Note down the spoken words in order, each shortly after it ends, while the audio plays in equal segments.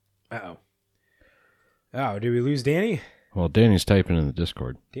Uh-oh. Oh, did we lose Danny? Well, Danny's typing in the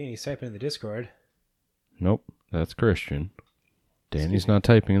Discord. Danny's typing in the Discord. Nope, that's Christian. Danny's not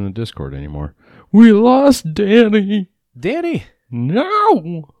typing in the Discord anymore. We lost Danny! Danny!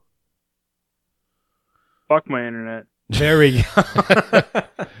 No! Fuck my internet. There we go.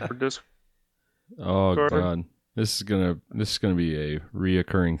 For Discord. Oh, God. This is gonna be a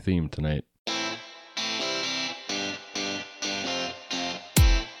reoccurring theme tonight.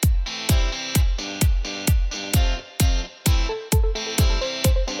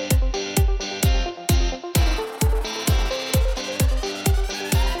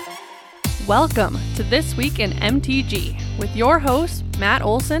 Welcome to This Week in MTG with your hosts Matt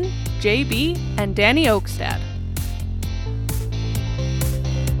Olson, JB, and Danny Oakstad.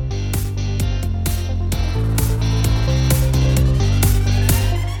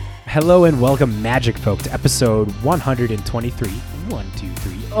 Hello and welcome, Magic folk, to episode 123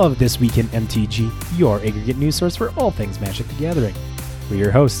 of This Week in MTG, your aggregate news source for all things Magic the Gathering. We're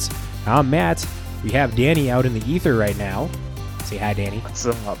your hosts. I'm Matt. We have Danny out in the ether right now. Say hi, Danny. What's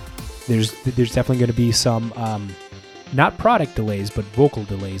up? There's definitely going to be some, not product delays, but vocal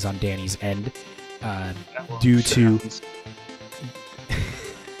delays on Danny's end, due to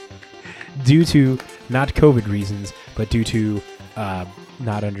not COVID reasons, but due to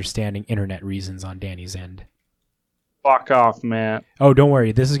not understanding internet reasons on Danny's end. Fuck off, Matt. Oh, don't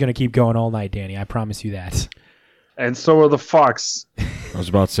worry. This is going to keep going all night, Danny. I promise you that. And so are the fucks. I was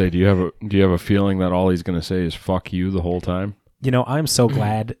about to say, do you have a feeling that all he's going to say is fuck you the whole time? You know, I'm so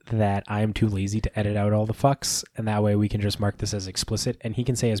glad that I'm too lazy to edit out all the fucks, and that way we can just mark this as explicit, and he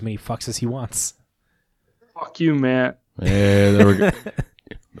can say as many fucks as he wants. Fuck you, Matt. Yeah, there we go.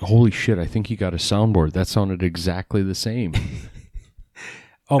 Holy shit, I think he got a soundboard. That sounded exactly the same.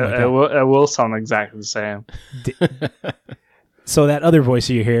 Oh my God. It will sound exactly the same. So that other voice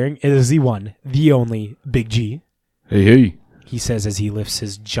you're hearing is the one, the only Big G. Hey. He says as he lifts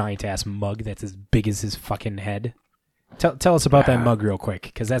his giant-ass mug that's as big as his fucking head. Tell us about that mug real quick,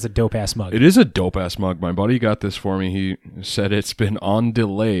 because that's a dope-ass mug. It is a dope-ass mug. My buddy got this for me. He said it's been on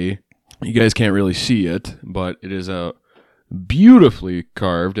delay. You guys can't really see it, but it is a beautifully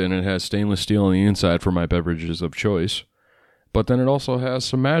carved, and it has stainless steel on the inside for my beverages of choice. But then it also has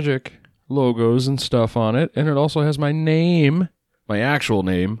some Magic logos and stuff on it, and it also has my name, my actual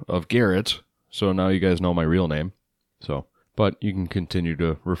name of Garrett. So now you guys know my real name. But you can continue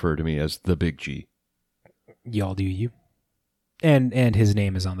to refer to me as the Big G. Y'all do you. And his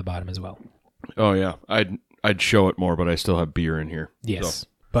name is on the bottom as well. Oh yeah, I'd show it more, but I still have beer in here. Yes, so.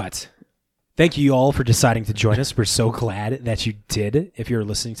 But thank you all for deciding to join us. We're so glad that you did. If you're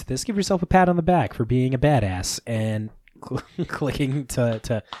listening to this, give yourself a pat on the back for being a badass and clicking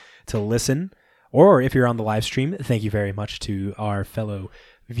to listen. Or if you're on the live stream, thank you very much to our fellow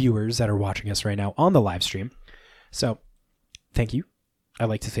viewers that are watching us right now on the live stream. So, thank you. I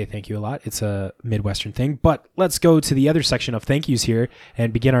like to say thank you a lot. It's a Midwestern thing. But let's go to the other section of thank yous here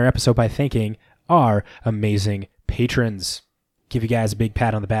and begin our episode by thanking our amazing patrons. Give you guys a big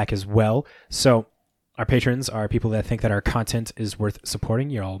pat on the back as well. So our patrons are people that think that our content is worth supporting.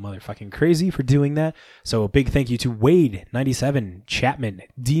 You're all motherfucking crazy for doing that. So a big thank you to Wade97, Chapman,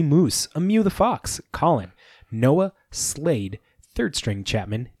 D Moose, Amew the Fox, Colin, Noah, Slade, Third String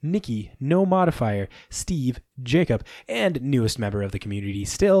Chapman, Nikki, No Modifier, Steve, Jacob, and newest member of the community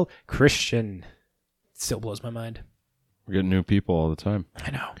still, Christian. Still blows my mind. We're getting new people all the time.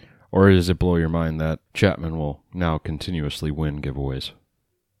 I know. Or does it blow your mind that Chapman will now continuously win giveaways?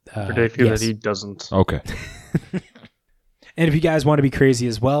 Predict you that he doesn't. Okay. And if you guys want to be crazy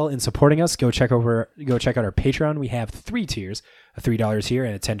as well in supporting us, go check out our Patreon. We have 3 tiers, a $3 tier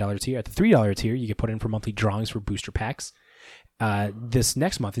and a $10 tier. At the $3 tier, you get put in for monthly drawings for booster packs. This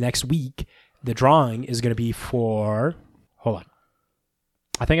next week, the drawing is going to be for... Hold on.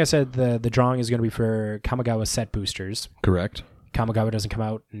 I think I said the drawing is going to be for Kamigawa set boosters. Correct. Kamigawa doesn't come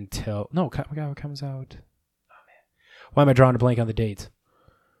out until... No, Kamigawa comes out... Oh, man. Why am I drawing a blank on the date?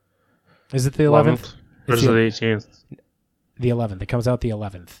 Is it the 11th? Or is it the 18th? The 11th. It comes out the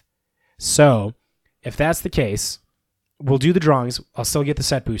 11th. So, if that's the case... We'll do the drawings. I'll still get the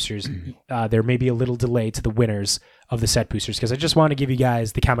set boosters. There may be a little delay to the winners of the set boosters because I just want to give you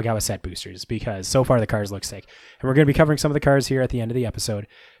guys the Kamigawa set boosters because so far the cards look sick. And we're going to be covering some of the cards here at the end of the episode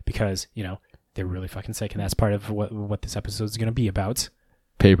because, you know, they're really fucking sick and that's part of what this episode is going to be about.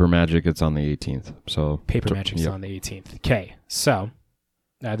 Paper Magic, it's on the 18th. So Paper Magic's on the 18th. Okay, so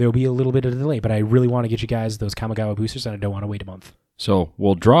there'll be a little bit of a delay, but I really want to get you guys those Kamigawa boosters and I don't want to wait a month. So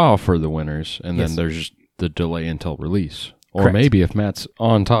we'll draw for the winners and Yes. then there's the delay until release. Or Correct. maybe if Matt's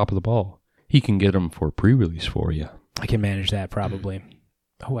on top of the ball, he can get them for pre-release for you. I can manage that probably.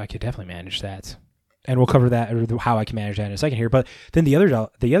 Oh, I could definitely manage that. And we'll cover that, or how I can manage that in a second here. But then the other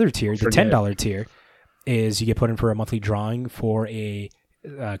tier, the $10 tier, is you get put in for a monthly drawing for a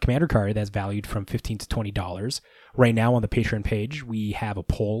Commander card that's valued from $15 to $20. Right now on the Patreon page, we have a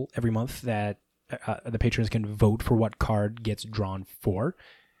poll every month that the patrons can vote for what card gets drawn for.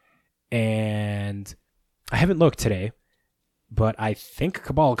 And I haven't looked today, but I think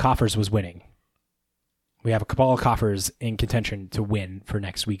Cabal of Coffers was winning. We have a Cabal of Coffers in contention to win for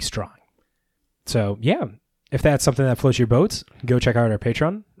next week's drawing. So, yeah, if that's something that floats your boat, go check out our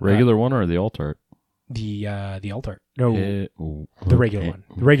Patreon. Regular one or the alt art? The alt art. No, the regular one.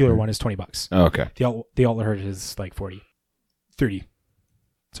 The regular one is $20. Oh, okay. The alt art is like 40, 30,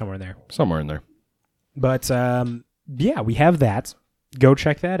 somewhere in there. Somewhere in there. But, yeah, we have that. Go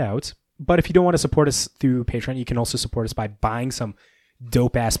check that out. But if you don't want to support us through Patreon, you can also support us by buying some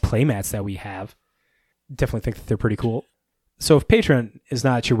dope-ass playmats that we have. Definitely think that they're pretty cool. So if Patreon is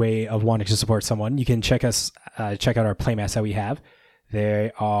not your way of wanting to support someone, you can check out our playmats that we have.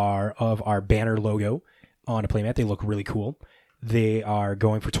 They are of our banner logo on a playmat. They look really cool. They are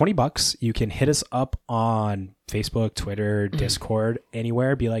going for $20. You can hit us up on Facebook, Twitter, Discord,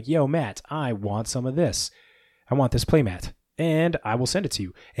 anywhere. Be like, yo, Matt, I want some of this. I want this playmat. And I will send it to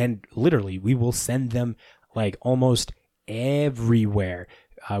you. And literally, we will send them like almost everywhere.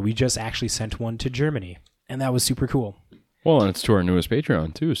 We just actually sent one to Germany. And that was super cool. Well, and it's to our newest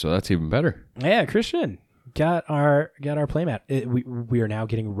Patreon too, so that's even better. Yeah, Christian got our playmat. We are now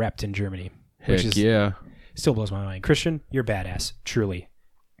getting repped in Germany. Heck yeah. Still blows my mind. Christian, you're badass. Truly.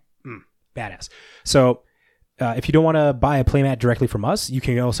 Badass. So if you don't want to buy a playmat directly from us, you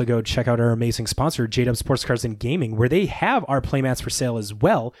can also go check out our amazing sponsor, J-Dub Sports Cards and Gaming, where they have our playmats for sale as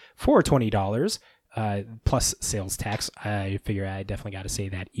well for $20 plus sales tax. I figure I definitely got to say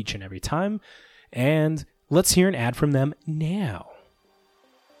that each and every time. And let's hear an ad from them now.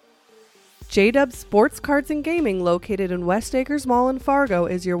 J-Dub Sports Cards and Gaming, located in West Acres Mall in Fargo,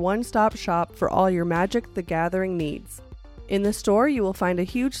 is your one-stop shop for all your Magic the Gathering needs. In the store, you will find a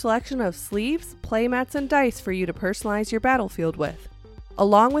huge selection of sleeves, playmats, and dice for you to personalize your battlefield with.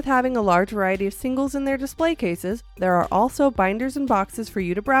 Along with having a large variety of singles in their display cases, there are also binders and boxes for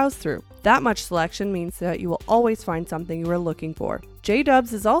you to browse through. That much selection means that you will always find something you are looking for.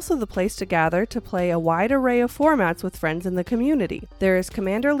 J-Dubs is also the place to gather to play a wide array of formats with friends in the community. There is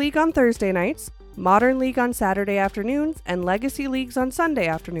Commander League on Thursday nights, Modern League on Saturday afternoons, and Legacy Leagues on Sunday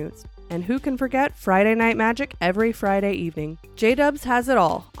afternoons. And who can forget Friday Night Magic every Friday evening? J-Dubs has it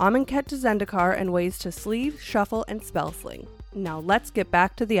all, Amonkhet to Zendikar, and ways to sleeve, shuffle, and spell sling. Now let's get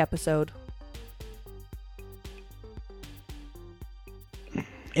back to the episode.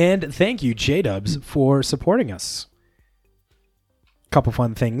 And thank you, J-Dubs, for supporting us. Couple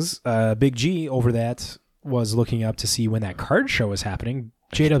fun things. Big G over that was looking up to see when that card show is happening.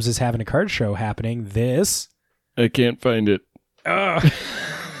 J-Dubs is having a card show happening I can't find it. I'm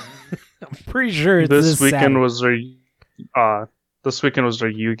pretty sure it's this weekend Saturday. This weekend was their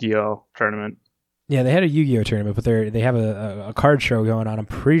Yu-Gi-Oh tournament. Yeah, they had a Yu-Gi-Oh tournament, but they have a card show going on. I'm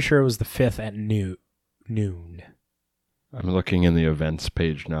pretty sure it was the 5th at noon. I'm looking in the events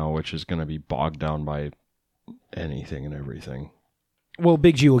page now, which is going to be bogged down by anything and everything. Well,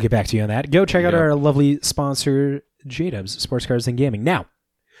 Big G will get back to you on that. Go check out our lovely sponsor, J-Dubs, Sports Cards and Gaming. Now,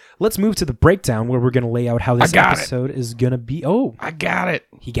 let's move to the breakdown where we're going to lay out how this episode is going to be. Oh, I got it.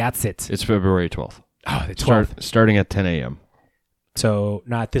 He got it. It's February 12th. Oh, the 12th. Starting at 10 a.m. So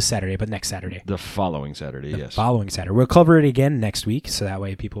not this Saturday, but next Saturday. The following Saturday, yes. Following Saturday. We'll cover it again next week, so that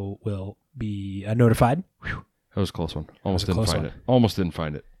way people will be notified. Whew. That was a close one. Almost didn't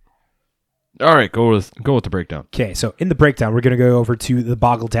find it. All right, go with the breakdown. Okay, so in the breakdown, we're going to go over to the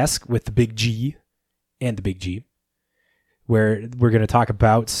Boggle Desk with the Big G and the Big G, where we're going to talk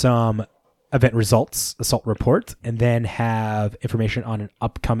about some event results, assault report, and then have information on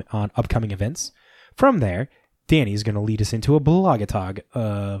upcoming events. From there, Danny's going to lead us into a blogatog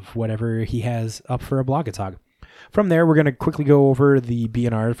of whatever he has up for a blogatog. From there, we're going to quickly go over the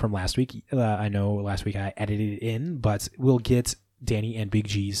BNR from last week. I know last week I edited it in, but we'll get Danny and Big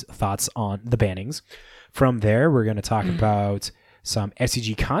G's thoughts on the bannings. From there, we're going to talk about some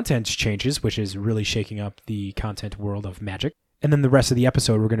SCG content changes, which is really shaking up the content world of Magic. And then the rest of the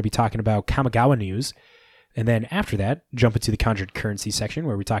episode, we're going to be talking about Kamigawa news. And then after that, jump into the Conjured Currency section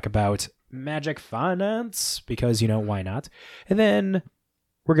where we talk about Magic finance, because, why not? And then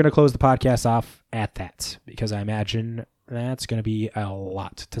we're going to close the podcast off at that, because I imagine that's going to be a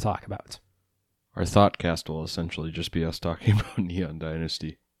lot to talk about. Our Thoughtcast will essentially just be us talking about Neon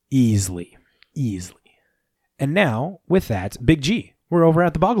Dynasty. Easily. And now, with that, Big G, we're over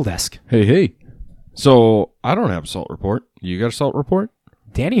at the Boggle Desk. Hey. So, I don't have Assault Report. You got Assault Report?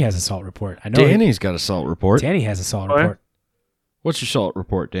 Danny has a salt report. I know. Danny's got a salt report. Danny has a salt What? report. What's your salt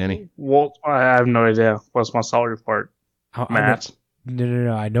report, Danny? Well, I have no idea. What's my salt report, Matt?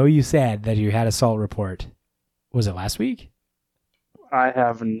 No. I know you said that you had a salt report. Was it last week? I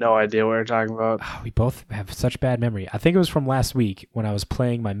have no idea what you're talking about. Oh, we both have such bad memory. I think it was from last week when I was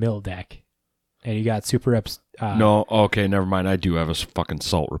playing my mill deck, and you got super ups. No, okay, never mind. I do have a fucking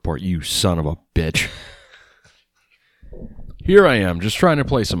salt report, you son of a bitch. Here I am, just trying to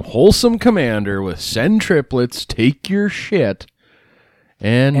play some wholesome Commander with send triplets, take your shit,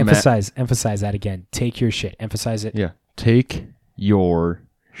 and emphasize that again. Take your shit. Emphasize it. yeah, take your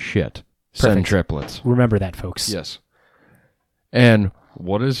shit. Send Perfect. triplets. Remember that, folks. Yes. And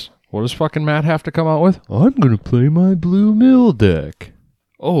what does fucking Matt have to come out with? I'm gonna play my blue mill deck.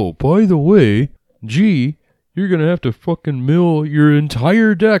 Oh, by the way, gee, you're gonna have to fucking mill your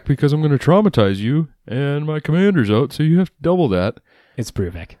entire deck because I'm gonna traumatize you, and my commander's out, so you have to double that. It's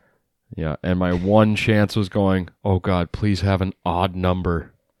Bruvik. Yeah, and my one chance was going, oh god, please have an odd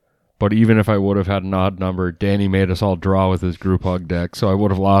number. But even if I would have had an odd number, Danny made us all draw with his group hug deck, so I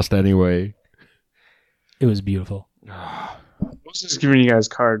would have lost anyway. It was beautiful. I was just giving you guys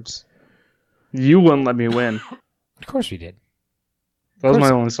cards. You wouldn't let me win. Of course we did. That was Of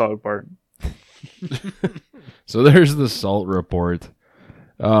course. my only salt report. So there's the salt report.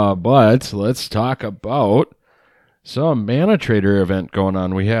 But let's talk about some Mana Trader event going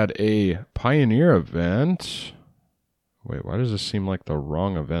on. We had a Pioneer event. Wait, why does this seem like the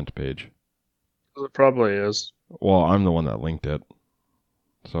wrong event page? It probably is. Well, I'm the one that linked it.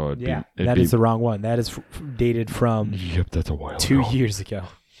 So it'd Yeah, be, that is the wrong one. That is dated from Yep, that's a while 2 ago. years ago.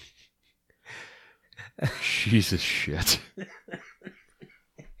 Jesus shit.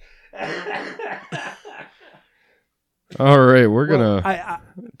 All right, we're Well, gonna.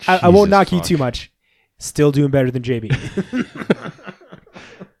 I won't Jesus knock you fuck. too much. Still doing better than JB.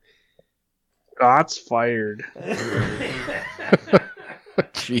 Shots fired.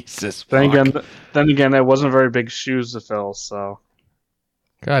 Jesus. Then fuck. again, it wasn't very big shoes to fill. So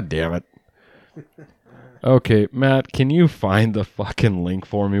God damn it. Okay, Matt, can you find the fucking link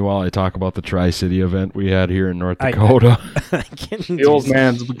for me while I talk about the Tri-City event we had here in North Dakota? the old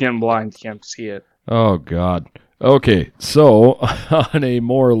man's getting blind; can't see it. Oh, God. Okay, so on a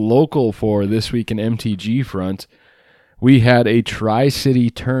more local for this week in MTG front, we had a Tri-City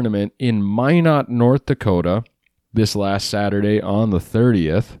tournament in Minot, North Dakota this last Saturday on the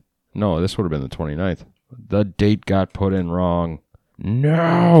 30th. No, this would have been the 29th. The date got put in wrong.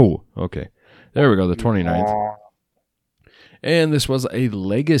 No! Okay. There we go, the 29th. Aw. And this was a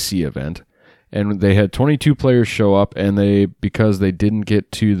legacy event. And they had 22 players show up, and because they didn't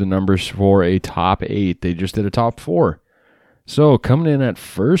get to the numbers for a top 8, they just did a top 4. So coming in at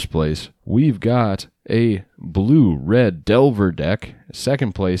first place, we've got a blue-red Delver deck.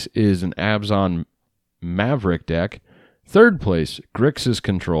 Second place is an Abzan Maverick deck. Third place, Grixis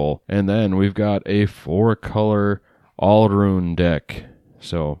Control. And then we've got a 4-color Alrune deck.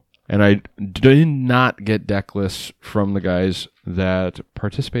 So, and I did not get deck lists from the guys that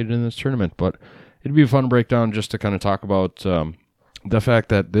participated in this tournament, but it'd be a fun breakdown just to kind of talk about the fact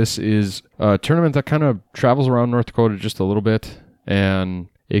that this is a tournament that kind of travels around North Dakota just a little bit, and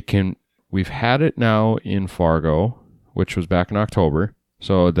we've had it now in Fargo, which was back in October.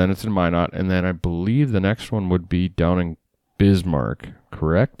 So then it's in Minot, and then I believe the next one would be down in Bismarck.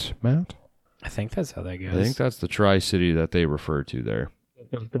 Correct, Matt? I think that's how that goes. I think that's the Tri-City that they refer to there.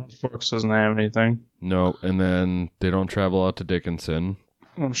 Bad Forks doesn't have anything. No, and then they don't travel out to Dickinson.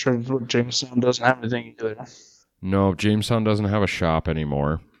 I'm sure Jamestown doesn't have anything either. No, Jamestown doesn't have a shop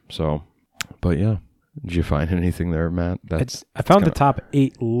anymore. So, but yeah. Did you find anything there, Matt? I found the top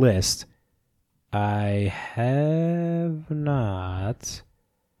 8 list. I have not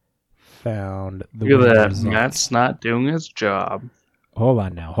found the Look at winning that. results. Matt's not doing his job. Hold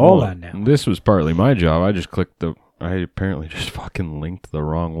on now. This was partly my job. I apparently just fucking linked the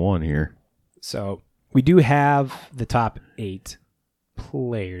wrong one here. So we do have the top 8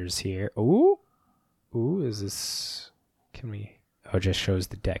 players here. Ooh, is this? Can we? Oh, it just shows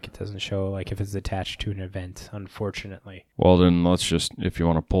the deck. It doesn't show like if it's attached to an event. Unfortunately. Well, then let's just, if you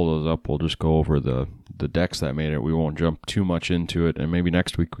want to pull those up, we'll just go over the decks that made it. We won't jump too much into it, and maybe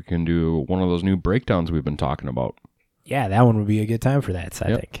next week we can do one of those new breakdowns we've been talking about. Yeah, that one would be a good time for that.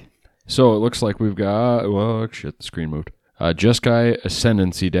 I think. So it looks like we've got, well, shit, the screen moved. Jeskai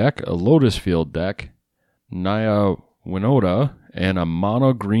Ascendancy deck, a Lotus Field deck, Naya Winota, and a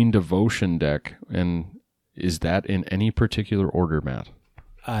Mono Green Devotion deck. And is that in any particular order, Matt?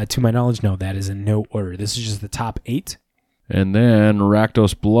 To my knowledge, no, that is in no order. This is just the top 8. And then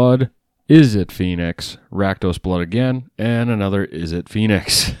Rakdos Blood, Izzet Phoenix, Rakdos Blood again, and another Izzet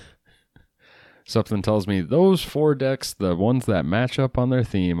Phoenix. Something tells me those 4 decks, the ones that match up on their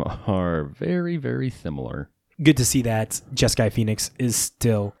theme, are very, very similar. Good to see that Jeskai Phoenix is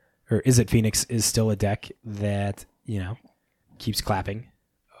still, or Izzet Phoenix is still a deck that, keeps clapping.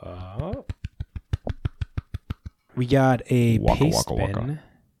 We got a paste spin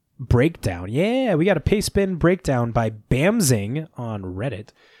breakdown. Yeah, we got a paste spin breakdown by Bamzing on Reddit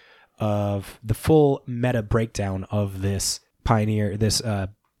of the full meta breakdown of this Pioneer, this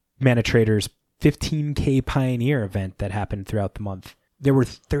Mana Traders 15K Pioneer event that happened throughout the month. There were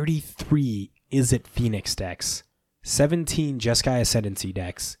 33 Izzet Phoenix decks, 17 Jeskai Ascendancy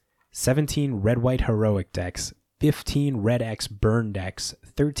decks, 17 Red-White Heroic decks, 15 Red-X Burn decks,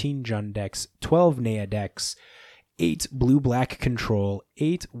 13 Jund decks, 12 Nea decks, 8 Blue-Black Control,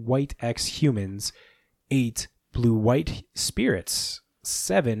 8 White-X Humans, 8 Blue-White Spirits,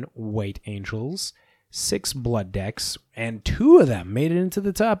 7 White Angels, 6 Blood decks, and 2 of them made it into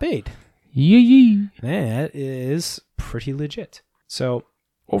the top 8. Yee. That is pretty legit. So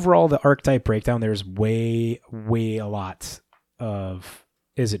overall, the archetype breakdown, there's way a lot of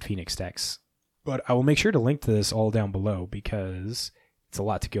Izzet Phoenix decks. But I will make sure to link to this all down below because it's a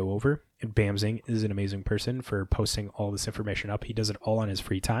lot to go over. And Bamzing is an amazing person for posting all this information up. He does it all on his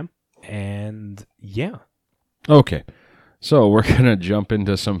free time. And yeah. Okay, so we're going to jump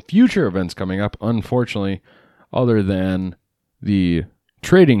into some future events coming up. Unfortunately, other than the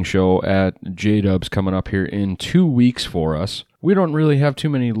trading show at J-Dubs coming up here in 2 weeks for us, we don't really have too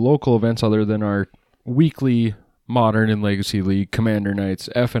many local events other than our weekly Modern and Legacy League Commander Nights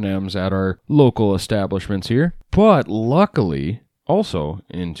F&Ms at our local establishments here. But luckily, also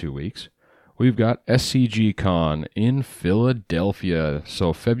in 2 weeks, we've got SCG Con in Philadelphia.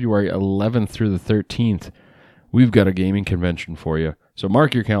 So February 11th through the 13th, we've got a gaming convention for you. So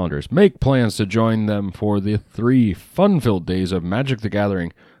mark your calendars. Make plans to join them for the 3 fun-filled days of Magic the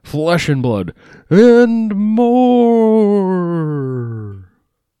Gathering, Flesh and Blood, and more.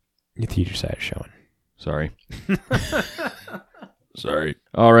 Your theater side is showing. Sorry. Sorry.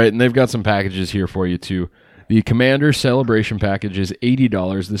 All right, and they've got some packages here for you, too. The Commander Celebration Package is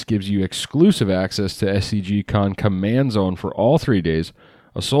 $80. This gives you exclusive access to SCG Con Command Zone for all 3 days,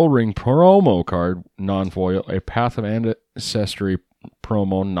 a Sol Ring promo card, non-foil, a Path of Ancestry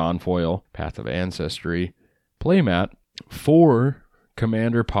promo, non-foil, Path of Ancestry playmat, 4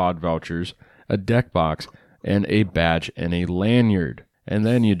 Commander Pod vouchers, a deck box, and a badge and a lanyard. And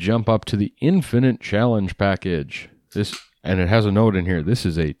then you jump up to the Infinite Challenge Package. And it has a note in here. This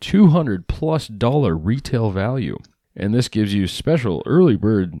is a $200+ retail value. And this gives you special early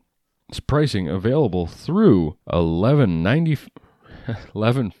bird pricing available through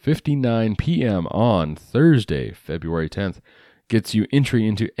 11:59 p.m. on Thursday, February 10th. Gets you entry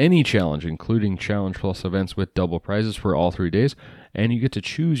into any challenge, including Challenge Plus events with double prizes for all 3 days. And you get to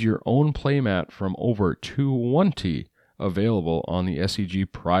choose your own playmat from over 20 available on the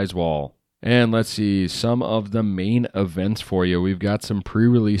SCG prize wall. And let's see some of the main events for you. We've got some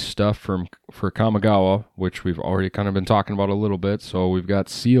pre-release stuff for Kamigawa, which we've already kind of been talking about a little bit. So we've got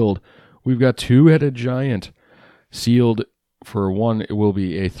Sealed. We've got Two-Headed Giant. Sealed, for one, it will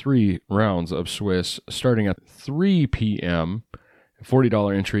be a 3 rounds of Swiss starting at 3 p.m.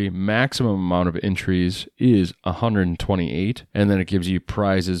 $40 entry. Maximum amount of entries is 128. And then it gives you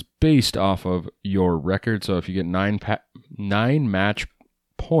prizes based off of your record. So if you get 9 match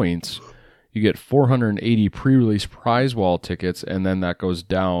points, you get 480 pre-release prize wall tickets, and then that goes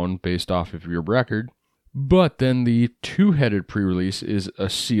down based off of your record. But then the Two-Headed pre-release is a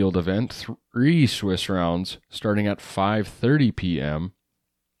sealed event, 3 Swiss rounds, starting at 5:30 p.m.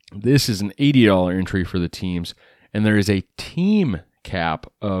 This is an $80 entry for the teams, and there is a team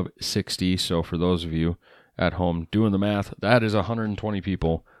cap of 60. So for those of you at home doing the math, that is 120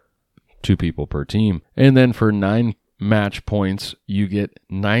 people, 2 people per team. And then for 9 match points, you get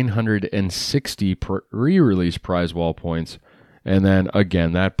 960 re-release prize wall points. And then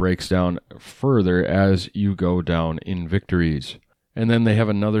again, that breaks down further as you go down in victories. And then they have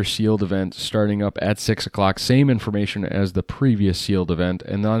another sealed event starting up at 6 o'clock. Same information as the previous sealed event.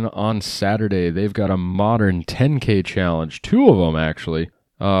 And then on Saturday, they've got a Modern 10K challenge. 2 of them, actually.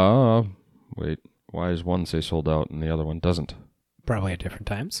 Wait, why does one say sold out and the other one doesn't? Probably at different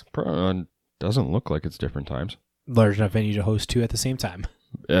times. Doesn't look like it's different times. Large enough venue to host 2 at the same time.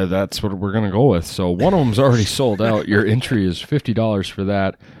 That's what we're going to go with. So one of them's already sold out. Your entry is $50 for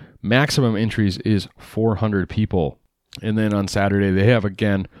that. Maximum entries is 400 people. And then on Saturday, they have,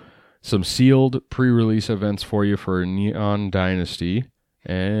 again, some sealed pre-release events for you for Neon Dynasty.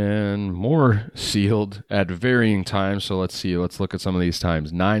 And more sealed at varying times. So let's see. Let's look at some of these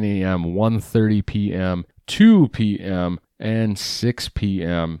times. 9 a.m., 1:30 p.m., 2 p.m., and 6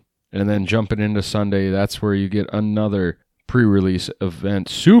 p.m. And then jumping into Sunday, that's where you get another pre-release event,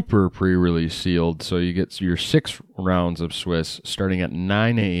 super pre-release sealed. So you get your 6 rounds of Swiss starting at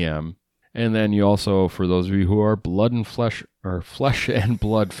 9 a.m. And then you also, for those of you who are blood and flesh, or flesh and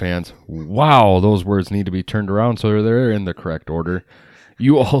blood fans, wow, those words need to be turned around so they're in the correct order.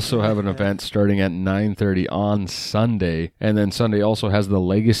 You also have an event starting at 9:30 on Sunday, and then Sunday also has the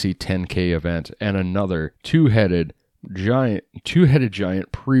Legacy 10K event and another two-headed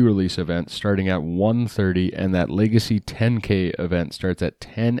giant pre-release event starting at 1:30, and that Legacy 10K event starts at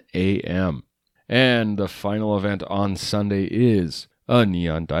 10 a.m. And the final event on Sunday is a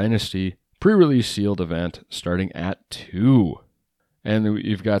Neon Dynasty pre-release sealed event starting at 2. And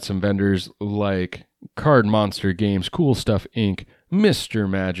you've got some vendors like Card Monster Games, Cool Stuff Inc., Mr.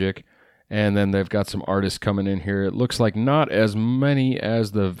 Magic, and then they've got some artists coming in here. It looks like not as many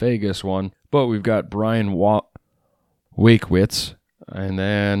as the Vegas one, but we've got Brian Wakewitz and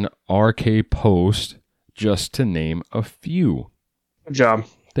then RK Post, just to name a few. Good job.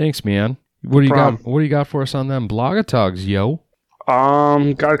 Thanks, man. What do you got? What do you got for us on them Blogatogs, yo?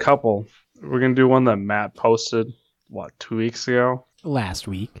 Got a couple. We're gonna do one that Matt posted. 2 weeks ago? Last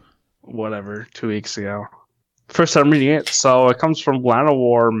week. Whatever, 2 weeks ago. First I'm reading it, so it comes from Lana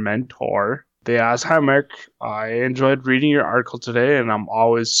War Mentor. They ask, "Hi Mark, I enjoyed reading your article today, and I'm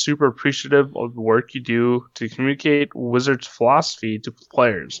always super appreciative of the work you do to communicate Wizards' philosophy to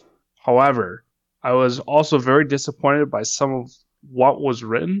players. However, I was also very disappointed by some of what was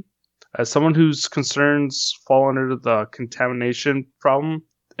written. As someone whose concerns fall under the contamination problem,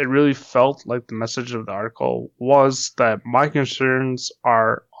 it really felt like the message of the article was that my concerns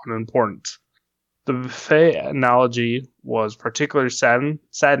are unimportant. The buffet analogy was particularly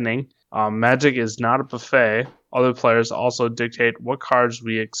saddening. Magic is not a buffet. Other players also dictate what cards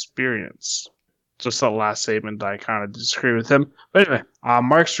we experience." Just that last statement, I kind of disagree with him. But anyway,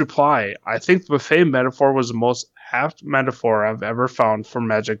 Mark's reply: "I think the buffet metaphor was the most apt metaphor I've ever found for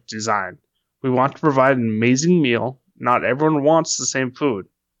Magic design. We want to provide an amazing meal. Not everyone wants the same food,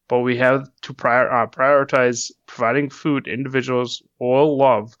 but we have to prioritize providing food individuals will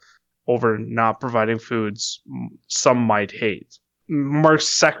love over not providing foods some might hate." Mark's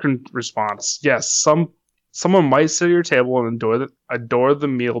second response: "Yes, someone might sit at your table and adore the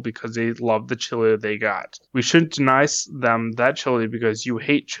meal because they love the chili they got. We shouldn't deny them that chili because you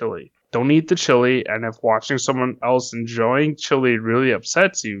hate chili. Don't eat the chili, and if watching someone else enjoying chili really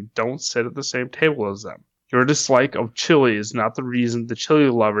upsets you, don't sit at the same table as them. Your dislike of chili is not the reason the chili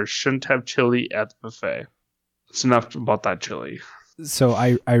lovers shouldn't have chili at the buffet." It's enough about that chili. So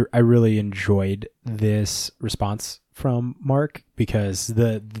I really enjoyed this response from Mark because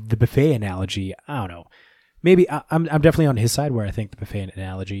the buffet analogy, I don't know. Maybe I'm definitely on his side where I think the buffet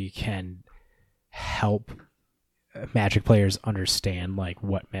analogy can help Magic players understand like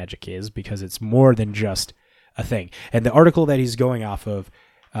what Magic is, because it's more than just a thing. And the article that he's going off of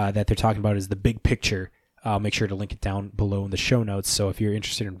that they're talking about is the big picture. I'll make sure to link it down below in the show notes. So if you're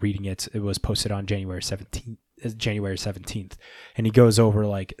interested in reading it, it was posted on January 17th. And he goes over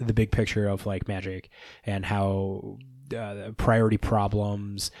like the big picture of like Magic and how priority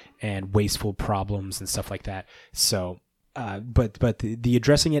problems and wasteful problems and stuff like that. So, but the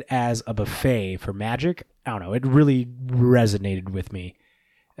addressing it as a buffet for Magic, I don't know, it really resonated with me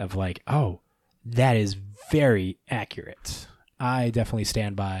of like, oh, that is very accurate. I definitely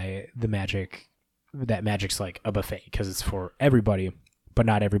stand by the Magic, that Magic's like a buffet because it's for everybody, but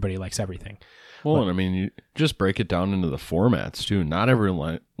not everybody likes everything. Well, and I mean, you just break it down into the formats, too. Not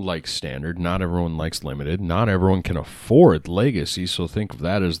everyone likes Standard. Not everyone likes Limited. Not everyone can afford Legacy, so think of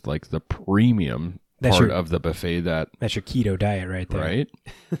that as like the premium part of the buffet. That's your keto diet right there. Right?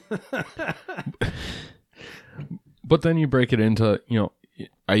 But then you break it into,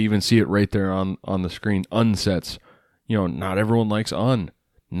 I even see it right there on the screen, unsets. Not everyone likes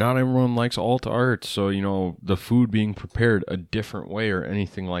Not everyone likes alt art, so, the food being prepared a different way or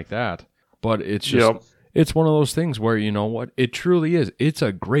anything like that. But it's just, It's one of those things where, you know what, it truly is. It's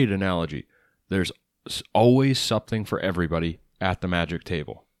a great analogy. There's always something for everybody at the Magic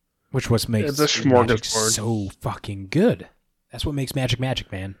table. Which makes Magic so fucking good. That's what makes Magic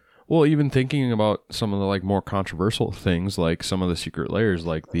Magic, man. Well, even thinking about some of the like more controversial things, like some of the secret layers,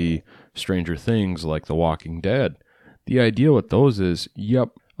 like the Stranger Things, like The Walking Dead. The idea with those is,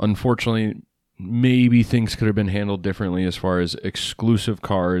 unfortunately, maybe things could have been handled differently as far as exclusive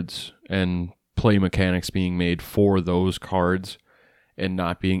cards and play mechanics being made for those cards. and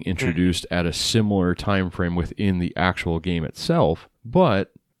not being introduced at a similar time frame within the actual game itself.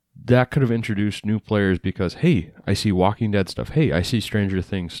 But that could have introduced new players because, hey, I see Walking Dead stuff. Hey, I see Stranger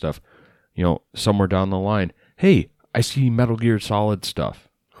Things stuff. You know, somewhere down the line, hey, I see Metal Gear Solid stuff.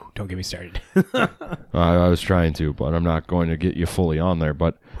 Don't get me started. I was trying to, but I'm not going to get you fully on there.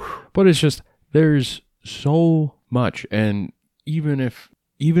 But it's just, there's so much. And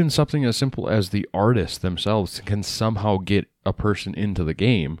even something as simple as the artists themselves can somehow get a person into the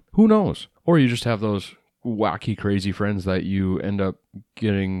game, who knows? Or you just have those wacky, crazy friends that you end up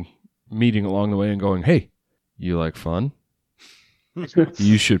meeting along the way and going, hey, you like fun?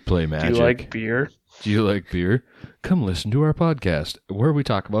 You should play Magic. Do you like beer? Do you like beer? Come listen to our podcast where we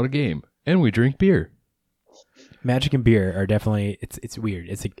talk about a game and we drink beer. Magic and beer are definitely, it's weird.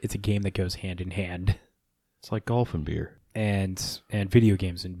 It's a game that goes hand in hand. It's like golf and beer. And video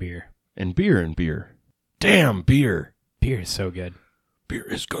games and beer. And beer. Damn, beer. Beer is so good. Beer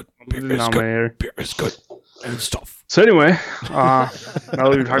is good. Beer is good. Beer is good. And stuff. So anyway, now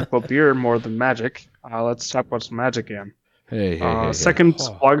that we've talked about beer more than Magic, let's talk about some Magic again. Hey. Second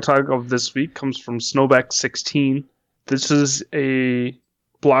blog talk of this week comes from Snowback16. This is a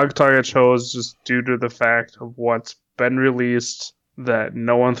blog talk I chose just due to the fact of what's been released that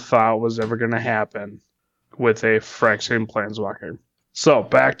no one thought was ever going to happen with a Phyrexian Planeswalker. So,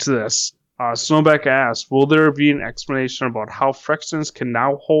 back to this. Snowback asks, will there be an explanation about how Phyrexians can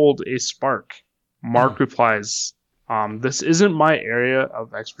now hold a spark? Mark replies, this isn't my area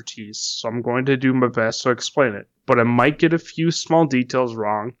of expertise, so I'm going to do my best to explain it, but I might get a few small details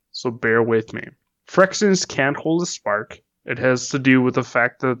wrong, so bear with me. Phyrexians can't hold a spark. It has to do with the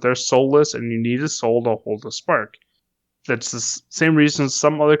fact that they're soulless and you need a soul to hold a spark. That's the same reason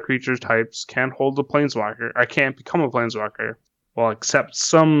some other creature types can't hold a planeswalker. I can't become a planeswalker. Well, except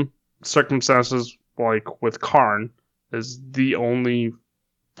some circumstances, like with Karn, is the only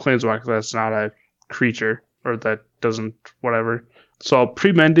planeswalker that's not a creature, or that doesn't, whatever. So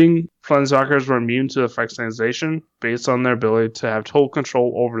pre-mending planeswalkers were immune to Phyrexianization based on their ability to have total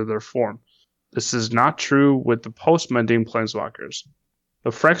control over their form. This is not true with the post-mending planeswalkers. The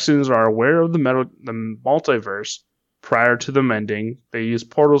Phyrexians are aware of the multiverse. Prior to the mending, they used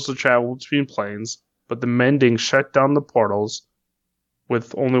portals to travel between planes, but the mending shut down the portals,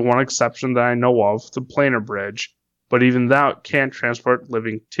 with only one exception that I know of, the planar bridge, but even that can't transport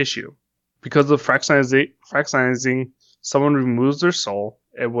living tissue. Because of Phyrexianizing, someone removes their soul,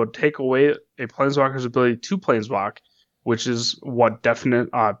 it would take away a planeswalker's ability to planeswalk, which is what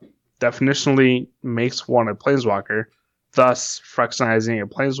definitionally makes one a planeswalker. Thus, Phyrexianizing a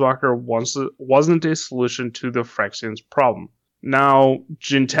planeswalker wasn't a solution to the Phyrexians' problem. Now,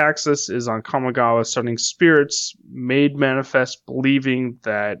 Jin-Taxis is on Kamigawa studying spirits, made manifest believing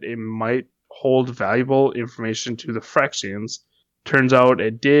that it might hold valuable information to the Phyrexians. Turns out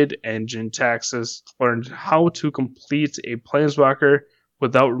it did, and Jin-Taxis learned how to complete a planeswalker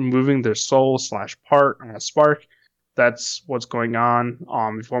without removing their soul/part on a spark. That's what's going on.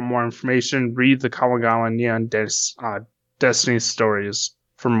 If you want more information, read the Kamigawa Neon Destiny stories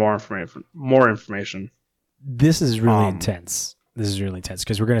for more information. This is really intense. This is really intense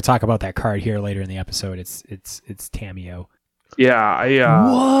because we're going to talk about that card here later in the episode. It's Tamiyo.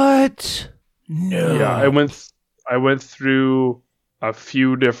 Yeah, what? No. Yeah, I went through a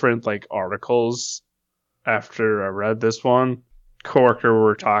few different articles after I read this one. Coworker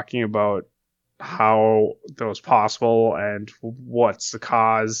were talking about how that was possible and what's the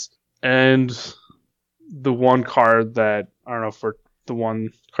cause. And the one card that I don't know if the one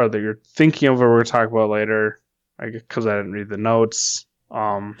card that you're thinking of, or we're going to talk about later, because I didn't read the notes.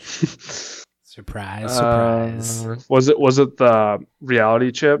 Surprise! Was it the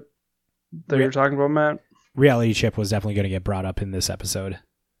reality chip that you're talking about, Matt? Reality chip was definitely going to get brought up in this episode.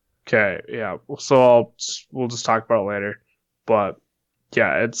 Okay, yeah. So we'll just talk about it later. But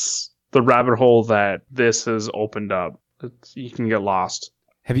yeah, it's the rabbit hole that this has opened up. You can get lost.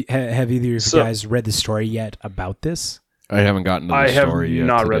 Have either of you guys read the story yet about this? I haven't gotten to the story yet. I have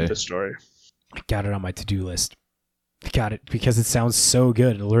not today. read the story. I got it on my to-do list. Got it because it sounds so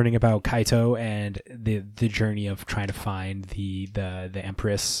good. Learning about Kaito and the journey of trying to find the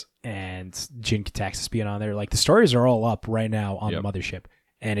Empress and Jin-Taxis being on there. The stories are all up right now on the mothership,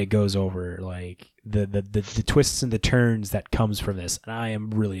 and it goes over the twists and the turns that comes from this. And I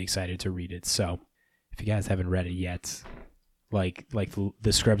am really excited to read it. So if you guys haven't read it yet, like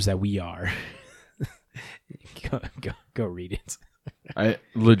the scrubs that we are, go read it. I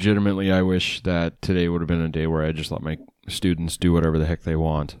wish that today would have been a day where I just let my students do whatever the heck they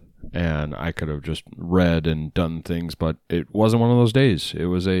want, and I could have just read and done things. But it wasn't one of those days. It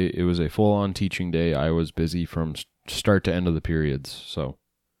was a full on teaching day. I was busy from start to end of the periods. So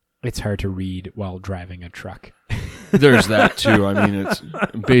It's hard to read while driving a truck. there's that too. I mean, it's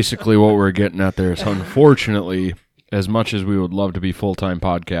basically what we're getting at there is, unfortunately, as much as we would love to be full-time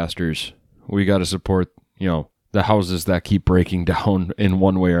podcasters, we got to support, the houses that keep breaking down in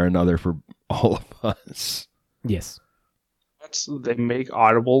one way or another for all of us. Yes. They make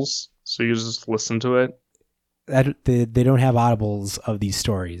audibles, so you just listen to it. They don't have audibles of these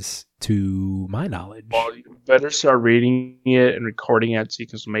stories, to my knowledge. Well, you better start reading it and recording it so you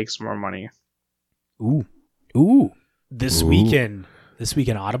can make some more money. Ooh. This weekend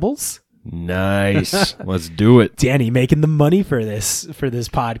audibles? Nice. Let's do it. Danny making the money for this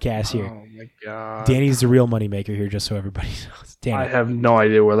podcast here. Oh my god. Danny's the real money maker here, just so everybody knows. Danny, I have no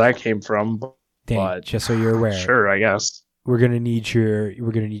idea where that came from, Danny, just so you're aware. Sure, I guess. We're gonna need your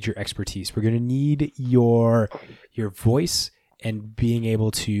expertise. We're gonna need your voice and being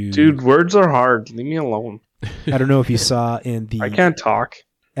able to. Dude, words are hard. Leave me alone. I don't know if you saw in the. I can't talk.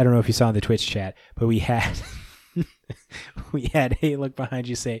 I don't know if you saw in the Twitch chat, but we had Hey, look behind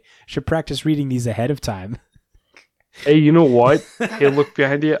you. Say, should practice reading these ahead of time. Hey, you know what? Hey, look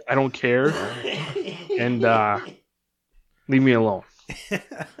behind you. I don't care. And leave me alone.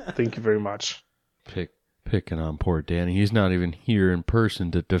 Thank you very much. Picking on poor Danny. He's not even here in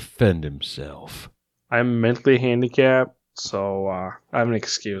person to defend himself. I'm mentally handicapped, so I have an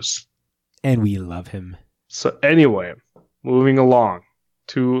excuse. And we love him. So anyway, moving along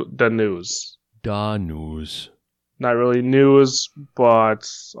to the news. Da news. Not really news,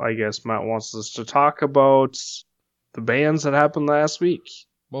 but I guess Matt wants us to talk about the bans that happened last week.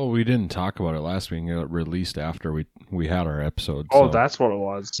 Well, we didn't talk about it last week. It got released after we had our episode. Oh, so. that's what it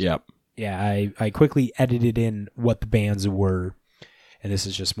was. Yep. Yeah, I quickly edited in what the bans were, and this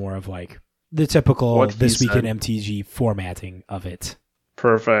is just more of like the typical What This Week in said. MTG formatting of it.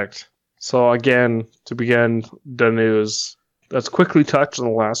 Perfect. So again, to begin the news, let's quickly touch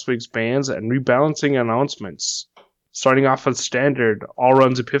on last week's bans and rebalancing announcements. Starting off with Standard, All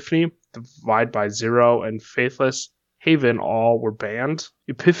Runs Epiphany, Divide by Zero, and Faithless Haven all were banned.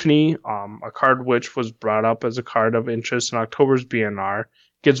 Epiphany, a card which was brought up as a card of interest in October's BNR,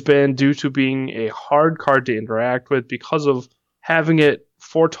 gets banned due to being a hard card to interact with because of having it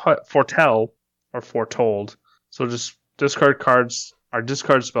foretell or foretold. So just discard cards or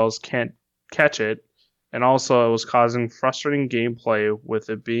discard spells can't catch it. And also it was causing frustrating gameplay with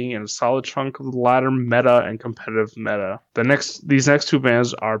it being in a solid chunk of the latter meta and competitive meta. These next two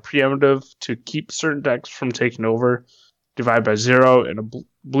bans are preemptive to keep certain decks from taking over. Divide by Zero in a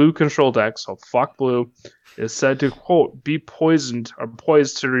blue control deck, so fuck blue, is said to, quote, be poised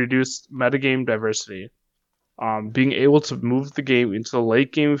to reduce metagame diversity. Being able to move the game into the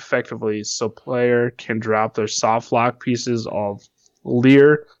late game effectively so player can drop their soft lock pieces of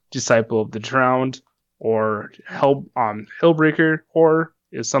Leer, Disciple of the Drowned, or Hillbreaker Horror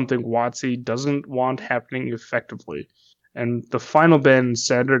is something WotC doesn't want happening effectively. And the final ban in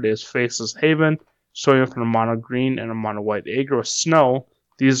Standard is Faceless Haven, showing up in a mono green and a mono white aggro Snow.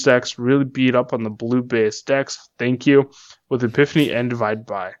 These decks really beat up on the blue based decks, thank you, with Epiphany and Divide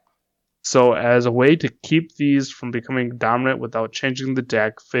By. So as a way to keep these from becoming dominant without changing the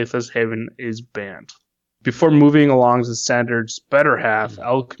deck, Faithless Haven is banned. Before moving along to Standard's better half,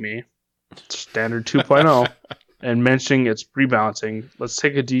 Alchemy, Standard 2.0, and mentioning its rebalancing, let's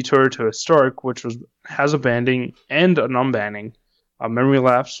take a detour to Historic, which has a banning and an unbanning. Memory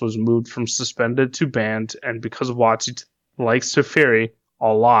Lapse was moved from suspended to banned, and because WotC likes Teferi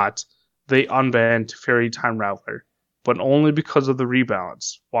a lot, they unbanned Teferi Time Rattler, but only because of the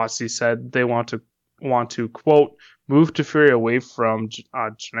rebalance. WotC said they want to quote, move Teferi away from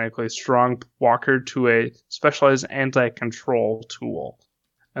genetically strong walker to a specialized anti-control tool.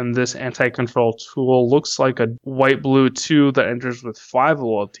 And this anti-control tool looks like a white-blue 2 that enters with 5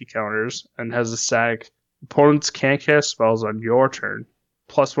 loyalty counters and has a static. Opponents can't cast spells on your turn.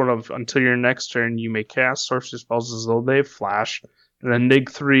 +1 until your next turn, you may cast sorcery spells as though they flash, and a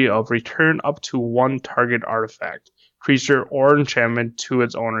 -3 of return up to 1 target artifact, creature, or enchantment to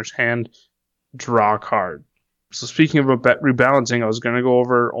its owner's hand. Draw a card. So speaking of rebalancing, I was going to go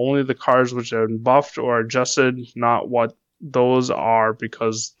over only the cards which have been buffed or adjusted, not what those are,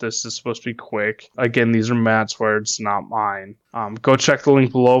 because this is supposed to be quick. Again, these are Matt's words, not mine. Go check the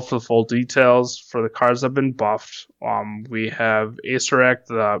link below for the full details. For the cards that have been buffed, we have Acerec,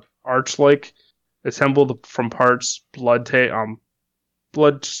 the Archlake, assembled from parts Bloodtag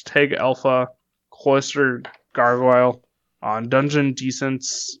Alpha, Cloister Gargoyle, Dungeon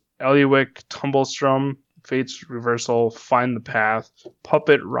Decents, Eliwick, Tumblestrum, Fate's Reversal, Find the Path,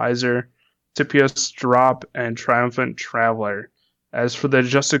 Puppet Riser, Tipius Drop, and Triumphant Traveler. As for the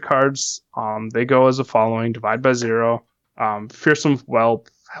adjusted cards, they go as the following: Divide by Zero, Fearsome Whelp,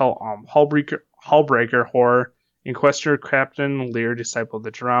 Hullbreaker, Horror, Inquisitor, Captain, Lear, Disciple of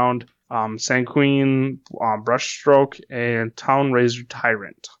the Drowned, Sanguine, Brushstroke, and Town Razor,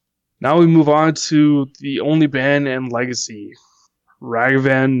 Tyrant. Now we move on to the only band in Legacy,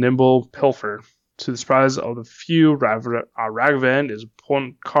 Ragavan, Nimble, Pilfer. To the surprise of the few, Ragavan is a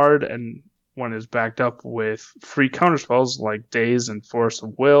potent card, and when it's backed up with free counterspells like Daze and Force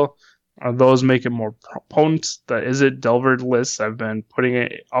of Will, those make it more potent. The Izzet Delver lists have been putting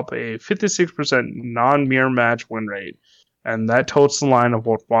it up a 56% non-mirror match win rate, and that totes the line of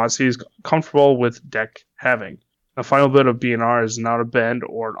what WotC is comfortable with deck having. The final bit of BNR is not a band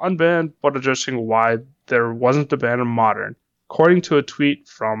or an unband, but addressing why there wasn't a band in Modern. According to a tweet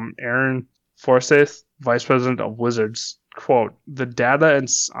from Aaron Forsyth, Vice President of Wizards, quote, "The data and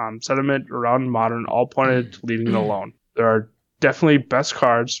sentiment around Modern all pointed to leaving it alone. There are definitely best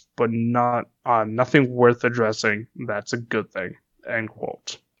cards, but nothing worth addressing. That's a good thing," end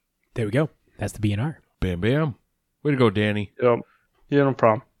quote. There we go. That's the BNR. Bam, bam. Way to go, Danny. Yep. Yeah, no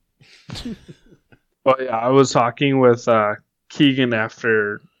problem. Well, yeah, I was talking with Keegan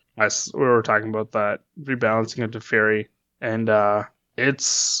after we were talking about that rebalancing of Teferi, and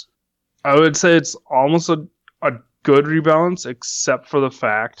I would say it's almost a good rebalance, except for the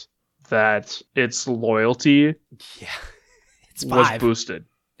fact that its loyalty It's was 5. boosted.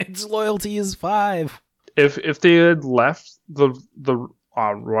 Its loyalty is 5. If they had left the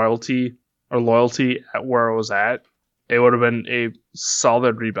royalty or loyalty at where it was at, it would have been a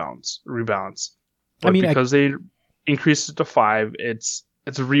solid rebalance. But because they increased it to 5, it's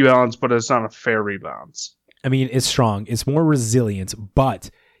a rebalance, but it's not a fair rebalance. I mean, it's strong. It's more resilient, but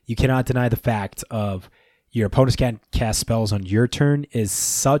you cannot deny the fact of your opponents can't cast spells on your turn is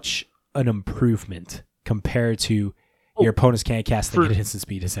such an improvement compared to your opponents can't cast them at instant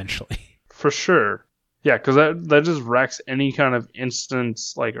speed, essentially. For sure. Yeah, because that just wrecks any kind of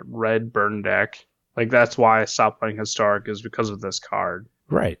instance, like red burn deck. Like, that's why I stopped playing Historic, is because of this card.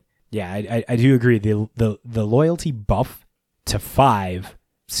 Right. Yeah, I do agree. The loyalty buff to 5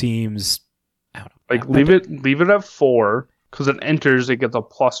 seems, I don't know. Like, leave it at 4, because it enters, it gets a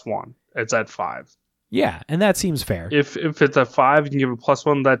 +1. It's at 5. Yeah, and that seems fair. If it's at 5, you can give a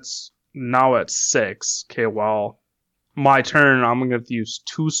 +1, that's now at 6. Okay, well, my turn, I'm going to have to use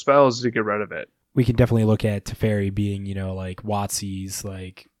 2 spells to get rid of it. We can definitely look at Teferi being, like WotC's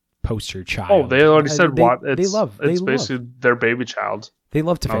like poster child. Oh, they already said It's basically their baby child. They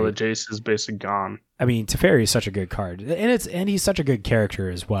love Now Teferi. that Jace is basically gone. I mean, Teferi is such a good card, and he's such a good character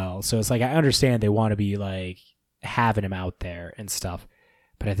as well. So it's like, I understand they want to be like having him out there and stuff,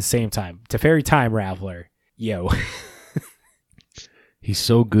 but at the same time, Teferi Time Raveler, yo. He's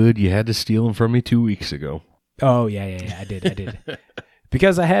so good, you had to steal him from me 2 weeks ago. Oh yeah, I did.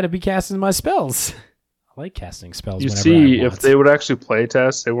 Because I had to be casting my spells. I like casting spells. You whenever see, I want. if they would actually play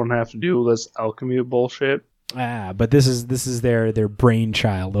test, they wouldn't have to do this alchemy bullshit. But this is their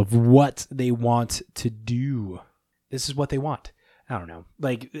brainchild of what they want to do. This is what they want. I don't know.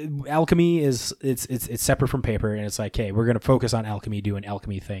 Like, alchemy is it's separate from paper, and it's like, hey, we're gonna focus on alchemy, doing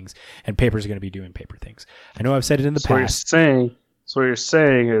alchemy things, and paper's gonna be doing paper things. I know I've said it in the past. So what you're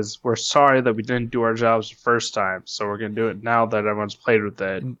saying is, we're sorry that we didn't do our jobs the first time, so we're gonna do it now that everyone's played with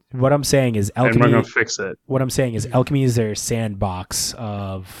it. What I'm saying is alchemy. And we're gonna fix it. What I'm saying is alchemy is their sandbox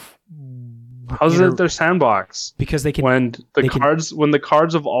of. How's it their sandbox? Because they can. When the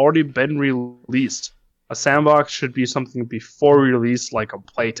cards have already been released, a sandbox should be something before release, like a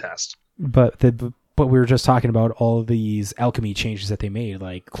playtest. But we were just talking about all of these alchemy changes that they made,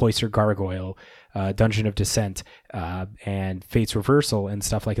 like Cloister Gargoyle, Dungeon of Descent, and Fate's Reversal and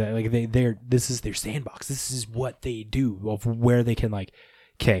stuff like that. Like this is their sandbox. This is what they do, of where they can, like,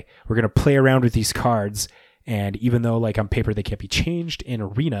 okay, we're gonna play around with these cards, and even though, like, on paper they can't be changed, in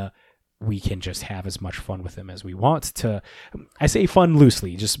Arena we can just have as much fun with them as we want to. I say fun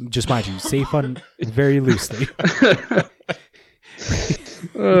loosely, just mind you, say fun very loosely.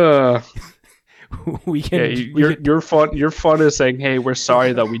 We can. Yeah, your fun is saying, "Hey, we're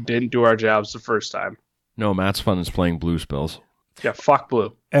sorry that we didn't do our jobs the first time." No, Matt's fun is playing blue spells. Yeah, fuck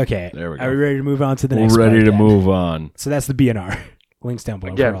blue. Okay, there we go. Are we ready to move on to the next? We're ready to then? move on. So that's the BNR. Links down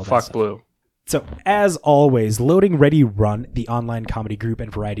below. Again, for all fuck that blue. So, as always, Loading Ready Run, the online comedy group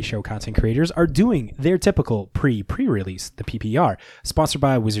and variety show content creators, are doing their typical pre-release, the PPR, sponsored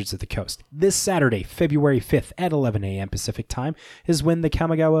by Wizards of the Coast. This Saturday, February 5th at 11 a.m. Pacific Time, is when the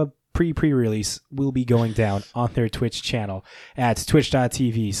Kamigawa pre-release will be going down on their Twitch channel at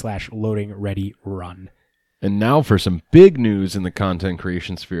twitch.tv/loadingreadyrun. And now for some big news in the content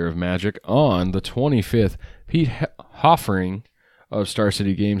creation sphere of Magic. On the 25th, Pete Hoffering of Star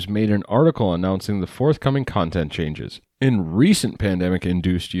City Games made an article announcing the forthcoming content changes. In recent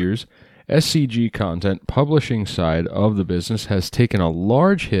pandemic-induced years, SCG content publishing side of the business has taken a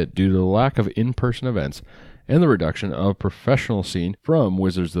large hit due to the lack of in-person events and the reduction of professional scene from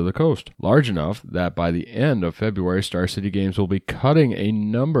Wizards of the Coast, large enough that by the end of February, Star City Games will be cutting a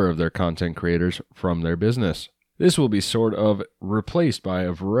number of their content creators from their business. This will be sort of replaced by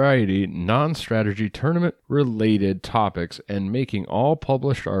a variety non-strategy tournament-related topics and making all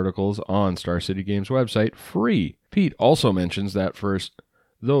published articles on Star City Games' website free. Pete also mentions that for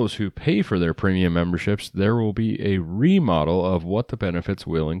those who pay for their premium memberships, there will be a remodel of what the benefits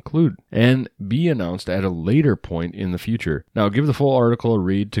will include and be announced at a later point in the future. Now, give the full article a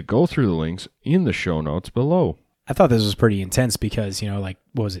read to go through the links in the show notes below. I thought this was pretty intense because, like,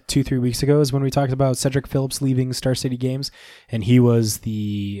 what was it, 2-3 weeks ago is when we talked about Cedric Phillips leaving Star City Games, and he was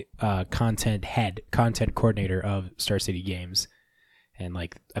the content coordinator of Star City Games. And,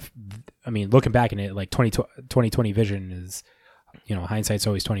 like, I mean, looking back in it, like, 2020 vision is, hindsight's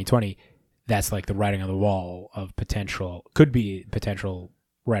always 2020. That's like the writing on the wall of could be potential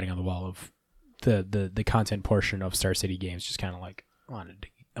writing on the wall of the content portion of Star City Games, just kind of like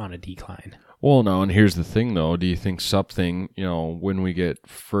on a decline. Well, no, and here's the thing, though. Do you think something, when we get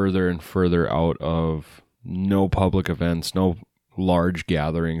further and further out of no public events, no large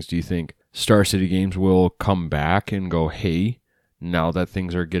gatherings, do you think Star City Games will come back and go, hey, now that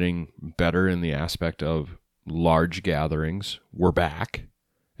things are getting better in the aspect of large gatherings, we're back,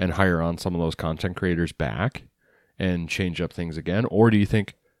 and hire on some of those content creators back and change up things again? Or do you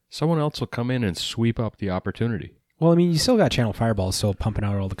think someone else will come in and sweep up the opportunity? Well, I mean, you still got Channel Fireball still pumping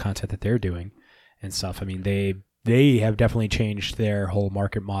out all the content that they're doing and stuff. I mean, they have definitely changed their whole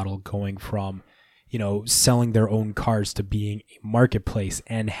market model, going from, selling their own cards to being a marketplace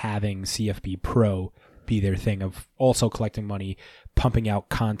and having CFB Pro be their thing of also collecting money, pumping out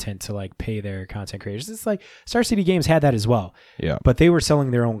content to like pay their content creators. It's like Star City Games had that as well. Yeah. But they were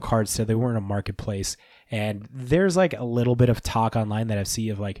selling their own cards, so they weren't a marketplace. And there's like a little bit of talk online that I see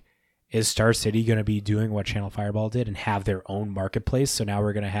of like, is Star City going to be doing what Channel Fireball did and have their own marketplace? So now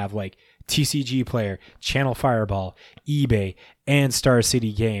we're going to have like TCG Player, Channel Fireball, eBay, and Star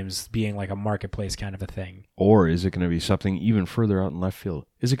City Games being like a marketplace kind of a thing. Or is it going to be something even further out in left field?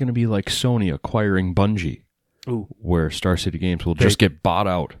 Is it going to be like Sony acquiring Bungie? Ooh. Where Star City Games will just get bought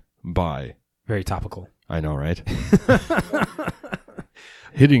out by... Very topical. I know, right?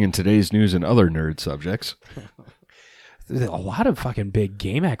 Hitting in today's news and other nerd subjects. There's a lot of fucking big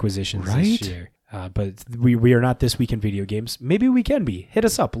game acquisitions Right? this year. But we are not This Week in Video Games. Maybe we can be. Hit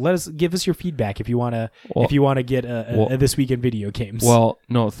us up. Give us your feedback if you want to get a This Week in Video Games. Well,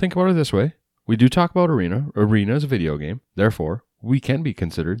 no, think about it this way. We do talk about Arena. Arena is a video game. Therefore, we can be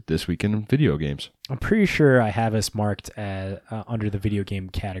considered This Week in Video Games. I'm pretty sure I have us marked under the video game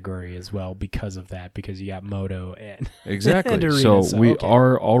category as well because of that, because you got Moto and Exactly. and Arena, so we okay.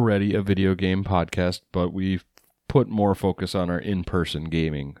 are already a video game podcast, but we've put more focus on our in-person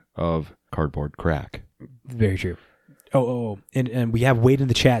gaming of Cardboard Crack. Very true. And we have Wade in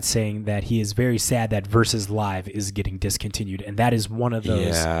the chat saying that he is very sad that Versus Live is getting discontinued, and that is one of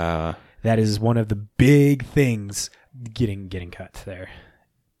those. Yeah. That is one of the big things getting cut there.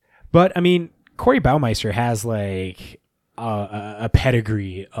 But I mean, Corey Baumeister has like a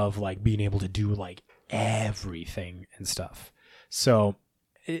pedigree of like being able to do like everything and stuff. So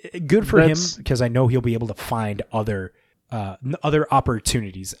good for him, because I know he'll be able to find other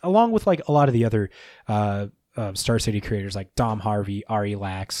opportunities, along with like a lot of the other Star City creators like Dom Harvey, Ari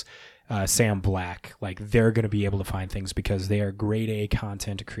Lax, Sam Black. Like they're going to be able to find things because they are grade A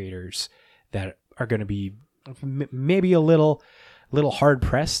content creators that are going to be maybe a little hard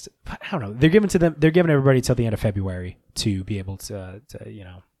pressed. But I don't know. They're giving everybody till the end of February to be able to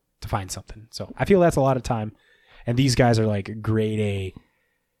find something. So I feel that's a lot of time, and these guys are like grade A.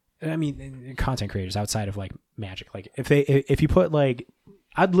 I mean, content creators outside of like Magic. Like if you put like,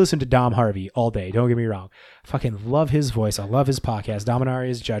 I'd listen to Dom Harvey all day. Don't get me wrong. Fucking love his voice. I love his podcast,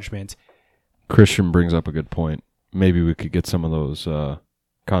 Dominaria's Judgment. Christian brings up a good point. Maybe we could get some of those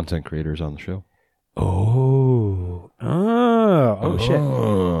content creators on the show. Shit.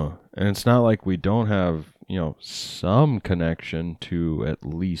 And it's not like we don't have, some connection to at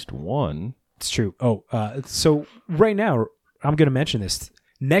least one. It's true. So right now, I'm going to mention this.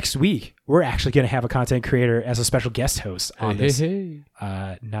 Next week, we're actually going to have a content creator as a special guest host on this. Hey.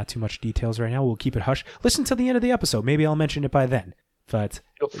 Not too much details right now. We'll keep it hush. Listen to the end of the episode. Maybe I'll mention it by then. But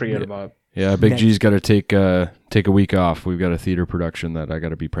You'll forget about it. Yeah, Big G's got to take a week off. We've got a theater production that I got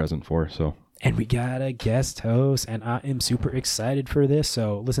to be present for. And we got a guest host, and I am super excited for this.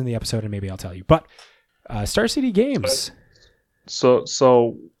 So listen to the episode, and maybe I'll tell you. But Star City Games.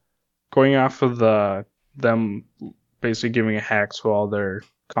 So going off of them basically giving a hack to all their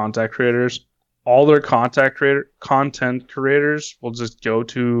content creators, all their content creators will just go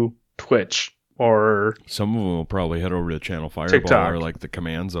to Twitch or Some of them will probably head over to Channel Fireball TikTok. or like the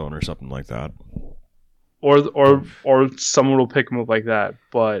Command Zone or something like that. or someone will pick them up like that.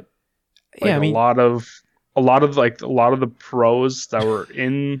 But like Yeah, I mean, a lot of the pros that were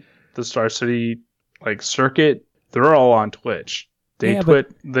in the Star City like circuit, they're all on Twitch. They Yeah,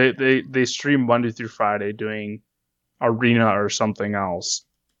 but- they stream Monday through Friday doing arena or something else.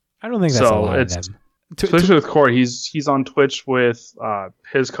 I don't think that's So a lot of it's- them. Especially with Corey, he's on Twitch with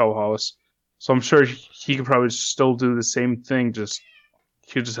his co-host, so I'm sure he could probably still do the same thing.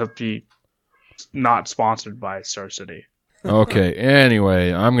 He'll just have to be not sponsored by Star City. Okay,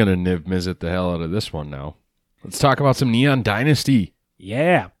 anyway, I'm going to Niv Mizzet the hell out of this one now. Let's talk about some Neon Dynasty.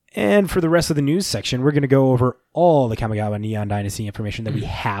 Yeah. And for the rest of the news section, we're going to go over all the Kamigawa Neon Dynasty information that we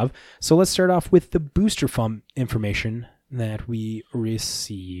have. So let's start off with the booster fund information that we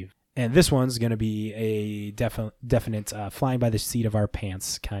receive. And this one's going to be a definite flying by the seat of our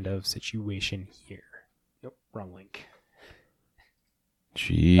pants kind of situation here. Yep, wrong link.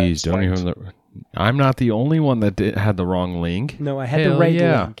 Jeez, That's don't right. even... I'm not the only one that had the wrong link. No, I had Hell the right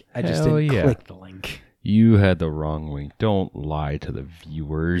yeah. link. I just Hell didn't yeah. click the link. You had the wrong link. Don't lie to the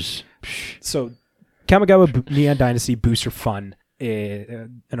viewers. Psh. So, Kamigawa Neon Dynasty Booster Fun,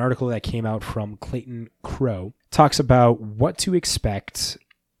 an article that came out from Clayton Crow, talks about what to expect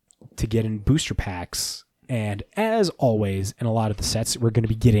to get in booster packs. And as always, in a lot of the sets, we're going to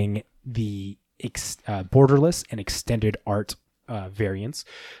be getting the borderless and extended art variants.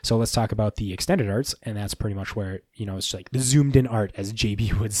 So let's talk about the extended arts, and that's pretty much where, it's like the zoomed in art, as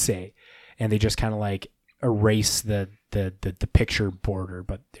JB would say. And they just kind of like erase the picture border,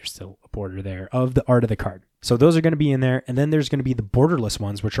 but there's still a border there of the art of the card. So those are going to be in there. And then there's going to be the borderless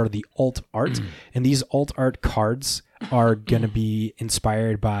ones, which are the alt art. And these alt art cards are going to be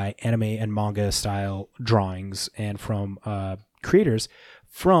inspired by anime and manga style drawings and from creators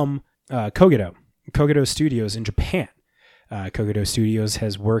from Kogito Studios in Japan. Kogito Studios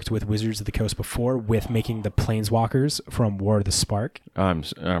has worked with Wizards of the Coast before with making the Planeswalkers from War of the Spark. I'm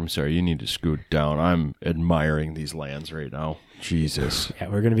sorry, you need to scoot down. I'm admiring these lands right now. Jesus. Yeah,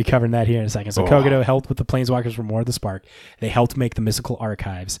 we're going to be covering that here in a second. So Kogito helped with the Planeswalkers from War of the Spark. They helped make the Mystical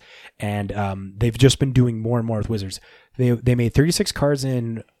Archives, and they've just been doing more and more with Wizards. They made 36 cards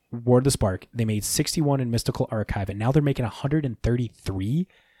in War of the Spark. They made 61 in Mystical Archive, and now they're making 133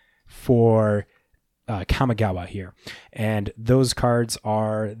 for Kamigawa here. And those cards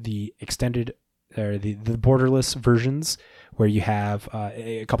are the extended or the borderless versions, where you have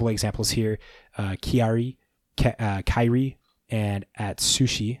a couple of examples here. Kairi, and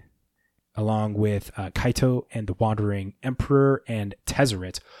Atsushi, along with Kaito and the Wandering Emperor and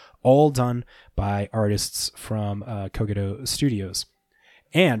Tezzeret, all done by artists from Kogito Studios.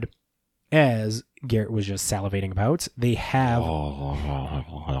 And as Garrett was just salivating about, they have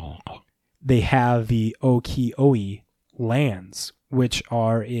the Oki-Oi lands, which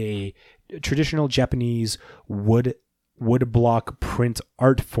are a traditional Japanese wood block print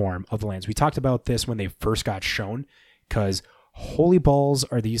art form of the lands. We talked about this when they first got shown, because holy balls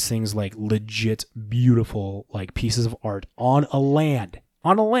are these things like legit beautiful like pieces of art on a land,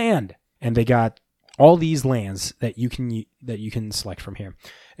 and they got all these lands that you can select from here,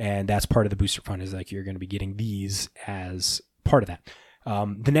 and that's part of the booster fund. Is like you're going to be getting these as part of that.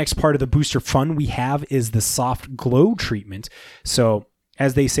 The next part of the booster fund we have is the soft glow treatment. So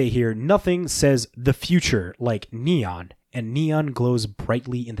as they say here, nothing says the future like neon, and neon glows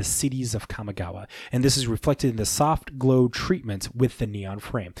brightly in the cities of Kamigawa. And this is reflected in the soft glow treatment with the neon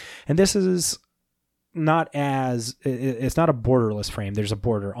frame. And this is it's not a borderless frame. There's a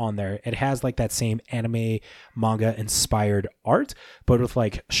border on there. It has like that same anime manga inspired art, but with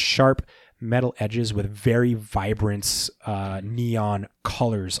like sharp metal edges with very vibrant neon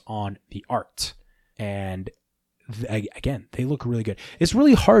colors on the art. And again, they look really good. It's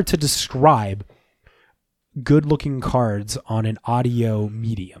really hard to describe good looking cards on an audio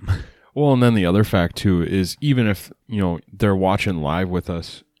medium. Well, and then the other fact too is even if, they're watching live with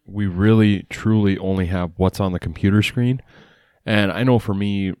us, we really truly only have what's on the computer screen. And I know for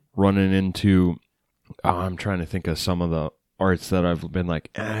me running into, I'm trying to think of some of the arts that I've been like,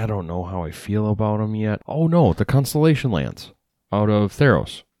 I don't know how I feel about them yet. Oh no, the Constellation Lands out of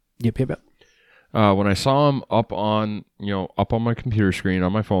Theros. Yep. When I saw them up on my computer screen,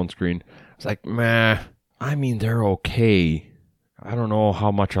 on my phone screen, I was like, meh. I mean, they're okay. I don't know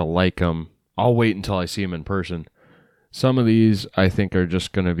how much I like them. I'll wait until I see them in person. Some of these I think are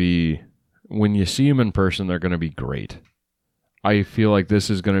just going to be, when you see them in person, they're going to be great. I feel like this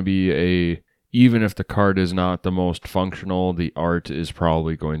is going to be even if the card is not the most functional, the art is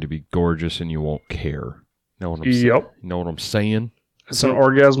probably going to be gorgeous and you won't care. Know what I'm saying? Yep. Know what I'm saying? It's an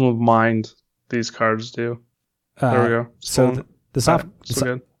orgasm of mind, these cards do. There we go. So the soft so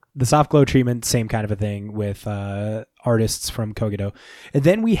good. the soft glow treatment, same kind of a thing with artists from Kogito. And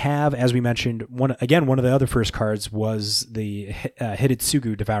then we have, as we mentioned, one of the other first cards was the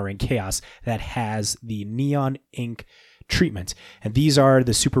Hidetsugu Devouring Chaos that has the neon ink treatment. And these are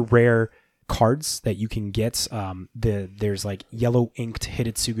the super rare cards that you can get. There's like yellow inked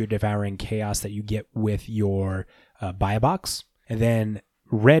Hidetsugu Devouring Chaos that you get with your buy a box. And then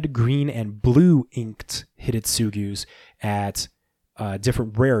red, green, and blue inked Hidetsugus at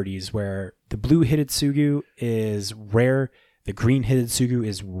different rarities, where the blue Hidetsugu is rare, the green Hidetsugu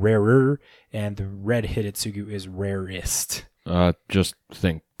is rarer, and the red Hidetsugu is rarest. Just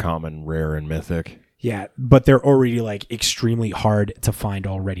think common, rare, and mythic. Yeah, but they're already like extremely hard to find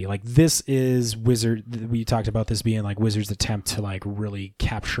already. Like this is Wizard. We talked about this being like Wizard's attempt to like really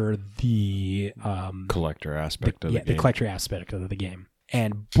capture the collector aspect of the game. The collector aspect of the game.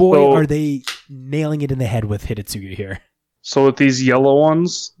 And boy, are they nailing it in the head with Hidetsugu here. So with these yellow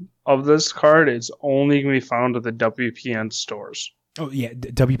ones of this card, it's only going to be found at the WPN stores. Oh yeah,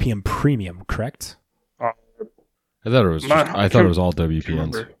 WPN Premium, correct? I thought it was all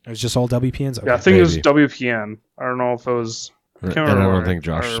WPNs. It was just all WPNs? Okay. Yeah, I think it was WPN. I don't know if it was... And I don't think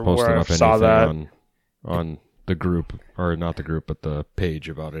Josh has posted up anything on the group, or not the group, but the page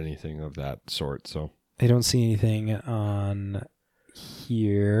about anything of that sort. So I don't see anything on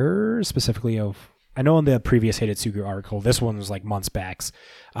here specifically of... I know in the previous Hidetsugu article, this one was like months back.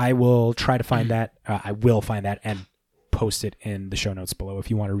 I will try to find that. I will find that and post it in the show notes below if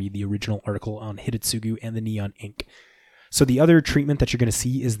you want to read the original article on Hidetsugu and the neon ink. So the other treatment that you're going to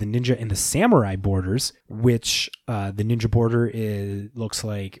see is the ninja and the samurai borders, which the ninja border looks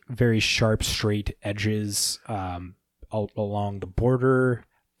like very sharp, straight edges along the border.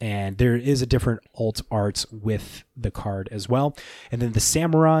 And there is a different alt art with the card as well. And then the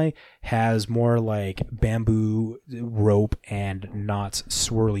samurai has more like bamboo rope and not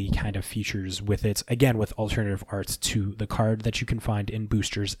swirly kind of features with it. Again, with alternative arts to the card that you can find in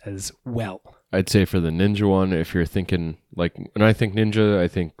boosters as well. I'd say for the ninja one, if you're thinking like, when I think ninja, I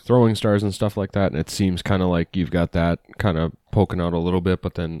think throwing stars and stuff like that. And it seems kind of like you've got that kind of poking out a little bit,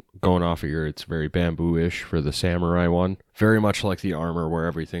 but then going off of it's very bamboo-ish for the samurai one. Very much like the armor where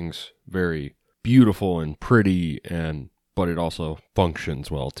everything's very beautiful and pretty, but it also functions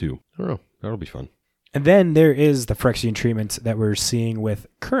well too. I don't know. That'll be fun. And then there is the Phyrexian treatment that we're seeing with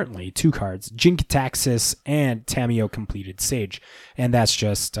currently 2 cards, Jin-Gitaxias and Tamiyo Completed Sage. And that's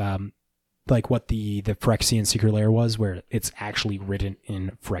just like what the Phyrexian Secret Lair was, where it's actually written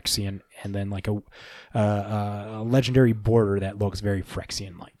in Phyrexian, and then like a legendary border that looks very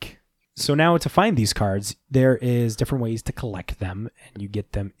Phyrexian-like. So now to find these cards, there is different ways to collect them, and you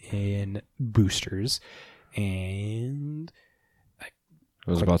get them in boosters. And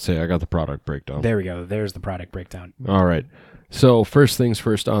I was about to say, I got the product breakdown. There we go. There's the product breakdown. All right. So first things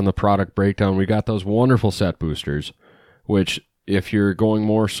first on the product breakdown, we got those wonderful set boosters, which if you're going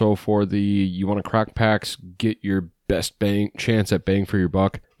more so for you want to crack packs, get your best chance at bang for your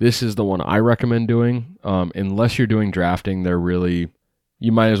buck, this is the one I recommend doing. Unless you're doing drafting,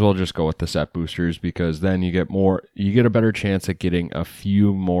 you might as well just go with the set boosters, because then you get a better chance at getting a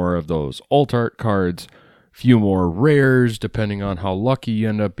few more of those alt art cards, few more rares, depending on how lucky you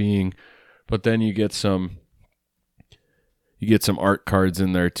end up being. But then you get some art cards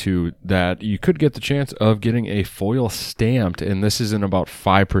in there too that you could get the chance of getting a foil stamped, and this is in about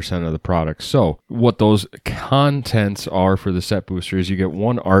 5% of the product. So what those contents are for the set boosters, you get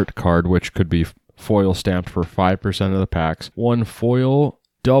 1 art card, which could be foil stamped for 5% of the packs, 1 foil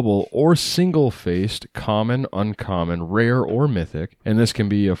double or single-faced common, uncommon, rare, or mythic, and this can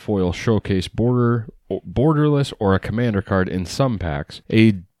be a foil showcase borderless or a commander card in some packs,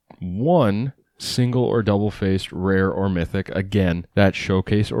 1 single or double-faced rare or mythic, again, that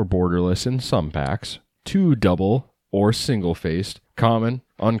showcase or borderless in some packs, 2 double or single-faced common,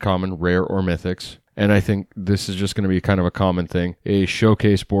 uncommon, rare, or mythics, and I think this is just going to be kind of a common thing, a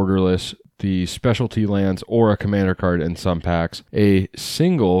showcase borderless, the specialty lands, or a commander card in some packs, a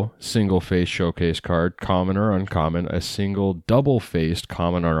single-faced showcase card, common or uncommon, a single double-faced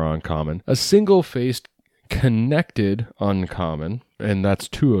common or uncommon, a single-faced connected uncommon, and that's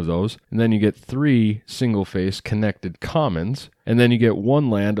 2 of those, and then you get 3 single-faced connected commons, and then you get 1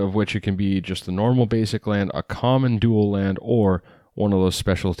 land, of which it can be just a normal basic land, a common dual land, or one of those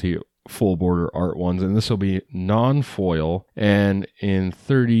specialty full border art ones, and this will be non-foil, and in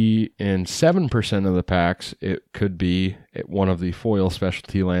 37% of the packs it could be one of the foil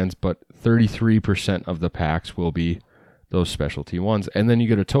specialty lands, but 33% of the packs will be those specialty ones. And then you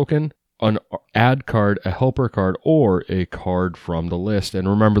get a token, an add card, a helper card, or a card from the list. And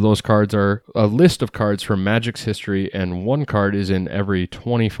remember, those cards are a list of cards from Magic's history, and one card is in every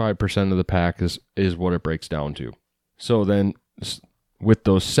 25% of the pack is what it breaks down to. So then with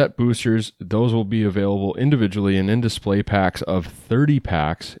those set boosters, those will be available individually and in display packs of 30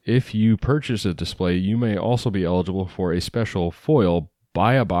 packs. If you purchase a display, you may also be eligible for a special foil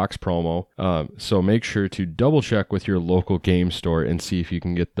buy a box promo. So make sure to double check with your local game store and see if you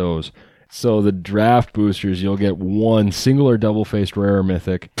can get those. So the draft boosters, you'll get one single or double-faced rare or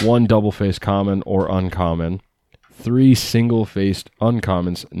mythic, one double-faced common or uncommon, 3 single-faced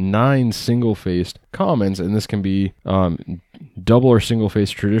uncommons, 9 single-faced commons, and this can be double or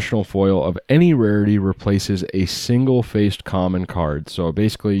single-faced traditional foil of any rarity replaces a single-faced common card. So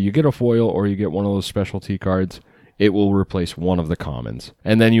basically, you get a foil or you get one of those specialty cards, it will replace one of the commons.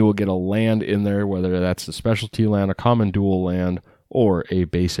 And then you will get a land in there, whether that's a specialty land, a common dual land, or a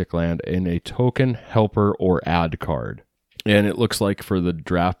basic land, in a token, helper, or add card. And it looks like for the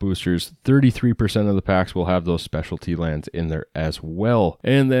draft boosters, 33% of the packs will have those specialty lands in there as well.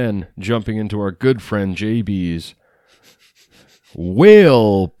 And then jumping into our good friend JB's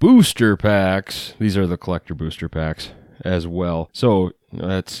whale booster packs. These are the collector booster packs as well. So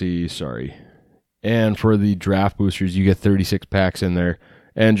let's see, sorry. And for the draft boosters, you get 36 packs in there.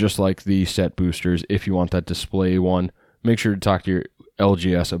 And just like the set boosters, if you want that display one, make sure to talk to your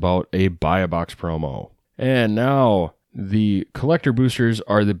LGS about a buy a box promo. And now, the collector boosters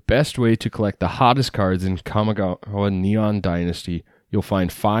are the best way to collect the hottest cards in Kamigawa Neon Dynasty. You'll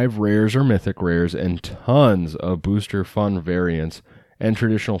find 5 rares or mythic rares and tons of booster fun variants and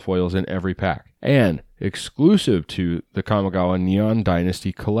traditional foils in every pack. And exclusive to the Kamigawa Neon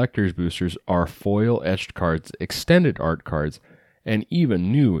Dynasty collectors boosters are foil etched cards, extended art cards, and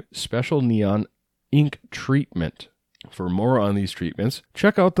even new special neon ink treatment. For more on these treatments,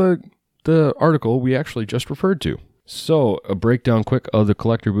 check out the article we actually just referred to. So, a breakdown quick of the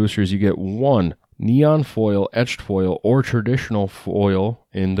collector boosters. You get 1 neon foil, etched foil, or traditional foil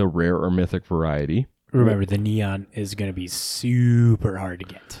in the rare or mythic variety. Remember, the neon is going to be super hard to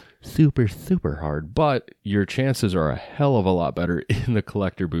get. Super hard, but your chances are a hell of a lot better in the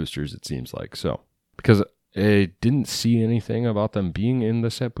collector boosters, it seems like. So, because I didn't see anything about them being in the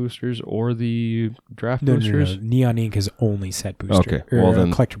set boosters or the draft boosters. No. Neon Ink is only set booster. Okay, well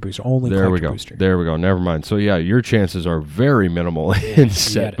then, collector booster. Only there collector we go. booster. There we go. Never mind. So yeah, your chances are very minimal in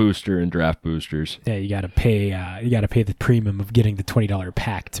set booster and draft boosters. Yeah, you got to pay. You got to pay the premium of getting the $20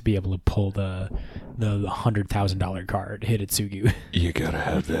 pack to be able to pull the $100,000 card Hitotsugu. You gotta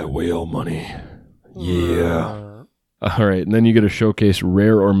have that whale money. Yeah. All right, and then you get a showcase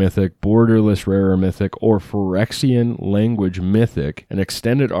rare or mythic, borderless rare or mythic, or Phyrexian language mythic, an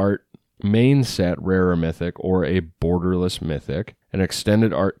extended art main set rare or mythic, or a borderless mythic, an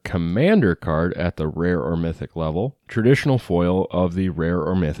extended art commander card at the rare or mythic level, traditional foil of the rare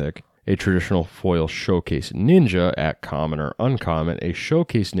or mythic, a traditional foil showcase ninja at common or uncommon, a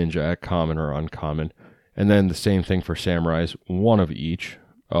showcase ninja at common or uncommon, and then the same thing for samurais, 1 of each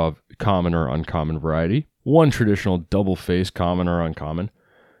of common or uncommon variety. 1 traditional double-face common or uncommon,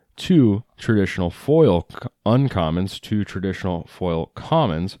 2 traditional foil uncommons, 2 traditional foil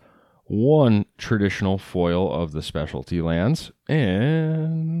commons, 1 traditional foil of the specialty lands,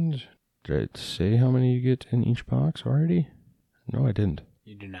 and did I say how many you get in each box already? No, I didn't.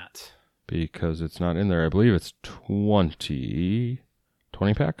 You do not. Because it's not in there. I believe it's 20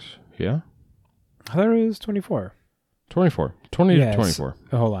 packs, yeah? I thought it was 24. 24. 20 to 24.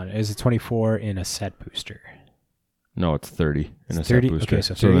 Hold on. Is it 24 in a set booster? No, it's 30 in a 30? set booster. Okay,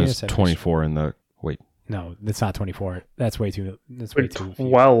 so 30 in a there's set 24 in the... Wait. No, that's not 24. That's way too... That's way too...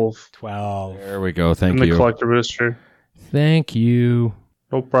 12 12. There we go. Thank in you. the collector booster. Thank you.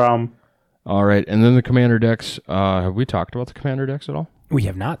 No problem. All right. And then the commander decks. Have we talked about the commander decks at all? We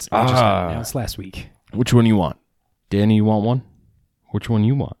have not. It just got announced last week. Which one you want? Danny, you want one? Which one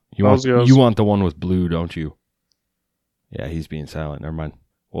you want? You want the one with blue, don't you? Yeah, he's being silent. Never mind.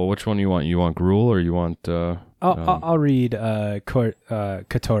 Well, which one you want? You want Gruul or you want... I'll read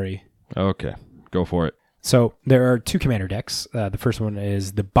Kotori. Okay, go for it. So there are 2 commander decks. The first one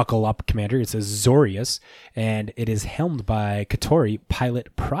is the Buckle Up commander. It's a Zorius, and it is helmed by Kotori,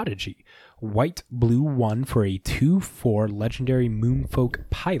 Pilot Prodigy. White, blue 1 for a 2/4 legendary Moonfolk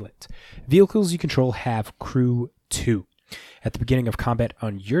pilot. Vehicles you control have crew 2. At the beginning of combat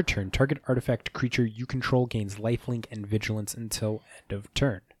on your turn, target artifact creature you control gains lifelink and vigilance until end of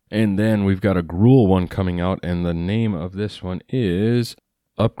turn. And then we've got a Gruul one coming out, and the name of this one is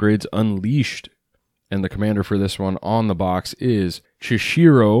Upgrades Unleashed. And the commander for this one on the box is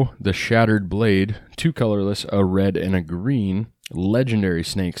Chishiro, the Shattered Blade, 2 colorless, a red and a green, legendary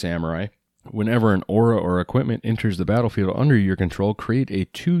Snake Samurai. Whenever an aura or equipment enters the battlefield under your control, create a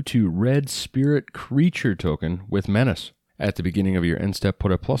 2/2 red spirit creature token with Menace. At the beginning of your end step,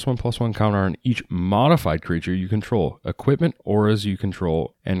 put a +1/+1 counter on each modified creature you control. Equipment, auras you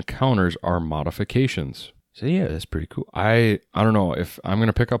control, and counters are modifications. So yeah, that's pretty cool. I don't know if I'm going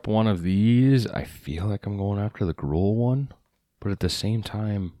to pick up one of these. I feel like I'm going after the Gruul one. But at the same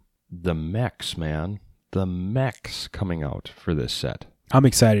time, the mechs, man. The mechs coming out for this set. I'm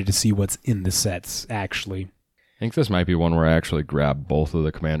excited to see what's in the sets, actually. I think this might be one where I actually grab both of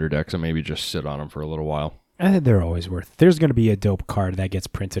the commander decks and maybe just sit on them for a little while. I think they're always worth. There's going to be a dope card that gets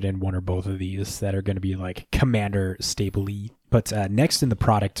printed in one or both of these that are going to be like commander stable-y. But next in the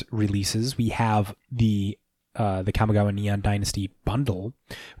product releases, we have the Kamigawa Neon Dynasty bundle,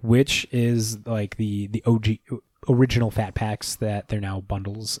 which is like the OG original Fat Packs that they're now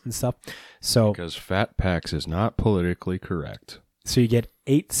bundles and stuff. So because Fat Packs is not politically correct. So you get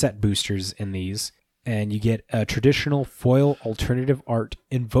 8 set boosters in these, and you get a traditional foil alternative art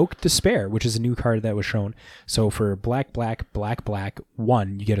Invoke Despair, which is a new card that was shown. So for black,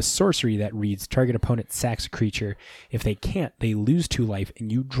 1, you get a sorcery that reads, target opponent sacks a creature. If they can't, they lose 2 life,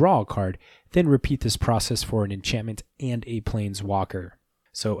 and you draw a card. Then repeat this process for an enchantment and a planeswalker.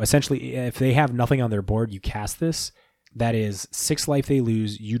 So essentially, if they have nothing on their board, you cast this. That is 6 life they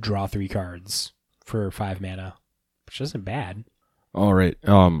lose, you draw 3 cards for 5 mana, which isn't bad. All right.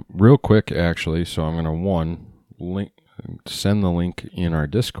 Real quick, actually, so I'm going to send the link in our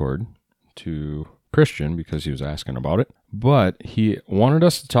Discord to Christian because he was asking about it. But he wanted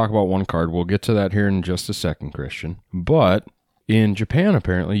us to talk about one card. We'll get to that here in just a second, Christian. But in Japan,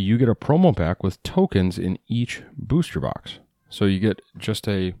 apparently, you get a promo pack with tokens in each booster box. So you get just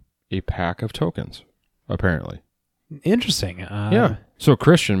a pack of tokens, apparently. Interesting. Yeah. So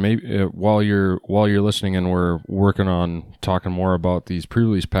Christian, maybe while you're listening and we're working on talking more about these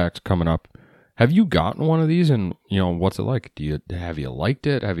pre-release packs coming up, have you gotten one of these and what's it like? Have you liked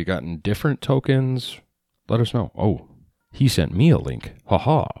it? Have you gotten different tokens? Let us know. Oh, he sent me a link.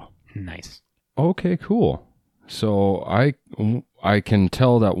 Haha. Nice. Okay, cool. So I can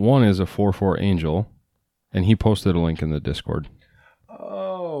tell that one is a 4/4 angel, and he posted a link in the Discord.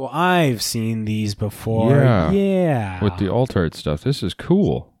 Oh, I've seen these before. Yeah. With the alt art stuff. This is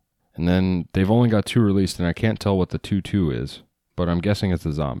cool. And then they've only got 2 released, and I can't tell what the 2/2 is, but I'm guessing it's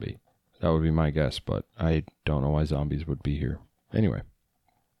a zombie. That would be my guess, but I don't know why zombies would be here. Anyway.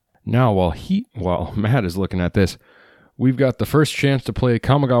 Now, while Matt is looking at this, we've got the first chance to play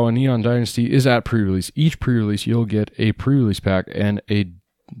Kamigawa Neon Dynasty is at pre-release. Each pre-release, you'll get a pre-release pack and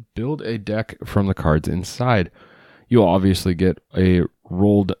build a deck from the cards inside. You'll obviously get a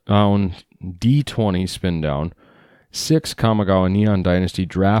rolled down D20 spin down, 6 Kamigawa Neon Dynasty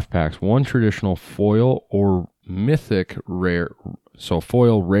draft packs, 1 traditional foil or mythic rare, so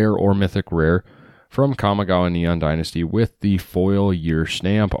foil rare or mythic rare from Kamigawa Neon Dynasty with the foil year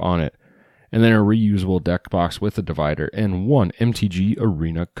stamp on it, and then a reusable deck box with a divider and 1 MTG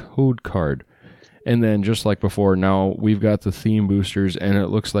Arena code card. And then just like before, now we've got the theme boosters, and it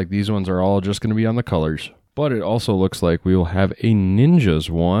looks like these ones are all just going to be on the colors. But it also looks like we will have a ninjas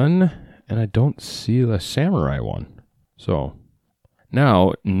one, and I don't see the samurai one. So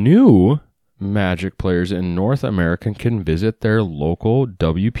now new Magic players in North America can visit their local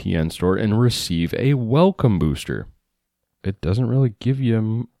WPN store and receive a welcome booster. It doesn't really give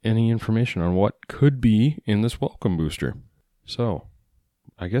you any information on what could be in this welcome booster. So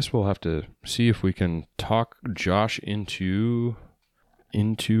I guess we'll have to see if we can talk Josh into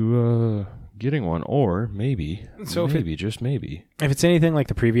getting one, or maybe, just maybe. If it's anything like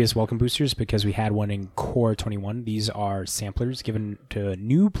the previous welcome boosters, because we had one in Core 21, these are samplers given to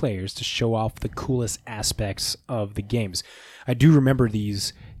new players to show off the coolest aspects of the games. I do remember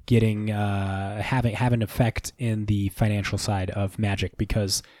these getting have an effect in the financial side of Magic,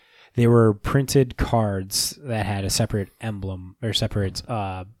 because they were printed cards that had a separate emblem or separate.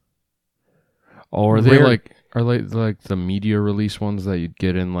 Are they like the media release ones that you'd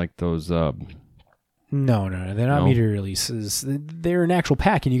get in like those? No, they're not media releases. They're an actual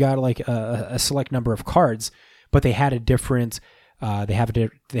pack, and you got like a select number of cards, but they had a different. They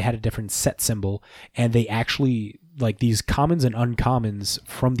had a different set symbol, and they actually, like, these commons and uncommons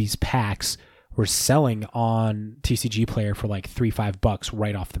from these packs were selling on TCG Player for like $3-5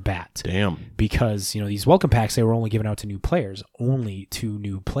 right off the bat. Damn. Because these welcome packs, they were only given out to new players,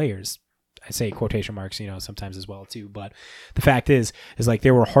 I say quotation marks, sometimes as well too. But the fact is like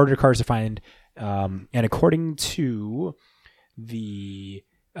they were harder cards to find. And according to the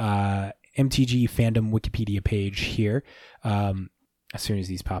MTG fandom Wikipedia page here, as soon as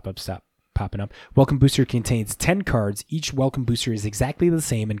these pop-ups stop popping up, Welcome Booster contains 10 cards. Each Welcome Booster is exactly the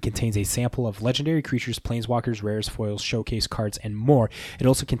same and contains a sample of legendary creatures, planeswalkers, rares, foils, showcase cards, and more. It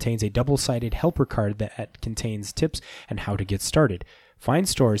also contains a double-sided helper card that contains tips and how to get started. Find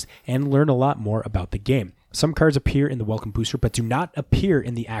stores and learn a lot more about the game. Some cards appear in the Welcome Booster, but do not appear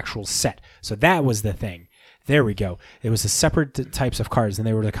in the actual set. So that was the thing. There we go. It was the separate types of cards, and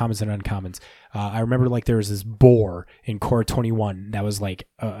they were the commons and uncommons. I remember like there was this boar in Core 21 that was like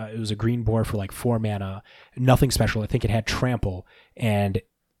it was a green boar for like 4 mana, nothing special. I think it had trample, and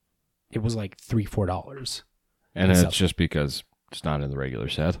it was like $3-4. And it's just because it's not in the regular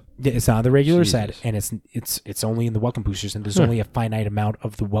set. It's not in the regular set, and it's only in the Welcome Boosters, and there's only a finite amount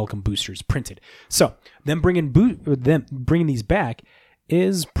of the Welcome Boosters printed. So them bringing these back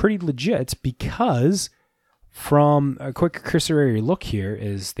is pretty legit because from a quick cursory look here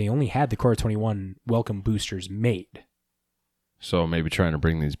is they only had the Core 21 Welcome Boosters made. So maybe trying to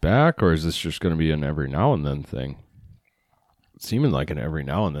bring these back, or is this just going to be an every now and then thing? It's seeming like an every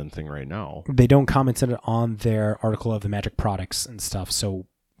now and then thing right now. They don't comment on their article of the Magic products and stuff, so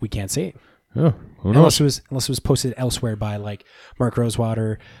we can't say it. Yeah, who knows? Unless it was posted elsewhere by like Mark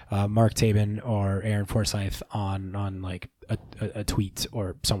Rosewater, Mark Tabin, or Aaron Forsyth on like a tweet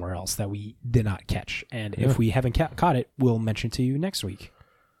or somewhere else that we did not catch. And if we haven't caught it, we'll mention to you next week.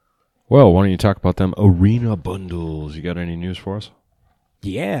 Well, why don't you talk about them arena bundles? You got any news for us?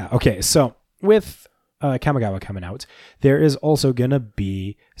 Yeah. Okay. So with Kamigawa coming out, there is also gonna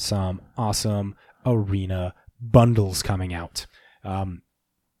be some awesome arena bundles coming out.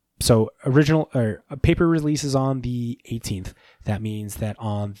 So original or paper release is on the 18th. That means that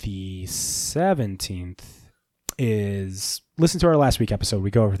on the 17th is listen to our last week episode.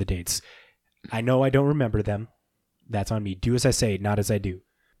 We go over the dates. I know I don't remember them. That's on me. Do as I say, not as I do.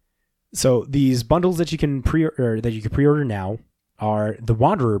 So these bundles that you can pre-order now are the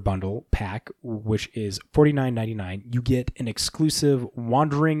Wanderer bundle pack, which is $49.99. You get an exclusive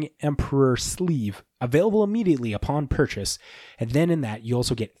Wandering Emperor sleeve available immediately upon purchase. And then in that, you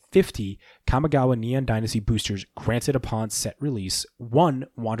also get 50 Kamigawa Neon Dynasty boosters granted upon set release, 1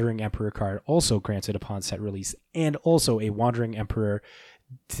 Wandering Emperor card also granted upon set release, and also a Wandering Emperor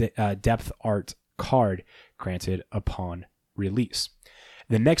depth art card granted upon release.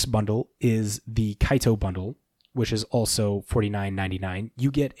 The next bundle is the Kaito bundle, which is also $49.99.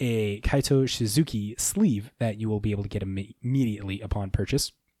 You get a Kaito Shizuki sleeve that you will be able to get immediately upon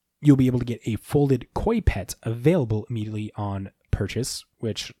purchase. You'll be able to get a folded koi pet available immediately on purchase,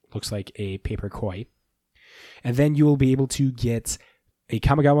 which looks like a paper koi. And then you will be able to get a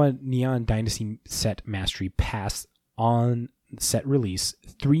Kamigawa Neon Dynasty set mastery pass on set release,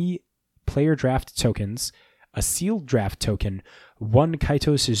 3 player draft tokens, a sealed draft token, 1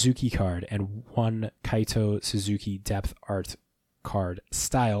 Kaito Suzuki card, and 1 Kaito Suzuki depth art card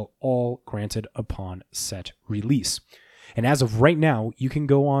style, all granted upon set release. And as of right now, you can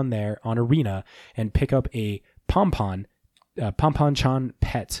go on there on Arena and pick up a Pompon-chan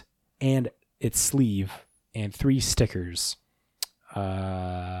pet and its sleeve and 3 stickers.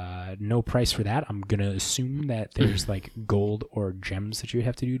 No price for that. I'm going to assume that there's like gold or gems that you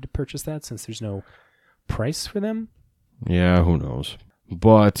have to do to purchase that, since there's no price for them. Yeah, who knows?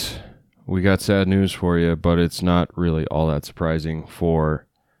 But we got sad news for you, but it's not really all that surprising for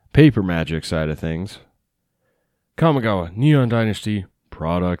Paper Magic side of things. Kamigawa Neon Dynasty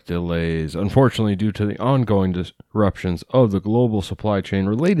product delays. Unfortunately, due to the ongoing disruptions of the global supply chain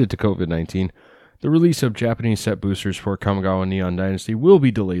related to COVID-19, the release of Japanese set boosters for Kamigawa Neon Dynasty will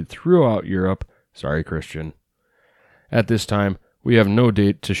be delayed throughout Europe. Sorry, Christian. At this time, we have no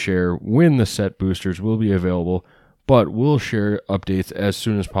date to share when the set boosters will be available, but we'll share updates as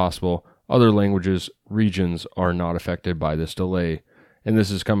soon as possible. Other regions are not affected by this delay, and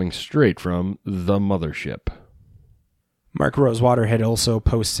this is coming straight from the mothership. Mark Rosewater had also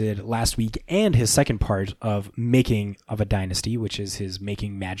posted last week and his second part of Making of a Dynasty, which is his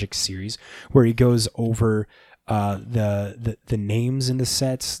Making Magic series, where he goes over the names in the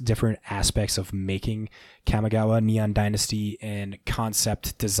sets, different aspects of making Kamigawa Neon Dynasty and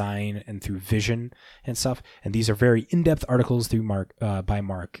concept design and through vision and stuff. And these are very in-depth articles by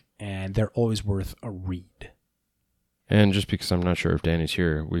Mark, and they're always worth a read. And just because I'm not sure if Danny's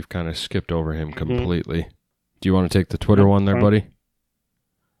here, we've kind of skipped over him completely. Do you want to take the Twitter one there, buddy?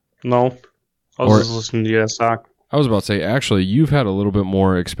 No. I was just listening to you talk. I was about to say, actually, you've had a little bit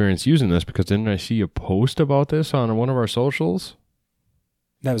more experience using this, because didn't I see a post about this on one of our socials?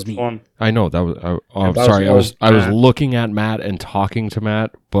 That was me. Fun. I know that was. I'm that sorry. was I was Matt. looking at Matt and talking to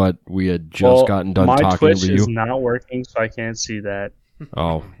Matt, but we had just gotten done my talking Twitch to is you. not working, so I can't see that.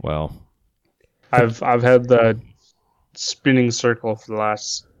 Oh well. I've had the spinning circle for the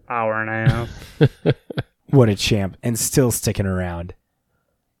last hour and a half. What a champ, and still sticking around.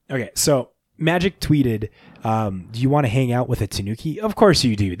 Okay, so Magic tweeted, do you want to hang out with a Tanuki? Of course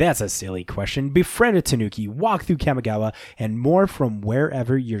you do. That's a silly question. Befriend a Tanuki, walk through Kamigawa, and more from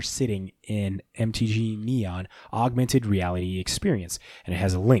wherever you're sitting in MTG Neon augmented reality experience. And it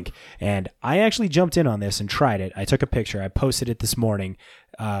has a link. And I actually jumped in on this and tried it. I took a picture. I posted it this morning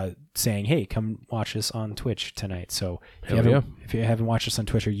saying, hey, come watch us on Twitch tonight. So if you haven't watched us on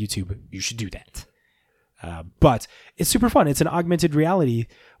Twitch or YouTube, you should do that. But it's super fun. It's an augmented reality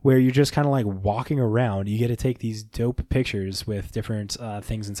where you're just kind of like walking around. You get to take these dope pictures with different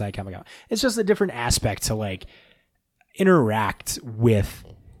things inside Kamigawa. It's just a different aspect to like interact with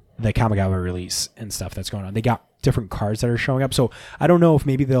the Kamigawa release and stuff that's going on. They got different cards that are showing up. So I don't know if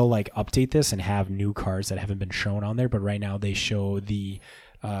maybe they'll like update this and have new cards that haven't been shown on there. But right now they show the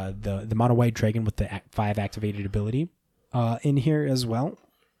mono white dragon with the 5 activated ability in here as well.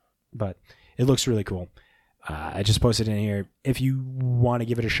 But it looks really cool. I just posted in here. If you want to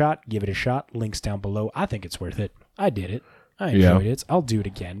give it a shot, give it a shot. Links down below. I think it's worth it. I did it. I enjoyed it. I'll do it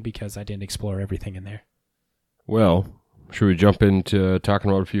again because I didn't explore everything in there. Well, should we jump into talking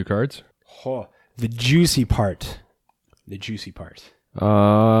about a few cards? Oh, the juicy part. The juicy part.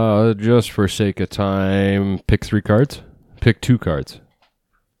 Just for sake of time, pick 3 cards. Pick 2 cards.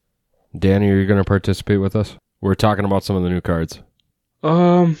 Danny, are you going to participate with us? We're talking about some of the new cards.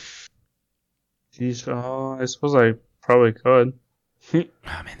 Geez, I suppose I probably could. Oh,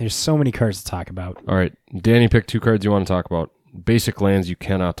 man, there's so many cards to talk about. All right, Danny, pick 2 cards you want to talk about. Basic lands you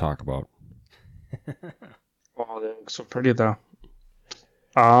cannot talk about. Oh, they look so pretty though.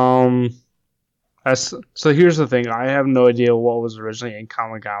 So here's the thing. I have no idea what was originally in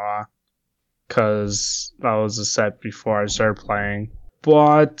Kamigawa because that was a set before I started playing.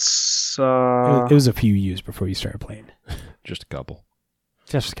 But It was a few years before you started playing. Just a couple.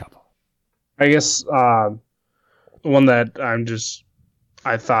 Just a couple. I guess one that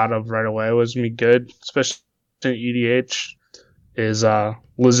I thought of right away was me good, especially in EDH, is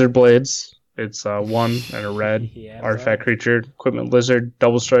Lizard Blades. It's 1 and a red artifact creature, equipment lizard,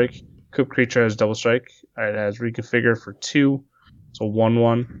 double strike. Equipped creature has double strike. It has reconfigure for 2. It's a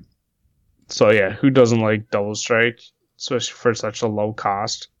 1/1. So yeah, who doesn't like double strike, especially for such a low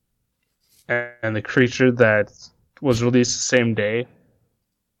cost? And the creature that was released the same day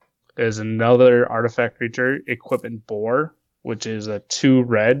is another artifact creature, Equipment Boar, which is a 2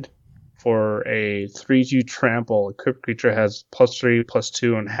 red for a 3/2 trample. Equipped creature has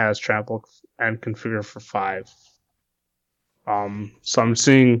 +3/+2 and has trample and configure for 5. So I'm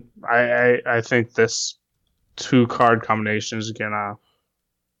seeing. I think this 2 card combination is gonna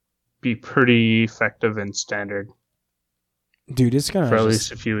be pretty effective in standard. Dude, it's gonna for at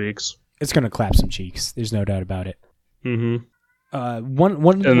least a few weeks. It's gonna clap some cheeks. There's no doubt about it. Mm-hmm.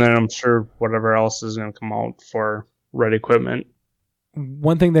 One And then I'm sure whatever else is going to come out for red equipment.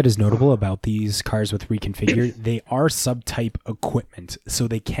 One thing that is notable about these cards with reconfigured, they are subtype equipment, so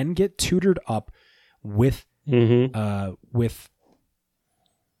they can get tutored up with with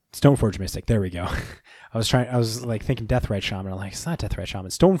Stoneforge Mystic. There we go. I was like thinking Deathrite Shaman. I'm like, it's not Deathrite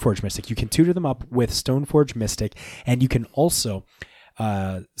Shaman. Stoneforge Mystic. You can tutor them up with Stoneforge Mystic, and you can also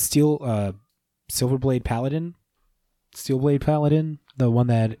Silverblade Paladin. Steelblade Paladin, the one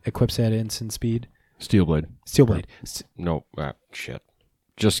that equips at instant speed. Steelblade. No, shit.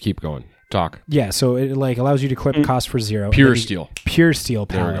 Just keep going. Talk. Yeah, so it like allows you to equip cost for 0. Pure Steel. Pure Steel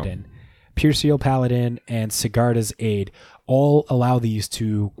Paladin. Pure Steel Paladin and Sigarda's Aid all allow these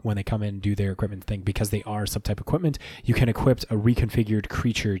to, when they come in, do their equipment thing. Because they are subtype equipment, you can equip a reconfigured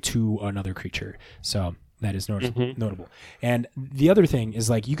creature to another creature. So that is notable. And the other thing is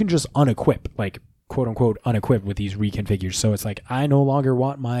like you can just unequip, like quote unquote unequipped with these reconfigures. So it's like, I no longer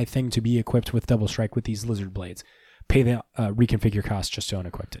want my thing to be equipped with double strike with these lizard blades. Pay the reconfigure cost just to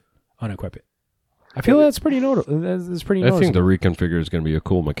unequip it. I feel that's pretty notable. That's pretty noticeable. I think the reconfigure is going to be a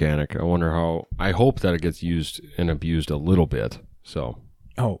cool mechanic. I hope that it gets used and abused a little bit. So.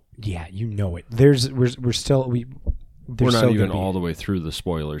 Oh yeah, you know it. We're not even all the way through the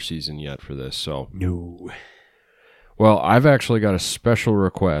spoiler season yet for this. So. No. Well, I've actually got a special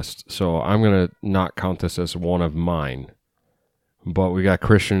request, so I'm going to not count this as one of mine. But we got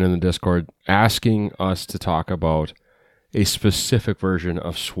Christian in the Discord asking us to talk about a specific version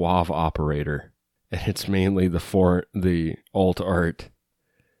of Suave Operator. And it's mainly the alt art.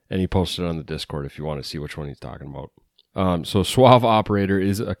 And he posted it on the Discord if you want to see which one he's talking about. So Suave Operator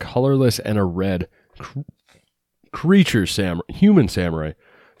is a colorless and a red creature human samurai.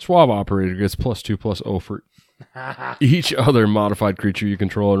 Suave Operator gets +2/+0 for each other modified creature you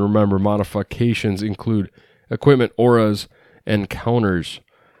control. And remember, modifications include equipment, auras, and counters.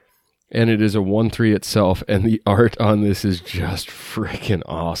 And it is a 1/3 itself, and the art on this is just freaking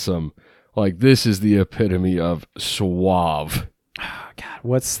awesome. Like, this is the epitome of suave. Oh, God,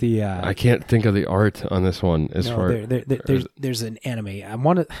 what's the? I can't think of the art on this one. There's an anime.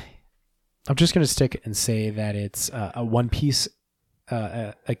 I'm just gonna stick and say that it's a One Piece,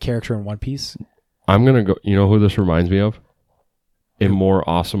 a character in One Piece. I'm gonna go. You know who this reminds me of? A more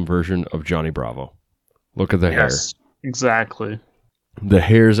awesome version of Johnny Bravo. Look at the hair. Exactly. The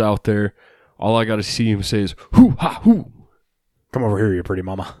hair's out there. All I got to see him say is "hoo ha hoo." Come over here, you pretty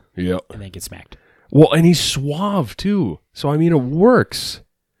mama. Yep. And then get smacked. Well, and he's suave too. So I mean, it works.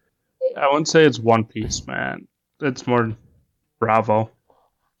 I wouldn't say it's One Piece, man. It's more Bravo,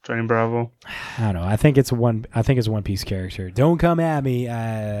 Johnny Bravo. I don't know. I think it's a One Piece character. Don't come at me.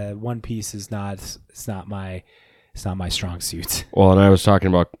 One Piece is not. It's not my strong suit. Well, and I was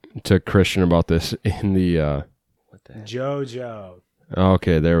talking to Christian about this in the. JoJo.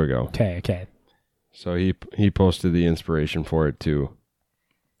 Okay, there we go. Okay. So he posted the inspiration for it too.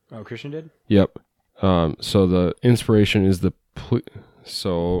 Oh, Christian did? Yep. So the inspiration is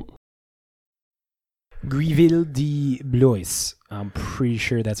Greville de Blois. I'm pretty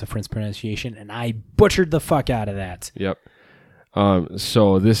sure that's a French pronunciation, and I butchered the fuck out of that. Yep.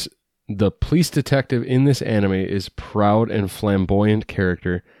 So the police detective in this anime is proud and flamboyant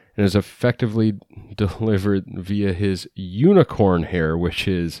character and is effectively delivered via his unicorn hair, which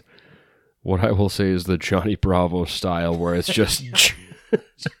is what I will say is the Johnny Bravo style, where it's just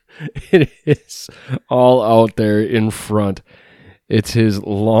it is all out there in front. It's his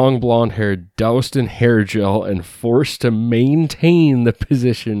long blonde hair doused in hair gel and forced to maintain the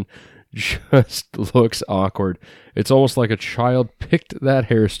position just looks awkward. It's almost like a child picked that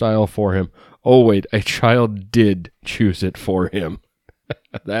hairstyle for him. Oh wait, a child did choose it for him.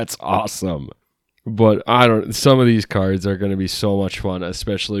 That's awesome. But some of these cards are going to be so much fun,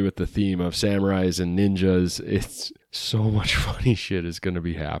 especially with the theme of samurais and ninjas. It's so much funny shit is going to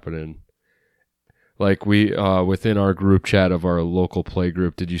be happening. Like we, within our group chat of our local play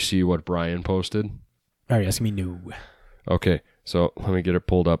group, did you see what Brian posted? Are you asking me? No. Okay, so let me get it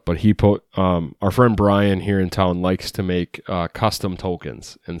pulled up. But our friend Brian here in town likes to make custom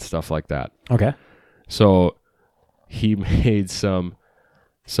tokens and stuff like that. Okay. So he made some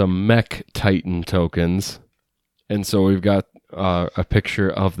Mech Titan tokens, and so we've got a picture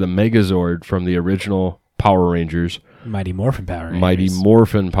of the Megazord from the original Power Rangers. Mighty Morphin Power Rangers. Mighty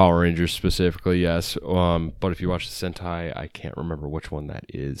Morphin Power Rangers specifically, yes. But if you watch the Sentai, I can't remember which one that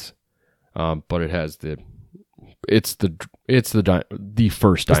is. But it has the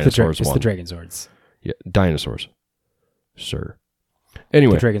first dinosaurs one. It's the Dragon Zords. Yeah, dinosaurs, sir.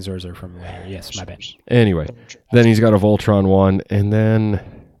 Anyway, the Dragon Zords are from later. Yes, my bad. Anyway, then he's got a Voltron one, and then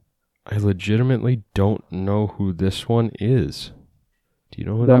I legitimately don't know who this one is. Do you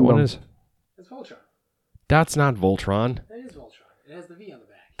know who that one is? It's Voltron. That's not Voltron. That is Voltron. It has the V on the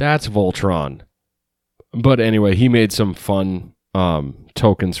back. That's Voltron. But anyway, he made some fun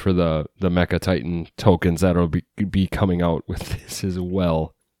tokens for the Mecha Titan tokens that'll be coming out with this as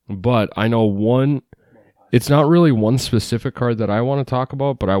well. But I know one. It's not really one specific card that I want to talk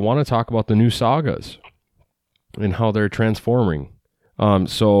about, but I want to talk about the new sagas and how they're transforming.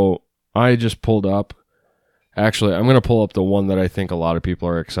 So I just pulled up. Actually, I'm going to pull up the one that I think a lot of people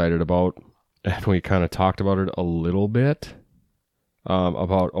are excited about. And we kind of talked about it a little bit.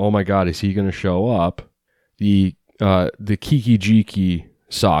 About, oh my God, is he going to show up? The Kiki-Jiki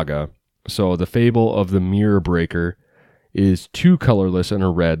saga. So the Fable of the Mirror Breaker is 2 colorless and a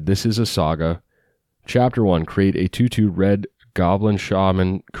red. This is a saga. Chapter 1, create a 2/2 red Goblin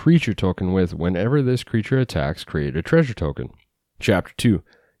Shaman creature token with, whenever this creature attacks, create a treasure token. Chapter 2,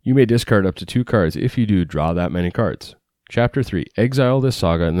 you may discard up to 2 cards. If you do, draw that many cards. Chapter 3, exile this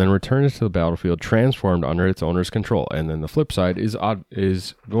saga and then return it to the battlefield transformed under its owner's control. And then the flip side is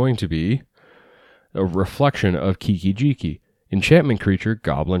going to be a reflection of Kiki-Jiki. Enchantment creature,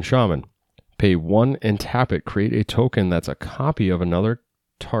 Goblin Shaman. Pay 1 and tap it. Create a token that's a copy of another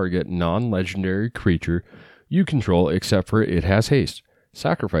target non-legendary creature you control, except for it has haste.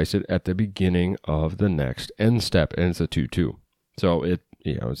 Sacrifice it at the beginning of the next end step, and it's a 2/2. So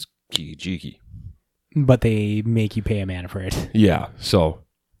it's Kiki-Jiki. But they make you pay a mana for it. Yeah, so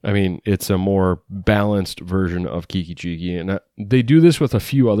I mean, it's a more balanced version of Kiki-Jiki, and they do this with a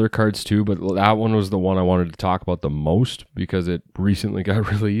few other cards too, but that one was the one I wanted to talk about the most because it recently got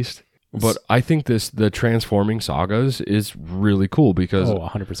released. But I think the transforming sagas is really cool because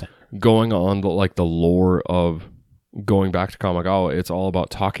 100%. going on the lore of going back to Kamigawa, it's all about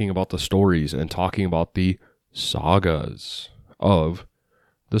talking about the stories and talking about the sagas of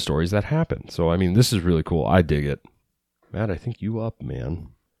the stories that happen. So, I mean, this is really cool. I dig it. Matt, I think you up, man.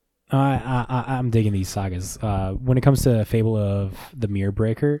 I'm digging these sagas. When it comes to Fable of the Mirror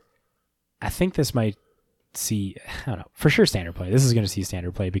Breaker, I think this might see, I don't know, for sure standard play. This is going to see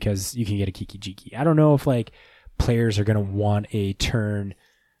standard play because you can get a Kiki Jiki. I don't know if like players are going to want a turn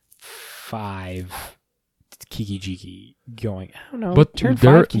 5 Kiki Jiki going. I don't know. But turn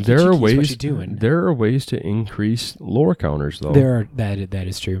there 5 Kiki are Jiki is ways what you doing. there are ways to increase lore counters though. That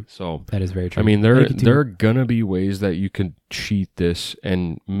is true. So That is very true. I mean, They could do- there are gonna be ways that you can cheat this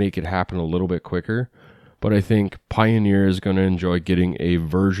and make it happen a little bit quicker. But I think Pioneer is gonna enjoy getting a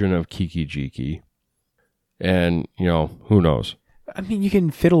version of Kiki Jiki, and who knows. I mean, you can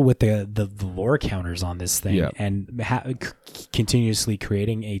fiddle with the lore counters on this thing and continuously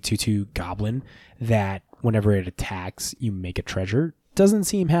creating a 2/2 goblin that whenever it attacks, you make a treasure. Doesn't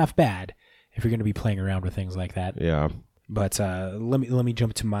seem half bad if you're going to be playing around with things like that. Yeah. But let me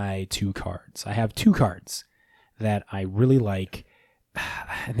jump to my 2 cards. I have 2 cards that I really like.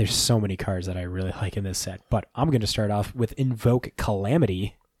 And there's so many cards that I really like in this set. But I'm going to start off with Invoke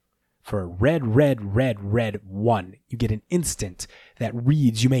Calamity. For a red 1, you get an instant that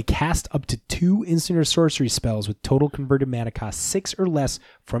reads, you may cast up to 2 instant or sorcery spells with total converted mana cost 6 or less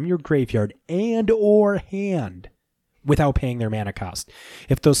from your graveyard and or hand without paying their mana cost.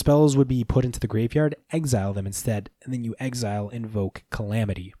 If those spells would be put into the graveyard, exile them instead, and then you exile Invoke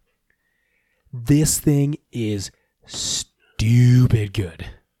Calamity. This thing is stupid good.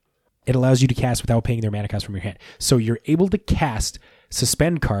 It allows you to cast without paying their mana cost from your hand. So you're able to cast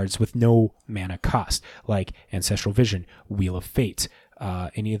suspend cards with no mana cost, like Ancestral Vision, Wheel of Fate,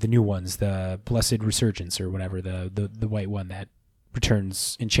 any of the new ones, the Blessed Resurgence or whatever, the white one that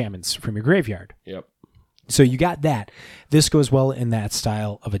returns enchantments from your graveyard. Yep. So you got that. This goes well in that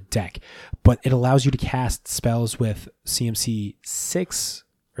style of a deck, but it allows you to cast spells with CMC 6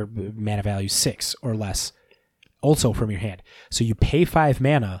 or mana value 6 or less also from your hand. So you pay 5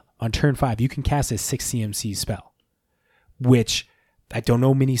 mana on turn 5, you can cast a 6 CMC spell, which I don't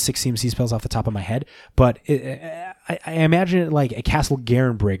know many 6 CMC spells off the top of my head, but I imagine it like a Castle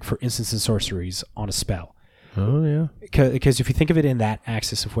Garenbrig for instants and sorceries on a spell. Oh, yeah. Because if you think of it in that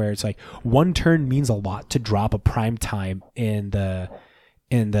axis of where it's like 1 turn means a lot to drop a prime time in the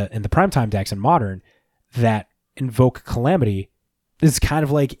prime time decks in Modern, that Invoke Calamity is kind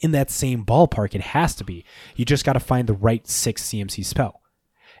of like in that same ballpark. It has to be. You just got to find the right 6 CMC spell.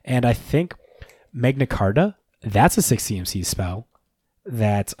 And I think Magna Carta, that's a 6 CMC spell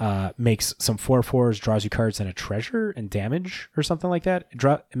that makes some 4/4s, draws you cards and a treasure and damage or something like that.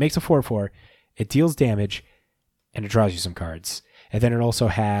 It makes a 4/4, it deals damage, and it draws you some cards. And then it also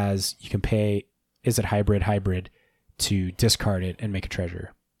has, you can pay, is it hybrid, to discard it and make a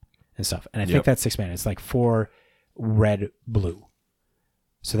treasure and stuff. And I think that's 6 mana. It's like 4 red, blue.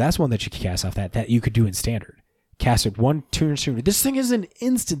 So that's one that you can cast off that you could do in standard. Cast it 1 turn sooner. This thing is an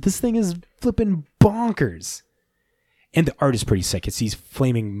instant. This thing is flipping bonkers. And the art is pretty sick. It's these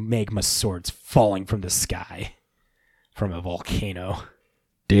flaming magma swords falling from the sky from a volcano.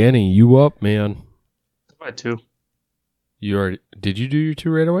 Danny, you up, man? I 2. Did you do your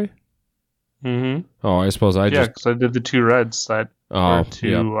 2 right away? Mm-hmm. Oh, I suppose because I did the 2 reds that were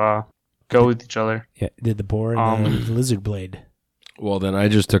to go with each other. Yeah, did the boar and the lizard blade. Well, then I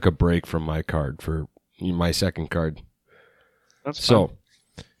just took a break from my card for my second card. That's fine.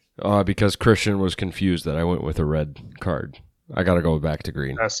 So, because Christian was confused that I went with a red card, I got to go back to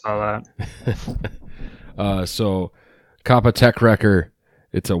green. I saw that. So, Kappa Tech Wrecker,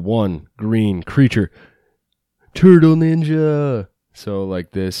 it's a 1 green creature. Turtle Ninja. So,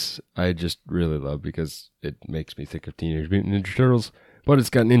 like this, I just really love because it makes me think of Teenage Mutant Ninja Turtles. But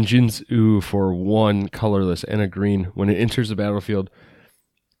it's got Ninjinzu for 1 colorless and a green. When it enters the battlefield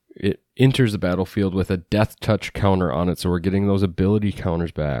with a death touch counter on it. So we're getting those ability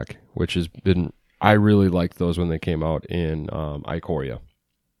counters back, which has been, I really liked those when they came out in Ikoria.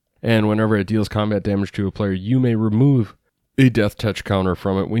 And whenever it deals combat damage to a player, you may remove a death touch counter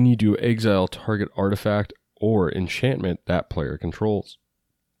from it when you do exile target artifact or enchantment that player controls.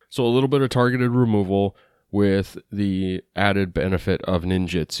 So a little bit of targeted removal with the added benefit of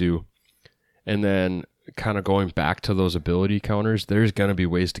ninjutsu. And then kind of going back to those ability counters, there's going to be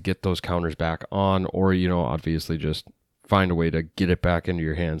ways to get those counters back on, or, obviously just find a way to get it back into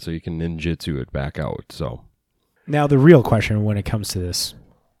your hand so you can ninjutsu it back out. So now the real question when it comes to this,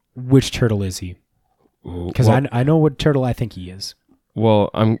 which turtle is he? Because I know what turtle I think he is.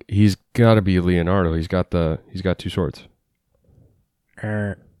 Well, he's got to be Leonardo. He's got two swords.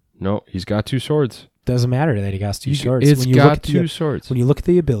 No, he's got two swords. Doesn't matter that he got two swords. It's got two swords. When you look at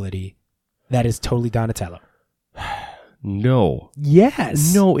the ability, that is totally Donatello. No.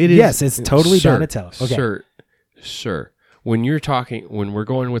 Yes. No, it is. Yes, it's totally Donatello. Okay. Sir, when we're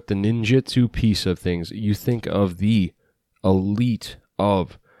going with the ninjutsu piece of things, you think of the elite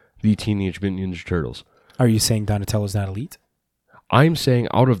of the Teenage Mutant Ninja Turtles. Are you saying Donatello's not elite? I'm saying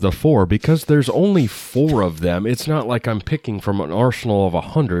out of the 4, because there's only 4 of them. It's not like I'm picking from an arsenal of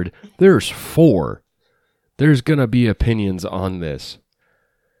 100. There's 4. There's going to be opinions on this.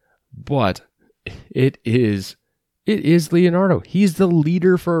 But it is Leonardo. He's the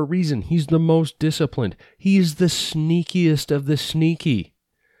leader for a reason. He's the most disciplined. He's the sneakiest of the sneaky.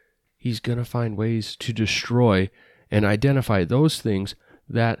 He's going to find ways to destroy and identify those things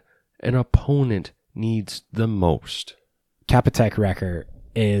that an opponent needs the most. Kappa-Tech Wrecker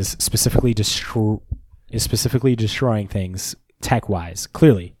is specifically destroying things tech-wise.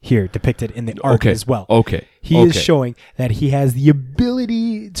 Clearly, here depicted in the art as well. Okay. He is showing that he has the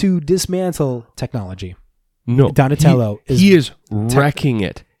ability to dismantle technology. No, Donatello is wrecking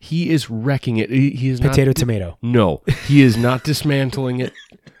it. He is wrecking it. He is tomato. No, he is not dismantling it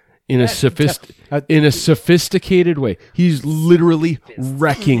in a sophisticated way. He's literally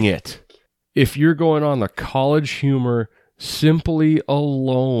wrecking it. If you're going on the college humor, simply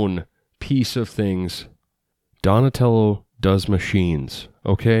alone piece of things, Donatello does machines.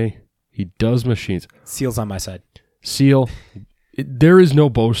 Okay, he does machines. Seal's on my side. Seal, there is no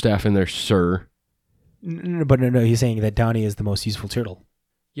bow staff in there, sir. But no, he's saying that Donnie is the most useful turtle.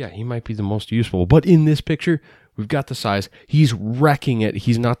 Yeah, he might be the most useful. But in this picture, we've got the size. He's wrecking it.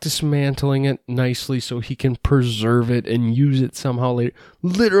 He's not dismantling it nicely so he can preserve it and use it somehow later.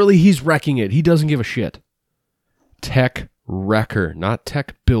 Literally, he's wrecking it. He doesn't give a shit. Tech wrecker, not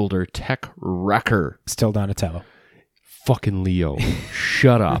tech builder, tech wrecker. Still Donatello. Fucking Leo.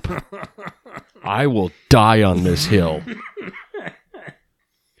 Shut up. I will die on this hill.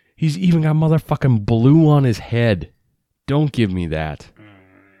 He's even got motherfucking blue on his head. Don't give me that.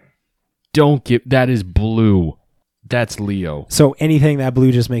 That is blue. That's Leo. So anything that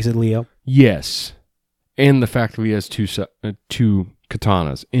blue just makes it Leo? Yes. And the fact that he has two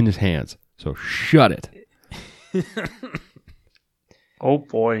katanas in his hands. So shut it. Oh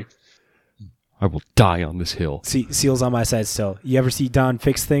boy. I will die on this hill. See, Seal's on my side still. You ever see Don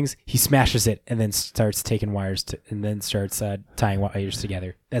fix things? He smashes it and then starts taking wires and then starts tying wires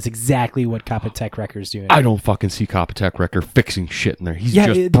together. That's exactly what Kappa-Tech Wrecker's doing. I don't fucking see Kappa-Tech Wrecker fixing shit in there. He's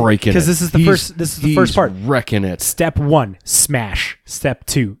just breaking it. Because this is the first part. Wrecking it. Step 1, smash. Step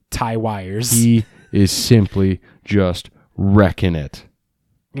 2, tie wires. He is simply just wrecking it.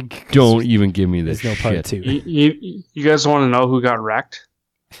 Don't even give me this There's no part 2. You guys want to know who got wrecked?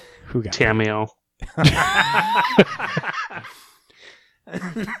 Who got Tamio.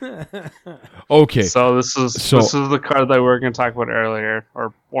 Okay. So this is the card that we were going to talk about earlier,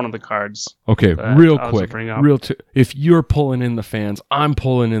 or one of the cards. Okay, real quick. If you're pulling in the fans, I'm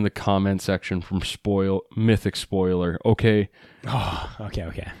pulling in the comment section from Mythic Spoiler. Okay. Oh,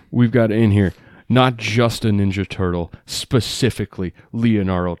 okay. We've got in here not just a Ninja Turtle, specifically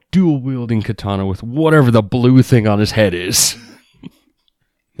Leonardo, dual wielding katana with whatever the blue thing on his head is.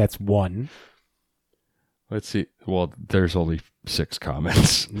 That's 1. Let's see. Well, there's only 6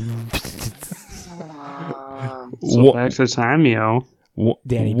 comments. So back to Tamio.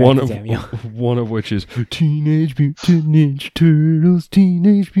 Danny, one back to Tamio. One of which is Teenage Mutant Ninja Turtles,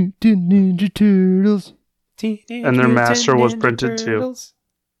 Teenage Mutant Ninja Turtles. And their master was printed too.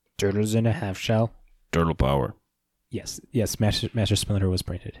 Turtles in a half shell. Turtle power. Yes, Master Splinter was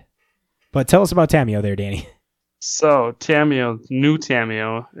printed. But tell us about Tamio there, Danny. So new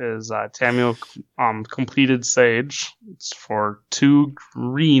Tamio is Tamio completed Sage. It's for 2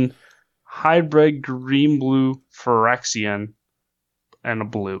 green, hybrid green-blue Phyrexian, and a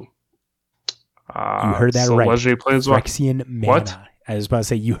blue. You heard that right. Legendary Planeswalker. Phyrexian mana. What? I was about to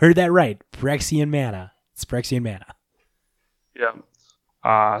say, you heard that right. Phyrexian mana. It's Phyrexian mana.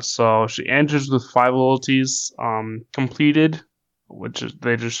 Yeah. So she enters with 5 abilities. Completed, which is,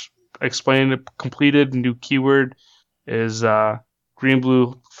 they just explained it. Completed, new keyword is green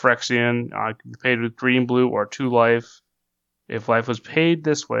blue Phyrexian. Can be paid with green blue or 2 life. If life was paid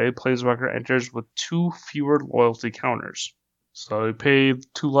this way, Planeswalker enters with 2 fewer loyalty counters. So he paid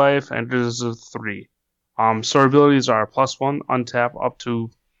 2 life, enters with 3. So abilities are +1, untap up to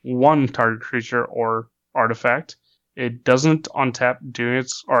 1 target creature or artifact. It doesn't untap during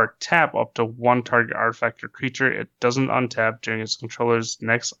its, or tap up to 1 target artifact or creature. It doesn't untap during its controller's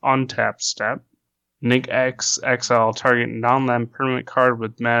next untap step. Nig X XL, target non-land permanent card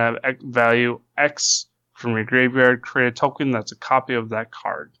with mana value X from your graveyard. Create a token that's a copy of that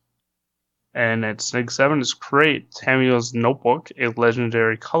card. And its Nig 7 is create Tamiyo's Notebook, a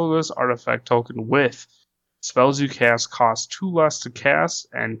legendary colorless artifact token with spells you cast cost 2 less to cast,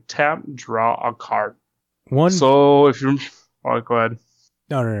 and tap, draw a card. So if you're... Oh, go ahead.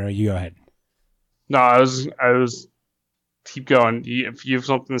 No, you go ahead. No, I was keep going. If you have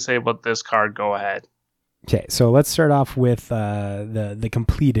something to say about this card, go ahead. Okay, so let's start off with the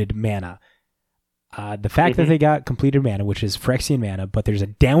completed mana. The fact that they got completed mana, which is Phyrexian mana, but there's a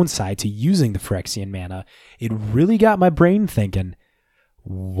downside to using the Phyrexian mana, it really got my brain thinking,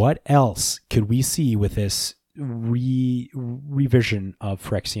 what else could we see with this revision of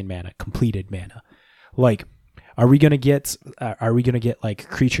Phyrexian mana, completed mana? Like, are we gonna get like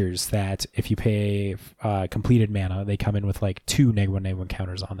creatures that if you pay completed mana, they come in with like 2 -1/-1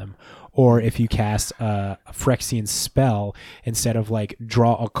 counters on them, or if you cast a Phyrexian spell, instead of like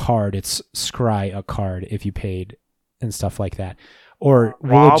draw a card, it's scry a card if you paid, and stuff like that? Or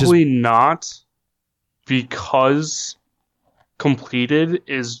probably not, because completed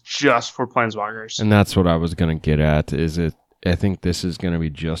is just for planeswalkers. And that's what I was gonna get at. I think this is going to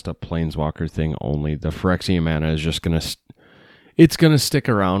be just a Planeswalker thing only. The Phyrexian mana is just going to... It's going to stick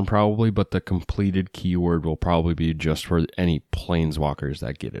around probably, but the completed keyword will probably be just for any Planeswalkers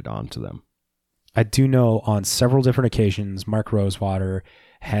that get it onto them. I do know on several different occasions, Mark Rosewater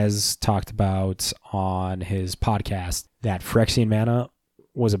has talked about on his podcast that Phyrexian mana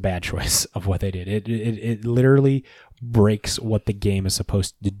was a bad choice of what they did. It literally breaks what the game is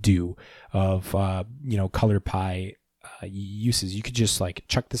supposed to do of, color pie uses. You could just like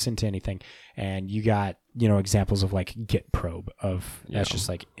chuck this into anything, and you got examples of like Git Probe of that's just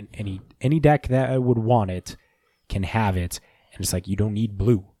like any deck that would want it can have it, and it's like you don't need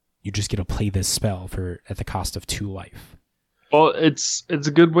blue, you just get to play this spell at the cost of 2 life. Well, it's a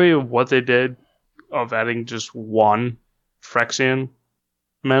good way of what they did of adding just 1 Phyrexian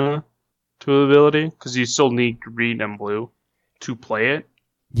mana to the ability, because you still need green and blue to play it.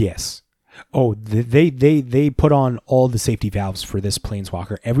 Yes. Oh, they put on all the safety valves for this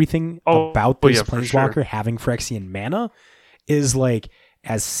Planeswalker. Everything about this Planeswalker having Phyrexian mana is like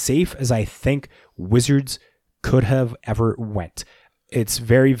as safe as I think Wizards could have ever went. It's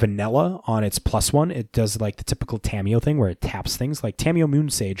very vanilla on its +1. It does like the typical Tamiyo thing where it taps things. Like Tamiyo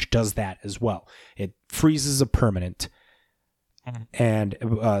Moonsage does that as well. It freezes a permanent. And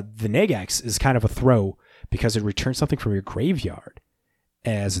the Negax is kind of a throw because it returns something from your graveyard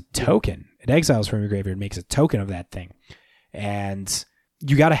as a token. It exiles from your graveyard, makes a token of that thing. And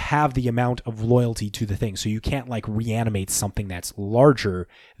you got to have the amount of loyalty to the thing. So you can't like reanimate something that's larger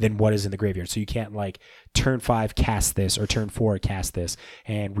than what is in the graveyard. So you can't like turn 5 cast this or turn 4 cast this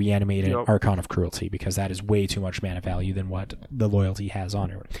and reanimate an Archon of Cruelty, because that is way too much mana value than what the loyalty has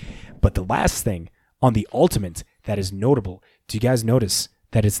on it. But the last thing on the ultimate that is notable, do you guys notice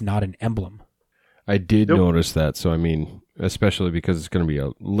that it's not an emblem? I did notice that. So I mean, especially because it's going to be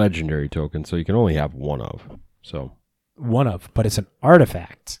a legendary token, so you can only have one of. But it's an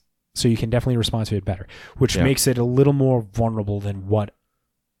artifact, so you can definitely respond to it better, which makes it a little more vulnerable than what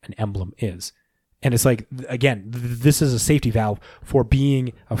an emblem is. And it's like, again, this is a safety valve for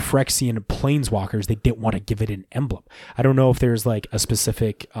being a Phyrexian Planeswalkers. They didn't want to give it an emblem. I don't know if there's like a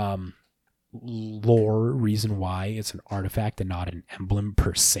specific lore reason why it's an artifact and not an emblem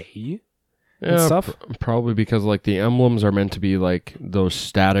per se. Stuff. Probably because like the emblems are meant to be like those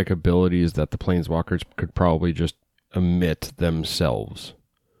static abilities that the Planeswalkers could probably just emit themselves,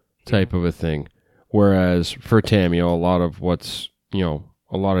 type of a thing. Whereas for Tamiyo, a lot of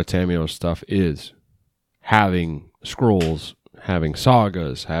Tamiyo stuff is having scrolls, having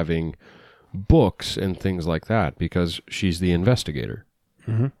sagas, having books and things like that, because she's the investigator.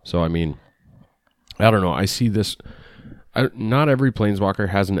 Mm-hmm. So I mean, I don't know. I see this. Not every Planeswalker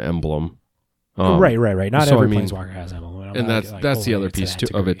has an emblem. Right. Not every Planeswalker has an emblem. And that's the other piece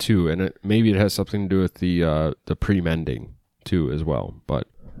of it too. And maybe it has something to do with the pre-mending too as well. But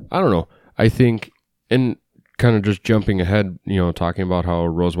I don't know. I think, and kind of just jumping ahead, talking about how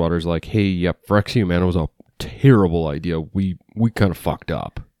Rosewater's like, hey, Phyrexian mana was a terrible idea. We kind of fucked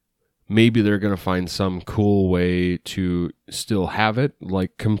up. Maybe they're going to find some cool way to still have it,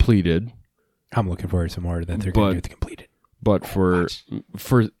 like completed. I'm looking forward to more that they're going to do with the completed. But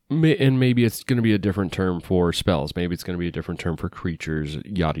and maybe it's going to be a different term for spells. Maybe it's going to be a different term for creatures,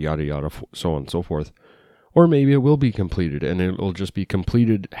 yada, yada, yada, so on and so forth. Or maybe it will be completed, and it will just be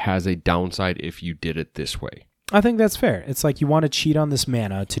completed has a downside if you did it this way. I think that's fair. It's like you want to cheat on this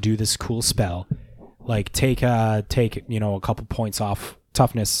mana to do this cool spell. Like take a couple points off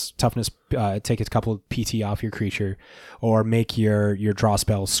toughness, take a couple of PT off your creature, or make your draw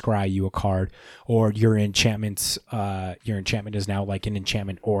spell scry you a card, or your enchantment is now like an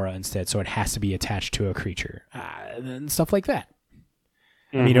enchantment aura instead, so it has to be attached to a creature, and stuff like that.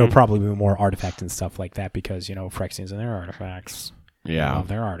 I mean, it'll probably be more artifact and stuff like that because, Phyrexians and their artifacts. Yeah. Love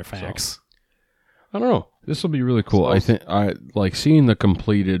their artifacts. So, I don't know. This will be really cool. I think I like seeing the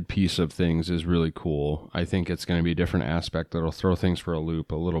completed piece of things is really cool. I think it's going to be a different aspect that'll throw things for a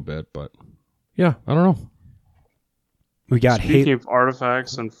loop a little bit, but yeah, I don't know. We got Speaking of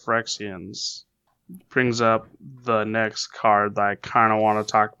artifacts and Phyrexians, brings up the next card that I kind of want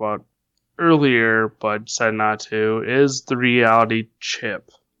to talk about earlier, but said not to, is the Reality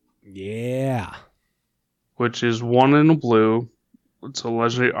Chip. Yeah. Which is 1 in a blue. It's a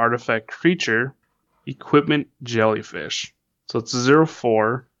legendary artifact creature. Equipment Jellyfish. So it's a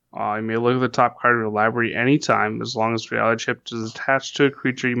 0/4. You may look at the top card of your library anytime. As long as Reality Chip is attached to a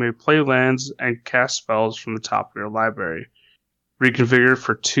creature, you may play lands and cast spells from the top of your library. Reconfigure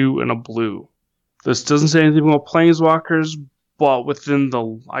for 2 in a blue. This doesn't say anything about Planeswalkers, but within the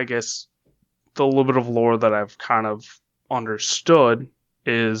little bit of lore that I've kind of understood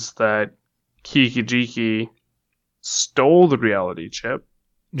is that Kiki-Jiki stole the Reality Chip.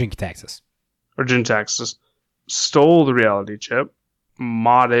 Jin-Gitaxias stole the Reality Chip,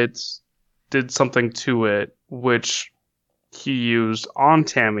 modded, did something to it, which he used on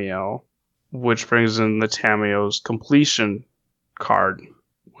Tamiyo, which brings in the Tamiyo's completion card,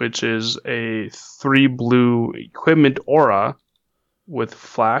 which is a 3 blue equipment aura with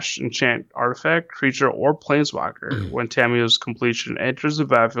flash, enchant, artifact, creature, or planeswalker. When Tamiyo's completion enters the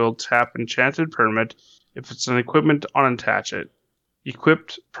battlefield, tap enchanted permanent. If it's an equipment, unattach it.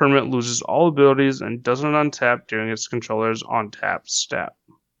 Equipped permanent loses all abilities and doesn't untap during its controller's on-tap step.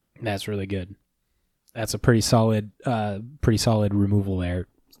 That's really good. That's a pretty solid removal there.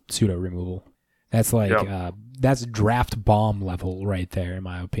 Pseudo removal. That's like that's draft bomb level right there, in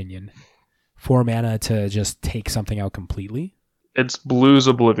my opinion. 4 mana to just take something out completely. It's Blue's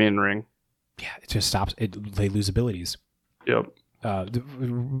Oblivion Ring. Yeah, it just stops. They lose abilities. Yep.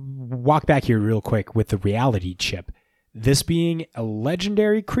 Walk back here real quick with the Reality Chip. This being a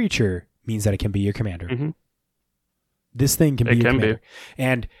legendary creature means that it can be your commander. Mm-hmm. This thing can be your commander.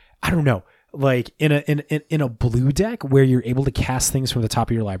 And I don't know, like in a blue deck where you're able to cast things from the top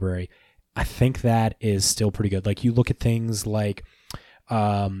of your library, I think that is still pretty good. Like you look at things like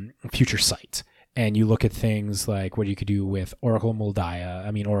Future Sight, and you look at things like what you could do with Oracle Moldiah.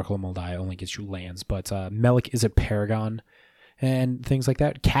 I mean, Oracle Moldiah only gets you lands, but Melik is a Paragon and things like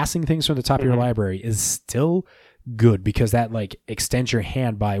that. Casting things from the top of your library is still good because that like extends your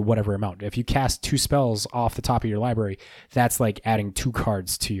hand by whatever amount. If you cast 2 spells off the top of your library, that's like adding 2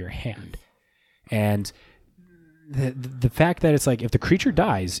 cards to your hand. And the fact that it's like if the creature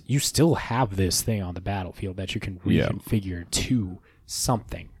dies, you still have this thing on the battlefield that you can reconfigure to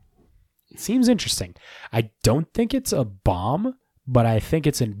something. It seems interesting. I don't think it's a bomb, but I think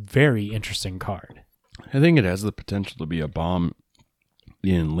it's a very interesting card. I think it has the potential to be a bomb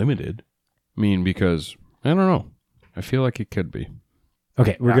in limited. I mean, because I don't know. I feel like it could be.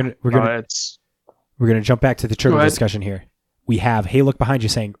 Okay, we're gonna jump back to the triple discussion here. We have Hey Look Behind You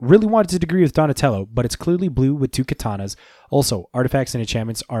saying, really wanted to agree with Donatello, but it's clearly blue with 2 katanas. Also, artifacts and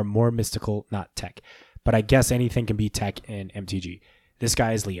enchantments are more mystical, not tech. But I guess anything can be tech in MTG. This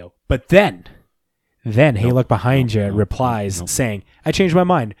guy is Leo. But then Hey Look Behind You replies saying, I changed my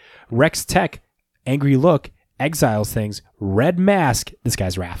mind. Rex Tech, Angry Look, exiles things, red mask. This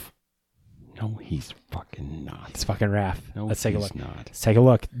guy's Raph. No, he's fucking not. It's fucking Raph. No, Let's take a look. Not. Let's take a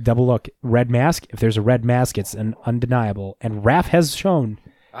look. Double look. Red mask. If there's a red mask, it's an undeniable. And Raph has shown.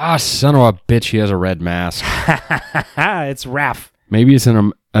 Ah, son of a bitch, he has a red mask. It's Raph. Maybe it's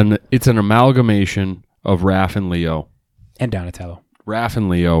an amalgamation of Raph and Leo. And Donatello. Raph and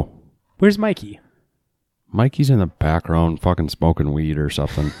Leo. Where's Mikey? Mikey's in the background fucking smoking weed or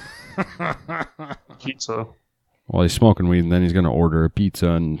something. Pizza. Well, he's smoking weed, and then he's going to order a pizza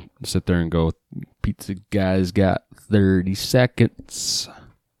and sit there and go, pizza guy's got 30 seconds.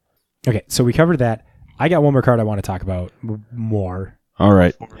 Okay, so we covered that. I got one more card I want to talk about more. All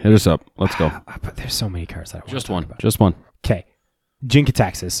right, hit us up. Let's go. But there's so many cards that I want to talk about. Just one. Okay.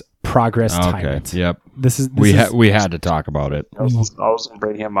 Jin-Gitaxias, Progress Tyrant. Yep. We had to talk about it. I was going to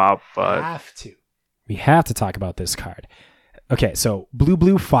bring him up, but... We have to talk about this card. Okay, so blue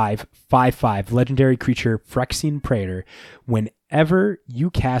 5/5 legendary creature Phyrexian Praetor. Whenever you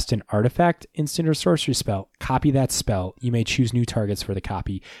cast an artifact, instant, or sorcery spell, copy that spell. You may choose new targets for the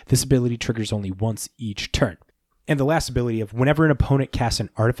copy. This ability triggers only once each turn. And the last ability of whenever an opponent casts an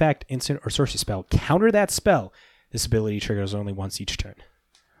artifact, instant, or sorcery spell, counter that spell. This ability triggers only once each turn.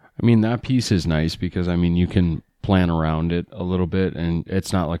 I mean, that piece is nice because, I mean, you can plan around it a little bit, and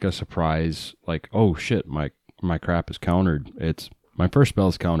it's not like a surprise, like, oh shit, my crap is countered. It's my first spell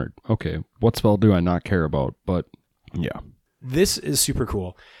is countered. Okay, what spell do I not care about? But yeah. This is super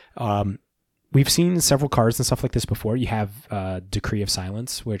cool. We've seen several cards and stuff like this before. You have Decree of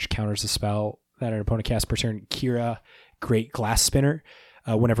Silence, which counters a spell that an opponent casts per turn. Kira, Great Glass Spinner.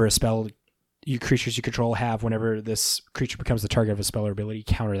 Whenever a spell creatures you control have, whenever this creature becomes the target of a spell or ability,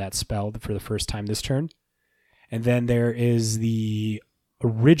 counter that spell for the first time this turn. And then there is the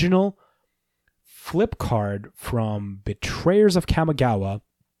original flip card from Betrayers of Kamigawa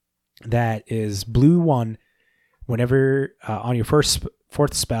that is blue 1. Whenever on your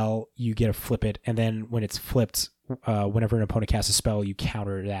fourth spell, you get to flip it, and then when it's flipped, whenever an opponent casts a spell, you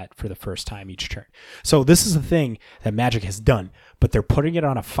counter that for the first time each turn. So this is the thing that Magic has done, but they're putting it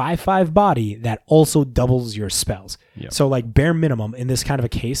on a 5/5 body that also doubles your spells. Yep. So like bare minimum in this kind of a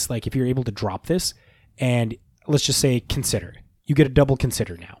case, like if you're able to drop this, and let's just say Consider, you get a double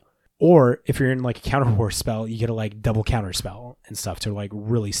Consider now. Or if you're in like a counter war spell, you get a like double counter spell and stuff to like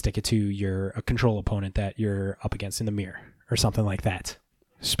really stick it to your control opponent that you're up against in the mirror or something like that.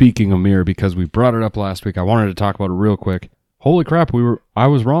 Speaking of mirror, because we brought it up last week, I wanted to talk about it real quick. Holy crap, I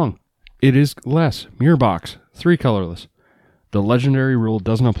was wrong. It is less. Mirror box, 3 colorless. The legendary rule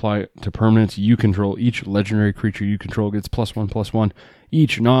doesn't apply to permanents you control. Each legendary creature you control gets +1/+1.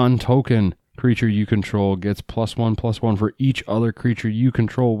 Each non-token creature you control gets +1/+1 for each other creature you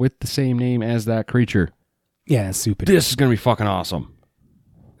control with the same name as that creature. Yeah, that's stupid. This is gonna be fucking awesome.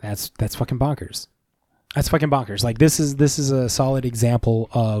 That's fucking bonkers. That's fucking bonkers. Like this is a solid example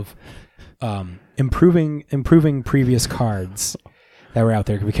of improving previous cards that were out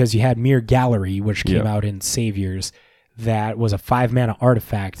there, because you had Mirror Gallery, which came out in Saviors, that was a 5-mana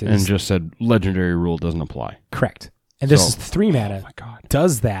artifact and just said legendary rule doesn't apply. Correct. And this is 3 mana. Oh my god.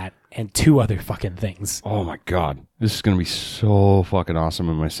 Does that and 2 other fucking things. Oh my god. This is gonna be so fucking awesome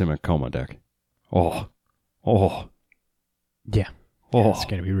in my Simic Coma deck. Oh. Yeah. It's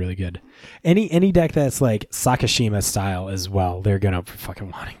going to be really good. Any deck that's like Sakashima style as well, they're going to be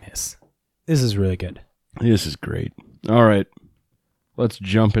fucking wanting this. This is really good. This is great. All right. Let's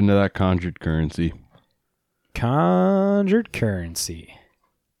jump into that conjured currency. Conjured currency.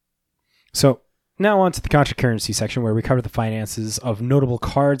 So now on to the conjured currency section, where we cover the finances of notable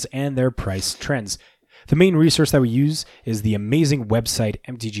cards and their price trends. The main resource that we use is the amazing website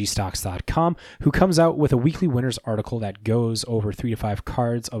mtgstocks.com, who comes out with a weekly winners article that goes over 3 to 5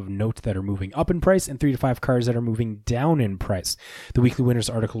 cards of note that are moving up in price and 3 to 5 cards that are moving down in price. The weekly winners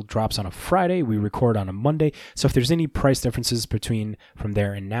article drops on a Friday. We record on a Monday. So if there's any price differences from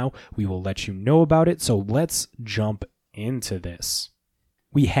there and now, we will let you know about it. So let's jump into this.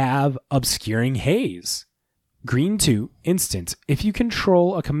 We have Obscuring Haze. Green 2, instant. If you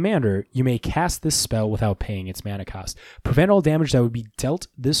control a commander, you may cast this spell without paying its mana cost. Prevent all damage that would be dealt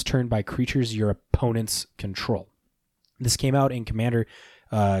this turn by creatures your opponents control. This came out in Commander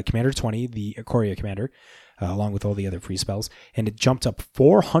 20, the Ikoria Commander, along with all the other free spells, and it jumped up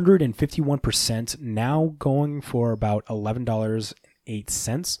 451%, now going for about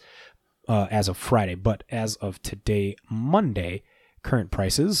 $11.08 as of Friday. But as of today, Monday, current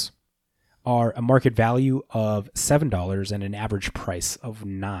prices are a market value of $7 and an average price of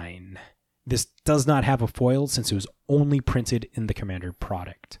 $9. This does not have a foil since it was only printed in the Commander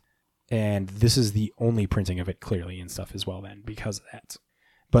product. And this is the only printing of it clearly and stuff as well then because of that.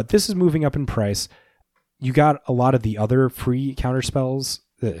 But this is moving up in price. You got a lot of the other free counter spells,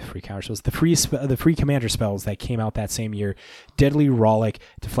 the free commander spells that came out that same year. Deadly Rollick,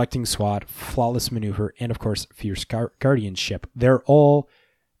 Deflecting Swat, Flawless Maneuver, and of course Fierce Guardianship. They're all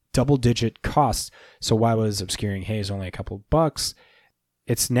double-digit costs. So why was Obscuring Haze only a couple of bucks?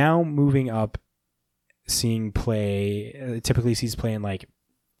 It's now moving up, seeing play. Typically sees play in like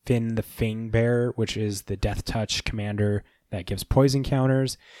Finn the Fangbearer, which is the Death Touch commander that gives poison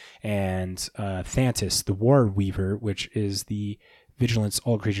counters, and Thantis the War Weaver, which is the Vigilance,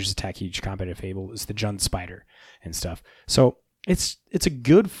 all creatures attack each combat fable, is the Jund Spider and stuff. So it's a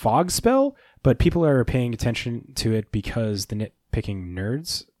good fog spell, but people are paying attention to it because the nitpicking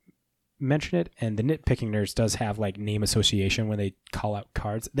nerds mention it, and the nitpicking nerds does have like name association when they call out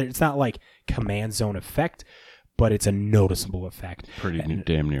cards. It's not like command zone effect, but it's a noticeable effect. Pretty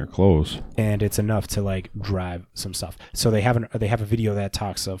damn near close. And it's enough to like drive some stuff. So they have a video that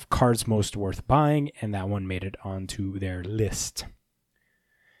talks of cards most worth buying, and that one made it onto their list.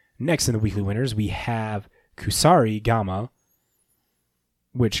 Next in the weekly winners, we have Kusari Gama,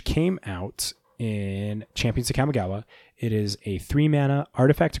 which came out in Champions of Kamigawa. It is a 3-mana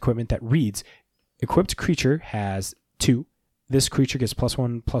artifact equipment that reads, Equipped creature has 2. This creature gets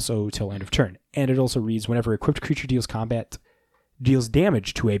 +1/+0 till end of turn. And it also reads, whenever equipped creature deals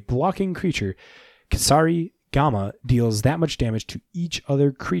damage to a blocking creature, Kasari Gamma deals that much damage to each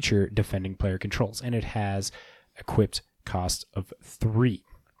other creature defending player controls. And it has equipped cost of 3.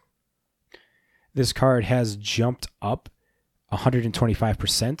 This card has jumped up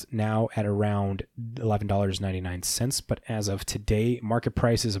 125%, now at around $11.99. But as of today, market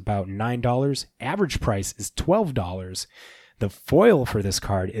price is about $9. Average price is $12. The foil for this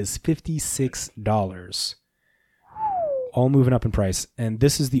card is $56. All moving up in price. And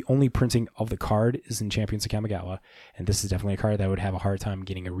this is the only printing of the card is in Champions of Kamigawa. And this is definitely a card that would have a hard time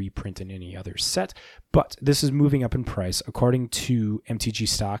getting a reprint in any other set. But this is moving up in price. According to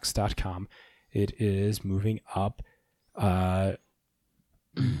mtgstocks.com, it is moving up.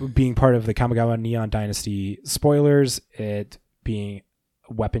 Being part of the Kamigawa Neon Dynasty spoilers, it being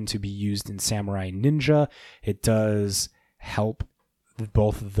a weapon to be used in Samurai Ninja, it does help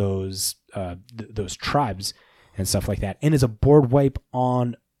both of those tribes and stuff like that, and is a board wipe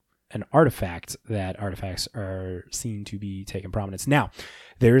on an artifact that artifacts are seen to be taking prominence. Now,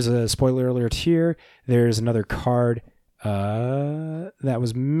 there's a spoiler alert here. There's another card that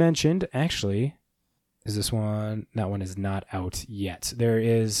was mentioned. Actually, is this one? That one is not out yet. There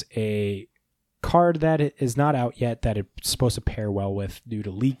is a card that is not out yet that it's supposed to pair well with due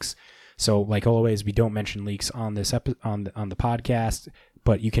to leaks. So, like always, we don't mention leaks on this on the podcast,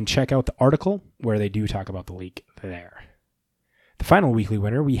 but you can check out the article where they do talk about the leak there. The final weekly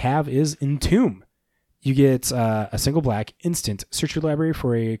winner we have is Entomb. You get a single black instant. Search your library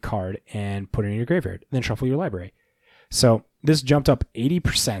for a card and put it in your graveyard. Then shuffle your library. So this jumped up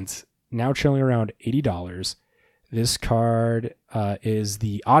 80%. Now chilling around $80. This card is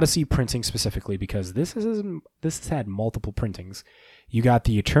the Odyssey printing specifically because this has had multiple printings. You got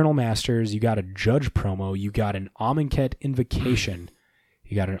the Eternal Masters, you got a Judge promo, you got an Amonkhet Invocation,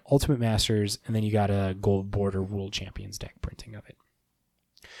 you got an Ultimate Masters, and then you got a Gold Border World Champions deck printing of it.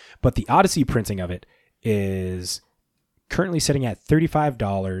 But the Odyssey printing of it is currently sitting at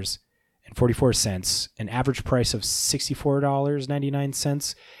 $35.44, an average price of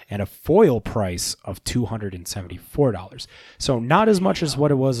 $64.99, and a foil price of $274. So not as much as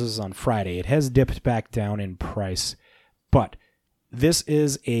what it was as on Friday. It has dipped back down in price, but this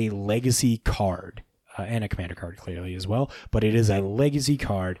is a legacy card, and a commander card clearly as well, but it is a legacy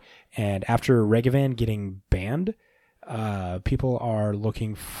card, and after Regavan getting banned, people are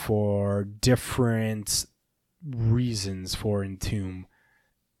looking for different reasons for Entomb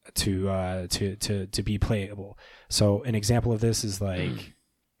to be playable. So an example of this is like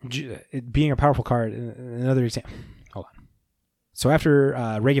it being a powerful card. Another example. Hold on. So after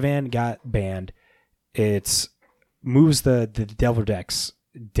Regavan got banned, it moves the Delver decks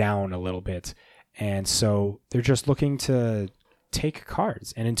down a little bit, and so they're just looking to take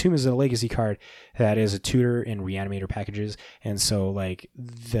cards. And Entomb is a legacy card that is a tutor in Reanimator packages, and so like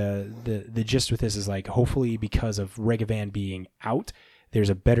the gist with this is like hopefully because of Regavan being out, there's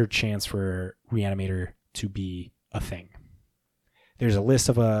a better chance for Reanimator to be a thing. There's a list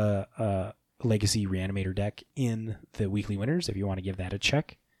of a legacy Reanimator deck in the weekly winners if you want to give that a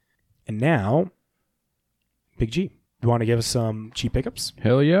check. And now, Big G, you want to give us some cheap pickups?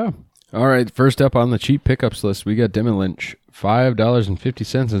 Hell yeah. All right, first up on the cheap pickups list, we got Demon Lynch,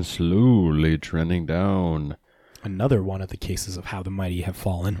 $5.50 and slowly trending down. Another one of the cases of how the mighty have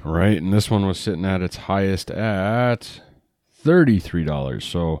fallen. Right, and this one was sitting at its highest at $33.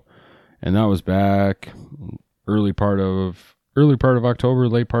 So, and that was back early part of October,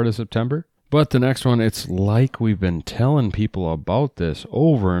 late part of September. But the next one, it's like we've been telling people about this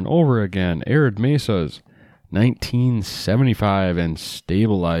over and over again. Arid Mesas, 1975 and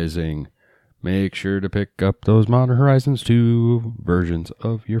stabilizing. Make sure to pick up those Modern Horizons 2 versions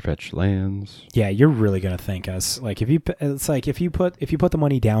of your fetch lands. Yeah, you're really gonna thank us. Like if you put the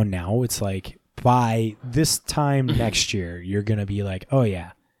money down now, it's like by this time next year, you're gonna be like, oh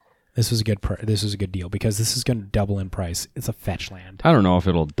yeah, this was a good deal because this is gonna double in price. It's a fetch land. I don't know if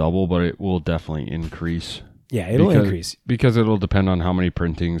it'll double, but it will definitely increase. Yeah, it'll increase because it'll depend on how many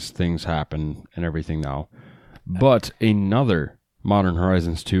printings things happen and everything now. But another Modern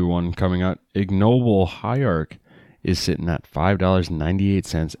Horizons 2 one coming out, Ignoble Hierarch, is sitting at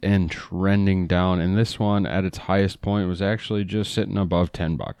 $5.98 and trending down. And this one at its highest point was actually just sitting above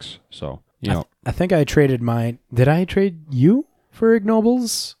 $10. So, I think I traded mine. Did I trade you for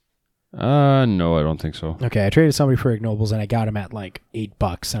Ignobles? No, I don't think so. Okay, I traded somebody for Ignobles and I got him at like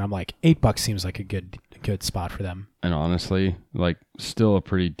 $8, and I'm like, $8 seems like a good spot for them. And honestly, like still a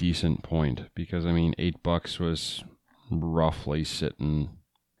pretty decent point because I mean, $8 was roughly sitting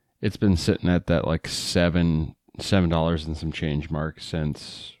it's been sitting at that like $7 and some change mark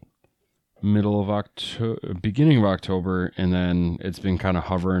since middle of October, beginning of October, and then it's been kind of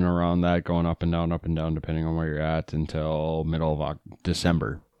hovering around that, going up and down, depending on where you're at, until middle of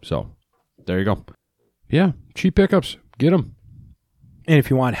December. So there you go. Yeah, cheap pickups, get them. And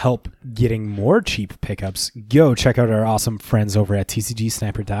if you want help getting more cheap pickups, go check out our awesome friends over at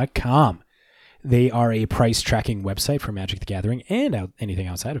tcgsniper.com. They are a price tracking website for Magic the Gathering and anything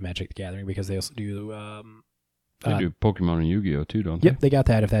outside of Magic the Gathering, because they also do They do Pokemon and Yu-Gi-Oh too, don't they? Yep, they got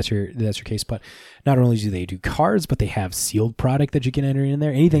that if that's your case. But not only do they do cards, but they have sealed product that you can enter in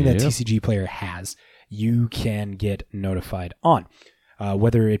there. Anything that TCG player has, you can get notified on,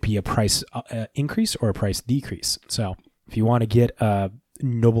 whether it be a price increase or a price decrease. So if you want to get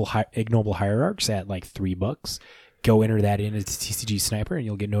Ignoble Hierarchs at like $3, go enter that in as TCG Sniper, and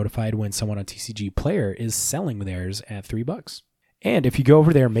you'll get notified when someone on TCG Player is selling theirs at $3. And if you go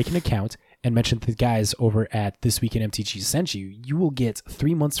over there, make an account, and mention the guys over at This Week in MTG sent you, you will get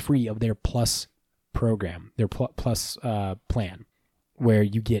 3 months free of their Plus program, their Plus plan, where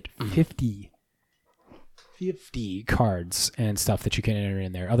you get 50 cards and stuff that you can enter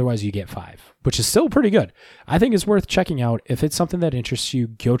in there. Otherwise, you get 5, which is still pretty good. I think it's worth checking out. If it's something that interests you,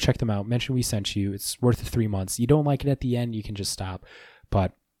 go check them out. Mention we sent you. It's worth the 3 months. You don't like it at the end, you can just stop,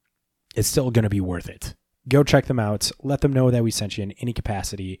 but it's still going to be worth it. Go check them out. Let them know that we sent you in any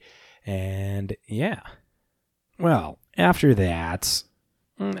capacity. And yeah. Well, after that,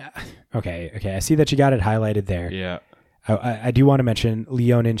 okay. I see that you got it highlighted there. Yeah. I do want to mention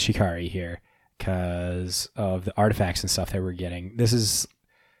Leonin Shikari here because of the artifacts and stuff that we're getting. This is,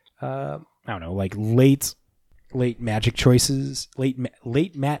 I don't know, like late Magic choices,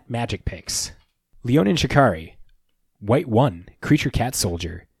 late Magic picks. Leonin Shikari, White 1, Creature Cat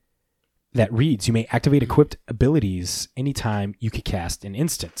Soldier. That reads, you may activate equipped abilities anytime you can cast an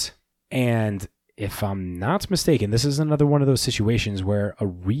instant. And if I'm not mistaken, this is another one of those situations where a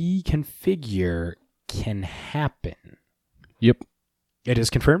reconfigure can happen. Yep. It is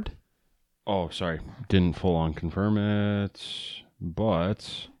confirmed? Oh, sorry. Didn't full on confirm it,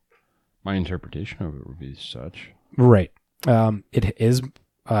 but my interpretation of it would be such. Right. It is.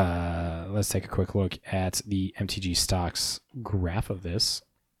 Let's take a quick look at the MTG stocks graph of this.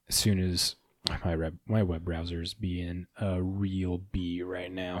 As soon as my web browser is being a real bee right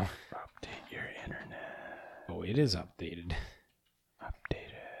now. Update your internet. Oh, it is updated.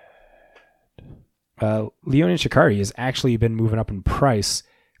 Leonin Shikari has actually been moving up in price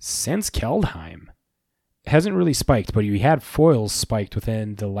since Keldheim. It hasn't really spiked, but we had foils spiked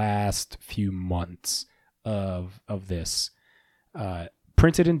within the last few months of this.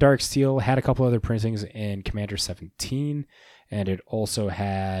 Printed in Dark Steel, had a couple other printings in Commander 17, and it also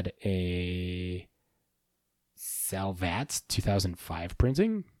had a Salvat 2005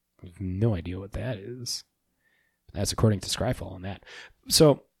 printing. I have no idea what that is. That's according to Scryfall on that.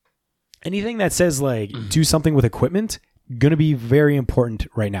 So anything that says like do something with equipment, going to be very important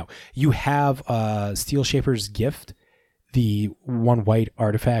right now. You have Steel Shaper's Gift, the 1 white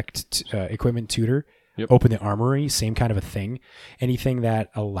artifact equipment tutor. Yep. Open the Armory, same kind of a thing. Anything that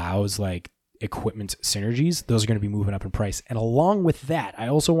allows like equipment synergies, those are going to be moving up in price. And along with that, I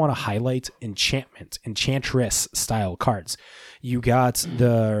also want to highlight Enchantress style cards. You got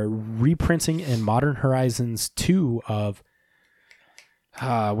the reprinting in Modern Horizons 2 of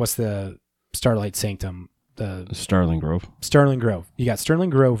what's the Starlight Sanctum? The Starling Grove. Starling Grove. You got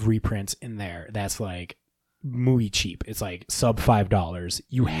Starling Grove reprint in there. That's like muy cheap. It's like sub $5.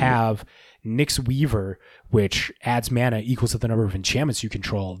 You have Nyx Weaver, which adds mana equals to the number of enchantments you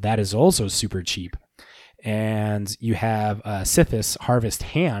control. That is also super cheap. And you have Sithis Harvest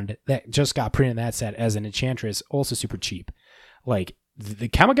Hand that just got printed in that set as an enchantress, also super cheap. Like the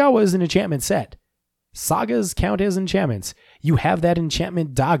Kamigawa is an enchantment set. Sagas count as enchantments. You have that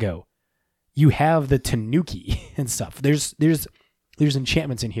enchantment Dago. You have the Tanuki and stuff. There's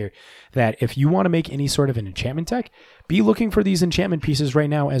enchantments in here that if you want to make any sort of an enchantment deck, be looking for these enchantment pieces right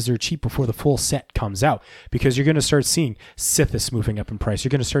now as they're cheap before the full set comes out, because you're going to start seeing Sithis moving up in price. You're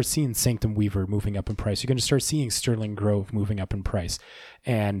going to start seeing Sanctum Weaver moving up in price. You're going to start seeing Starling Grove moving up in price.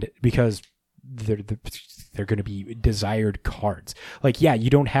 And because they're going to be desired cards. Like, yeah, you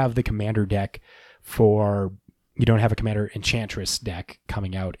don't have the commander deck you don't have a commander enchantress deck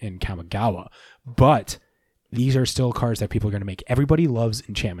coming out in Kamigawa, but these are still cards that people are going to make. Everybody loves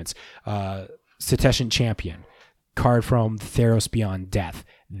enchantments. Seteshan Champion, card from Theros Beyond Death.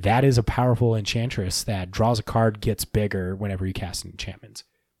 That is a powerful enchantress that draws a card, gets bigger whenever you cast an enchantment.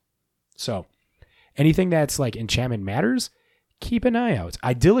 So anything that's like enchantment matters, keep an eye out.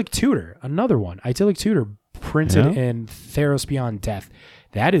 Idyllic Tutor, another one. Idyllic Tutor, printed in Theros Beyond Death.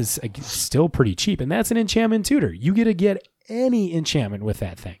 That is still pretty cheap, and that's an enchantment tutor. You get to get any enchantment with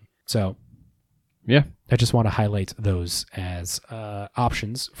that thing. So, yeah, I just want to highlight those as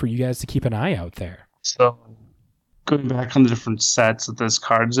options for you guys to keep an eye out there. So, going back on the different sets that this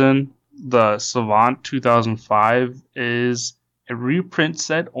card's in, the Savant 2005 is a reprint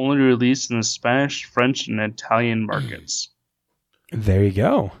set only released in the Spanish, French, and Italian markets. There you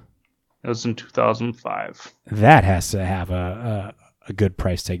go. It was in 2005. That has to have a good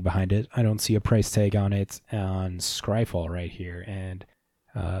price tag behind it. I don't see a price tag on it on Scryfall right here, and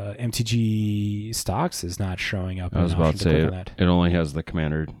MTG Stocks is not showing up. I was about to say it only has the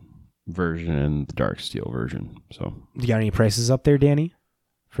Commander version and the Dark Steel version. So, you got any prices up there, Danny,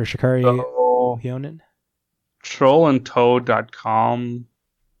 for Shikari Hyonin? Trollandtoad.com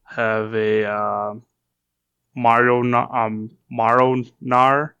have a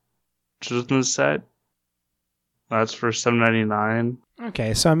Maronar business set. That's for $7.99.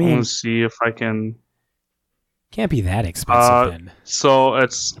 Okay, so I I'm mean, gonna see if I can. Can't be that expensive then. So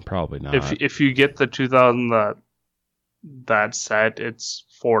it's probably not. if you get the 2000 that set, it's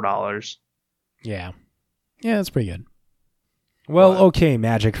 $4. Yeah, that's pretty good. Well, okay,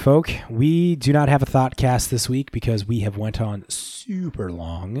 Magic folk, we do not have a thought cast this week because we have went on super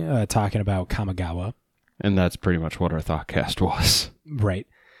long talking about Kamigawa. And that's pretty much what our thought cast was. Right.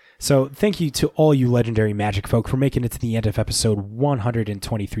 So thank you to all you legendary Magic folk for making it to the end of episode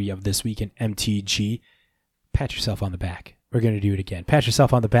 123 of This Week in MTG. Pat yourself on the back. We're going to do it again. Pat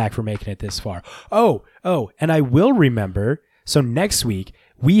yourself on the back for making it this far. Oh, and I will remember, so next week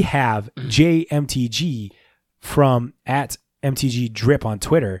we have JMTG from at MTG Drip on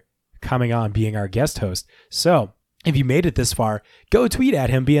Twitter coming on being our guest host. So if you made it this far, go tweet at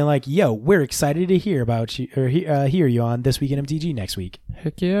him being like, yo, we're excited to hear about you or hear you on This Week in MTG next week.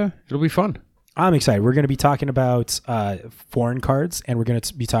 Heck yeah. It'll be fun. I'm excited. We're going to be talking about foreign cards, and we're going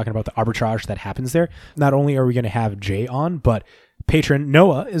to be talking about the arbitrage that happens there. Not only are we going to have Jay on, but patron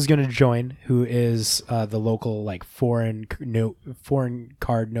Noah is going to join, who is the local like foreign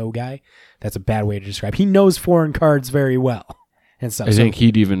card guy. That's a bad way to describe. He knows foreign cards very well and stuff. I think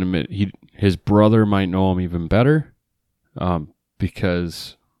he'd even admit his brother might know him even better,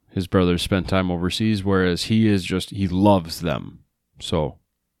 because his brother spent time overseas, whereas he loves them. So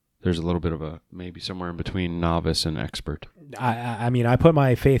there's a little bit of a maybe somewhere in between novice and expert. I mean, I put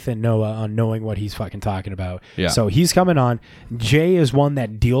my faith in Noah on knowing what he's fucking talking about. Yeah. So he's coming on. Jay is one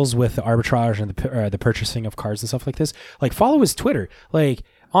that deals with the arbitrage and the purchasing of cards and stuff like this. Like, follow his Twitter. Like,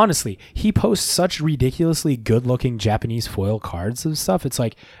 honestly, he posts such ridiculously good-looking Japanese foil cards and stuff. It's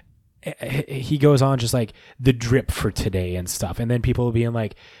like he goes on just like the drip for today and stuff, and then people being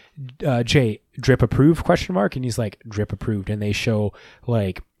like, Jay, drip approved ? And he's like, drip approved, and they show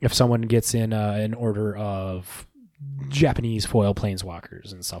like if someone gets in an order of Japanese foil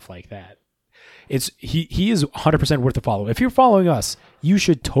planeswalkers and stuff like that. He is 100% worth a follow. If you're following us, you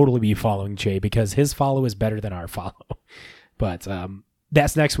should totally be following Jay because his follow is better than our follow. But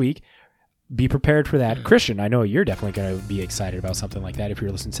that's next week. Be prepared for that. Christian, I know you're definitely going to be excited about something like that if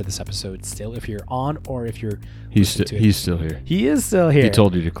you're listening to this episode still, if you're on or if you're He's still here. He is still here. He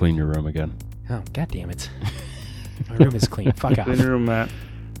told you to clean your room again. Oh, God damn it. My room is clean. Fuck off. Clean your room, Matt.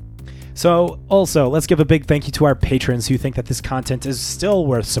 So, also, let's give a big thank you to our patrons who think that this content is still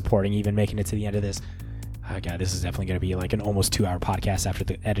worth supporting, even making it to the end of this. Oh, God, this is definitely going to be like an almost 2-hour podcast after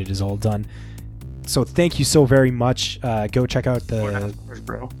the edit is all done. So, thank you so very much. Go check out the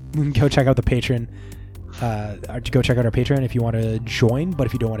Patreon. Go check out our Patreon if you want to join. But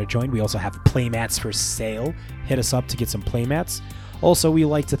if you don't want to join, we also have playmats for sale. Hit us up to get some playmats. Also, we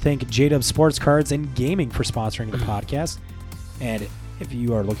like to thank J-Dub Sports Cards and Gaming for sponsoring the podcast. And if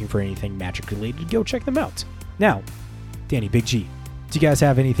you are looking for anything Magic related, go check them out. Now, Danny, Big G, do you guys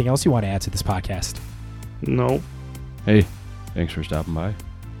have anything else you want to add to this podcast? No. Hey, thanks for stopping by.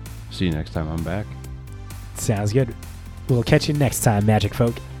 See you next time I'm back. Sounds good. We'll catch you next time, Magic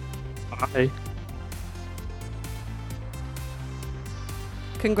folk. Bye.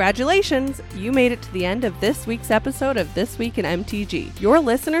 Congratulations! You made it to the end of this week's episode of This Week in MTG. Your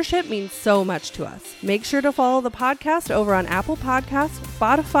listenership means so much to us. Make sure to follow the podcast over on Apple Podcasts,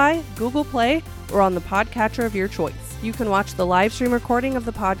 Spotify, Google Play, or on the podcatcher of your choice. You can watch the live stream recording of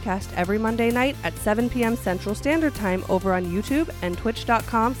the podcast every Monday night at 7 p.m. Central Standard Time over on YouTube and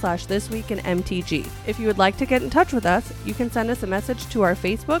twitch.com/thisweekinmtg. If you would like to get in touch with us, you can send us a message to our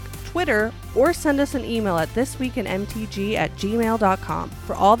Facebook, Twitter, or send us an email at thisweekinmtg@gmail.com.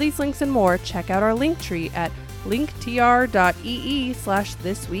 For all these links and more, check out our link tree at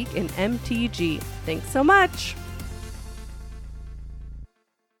linktr.ee/thisweekinmtg. Thanks so much!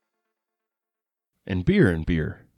 and beer and beer.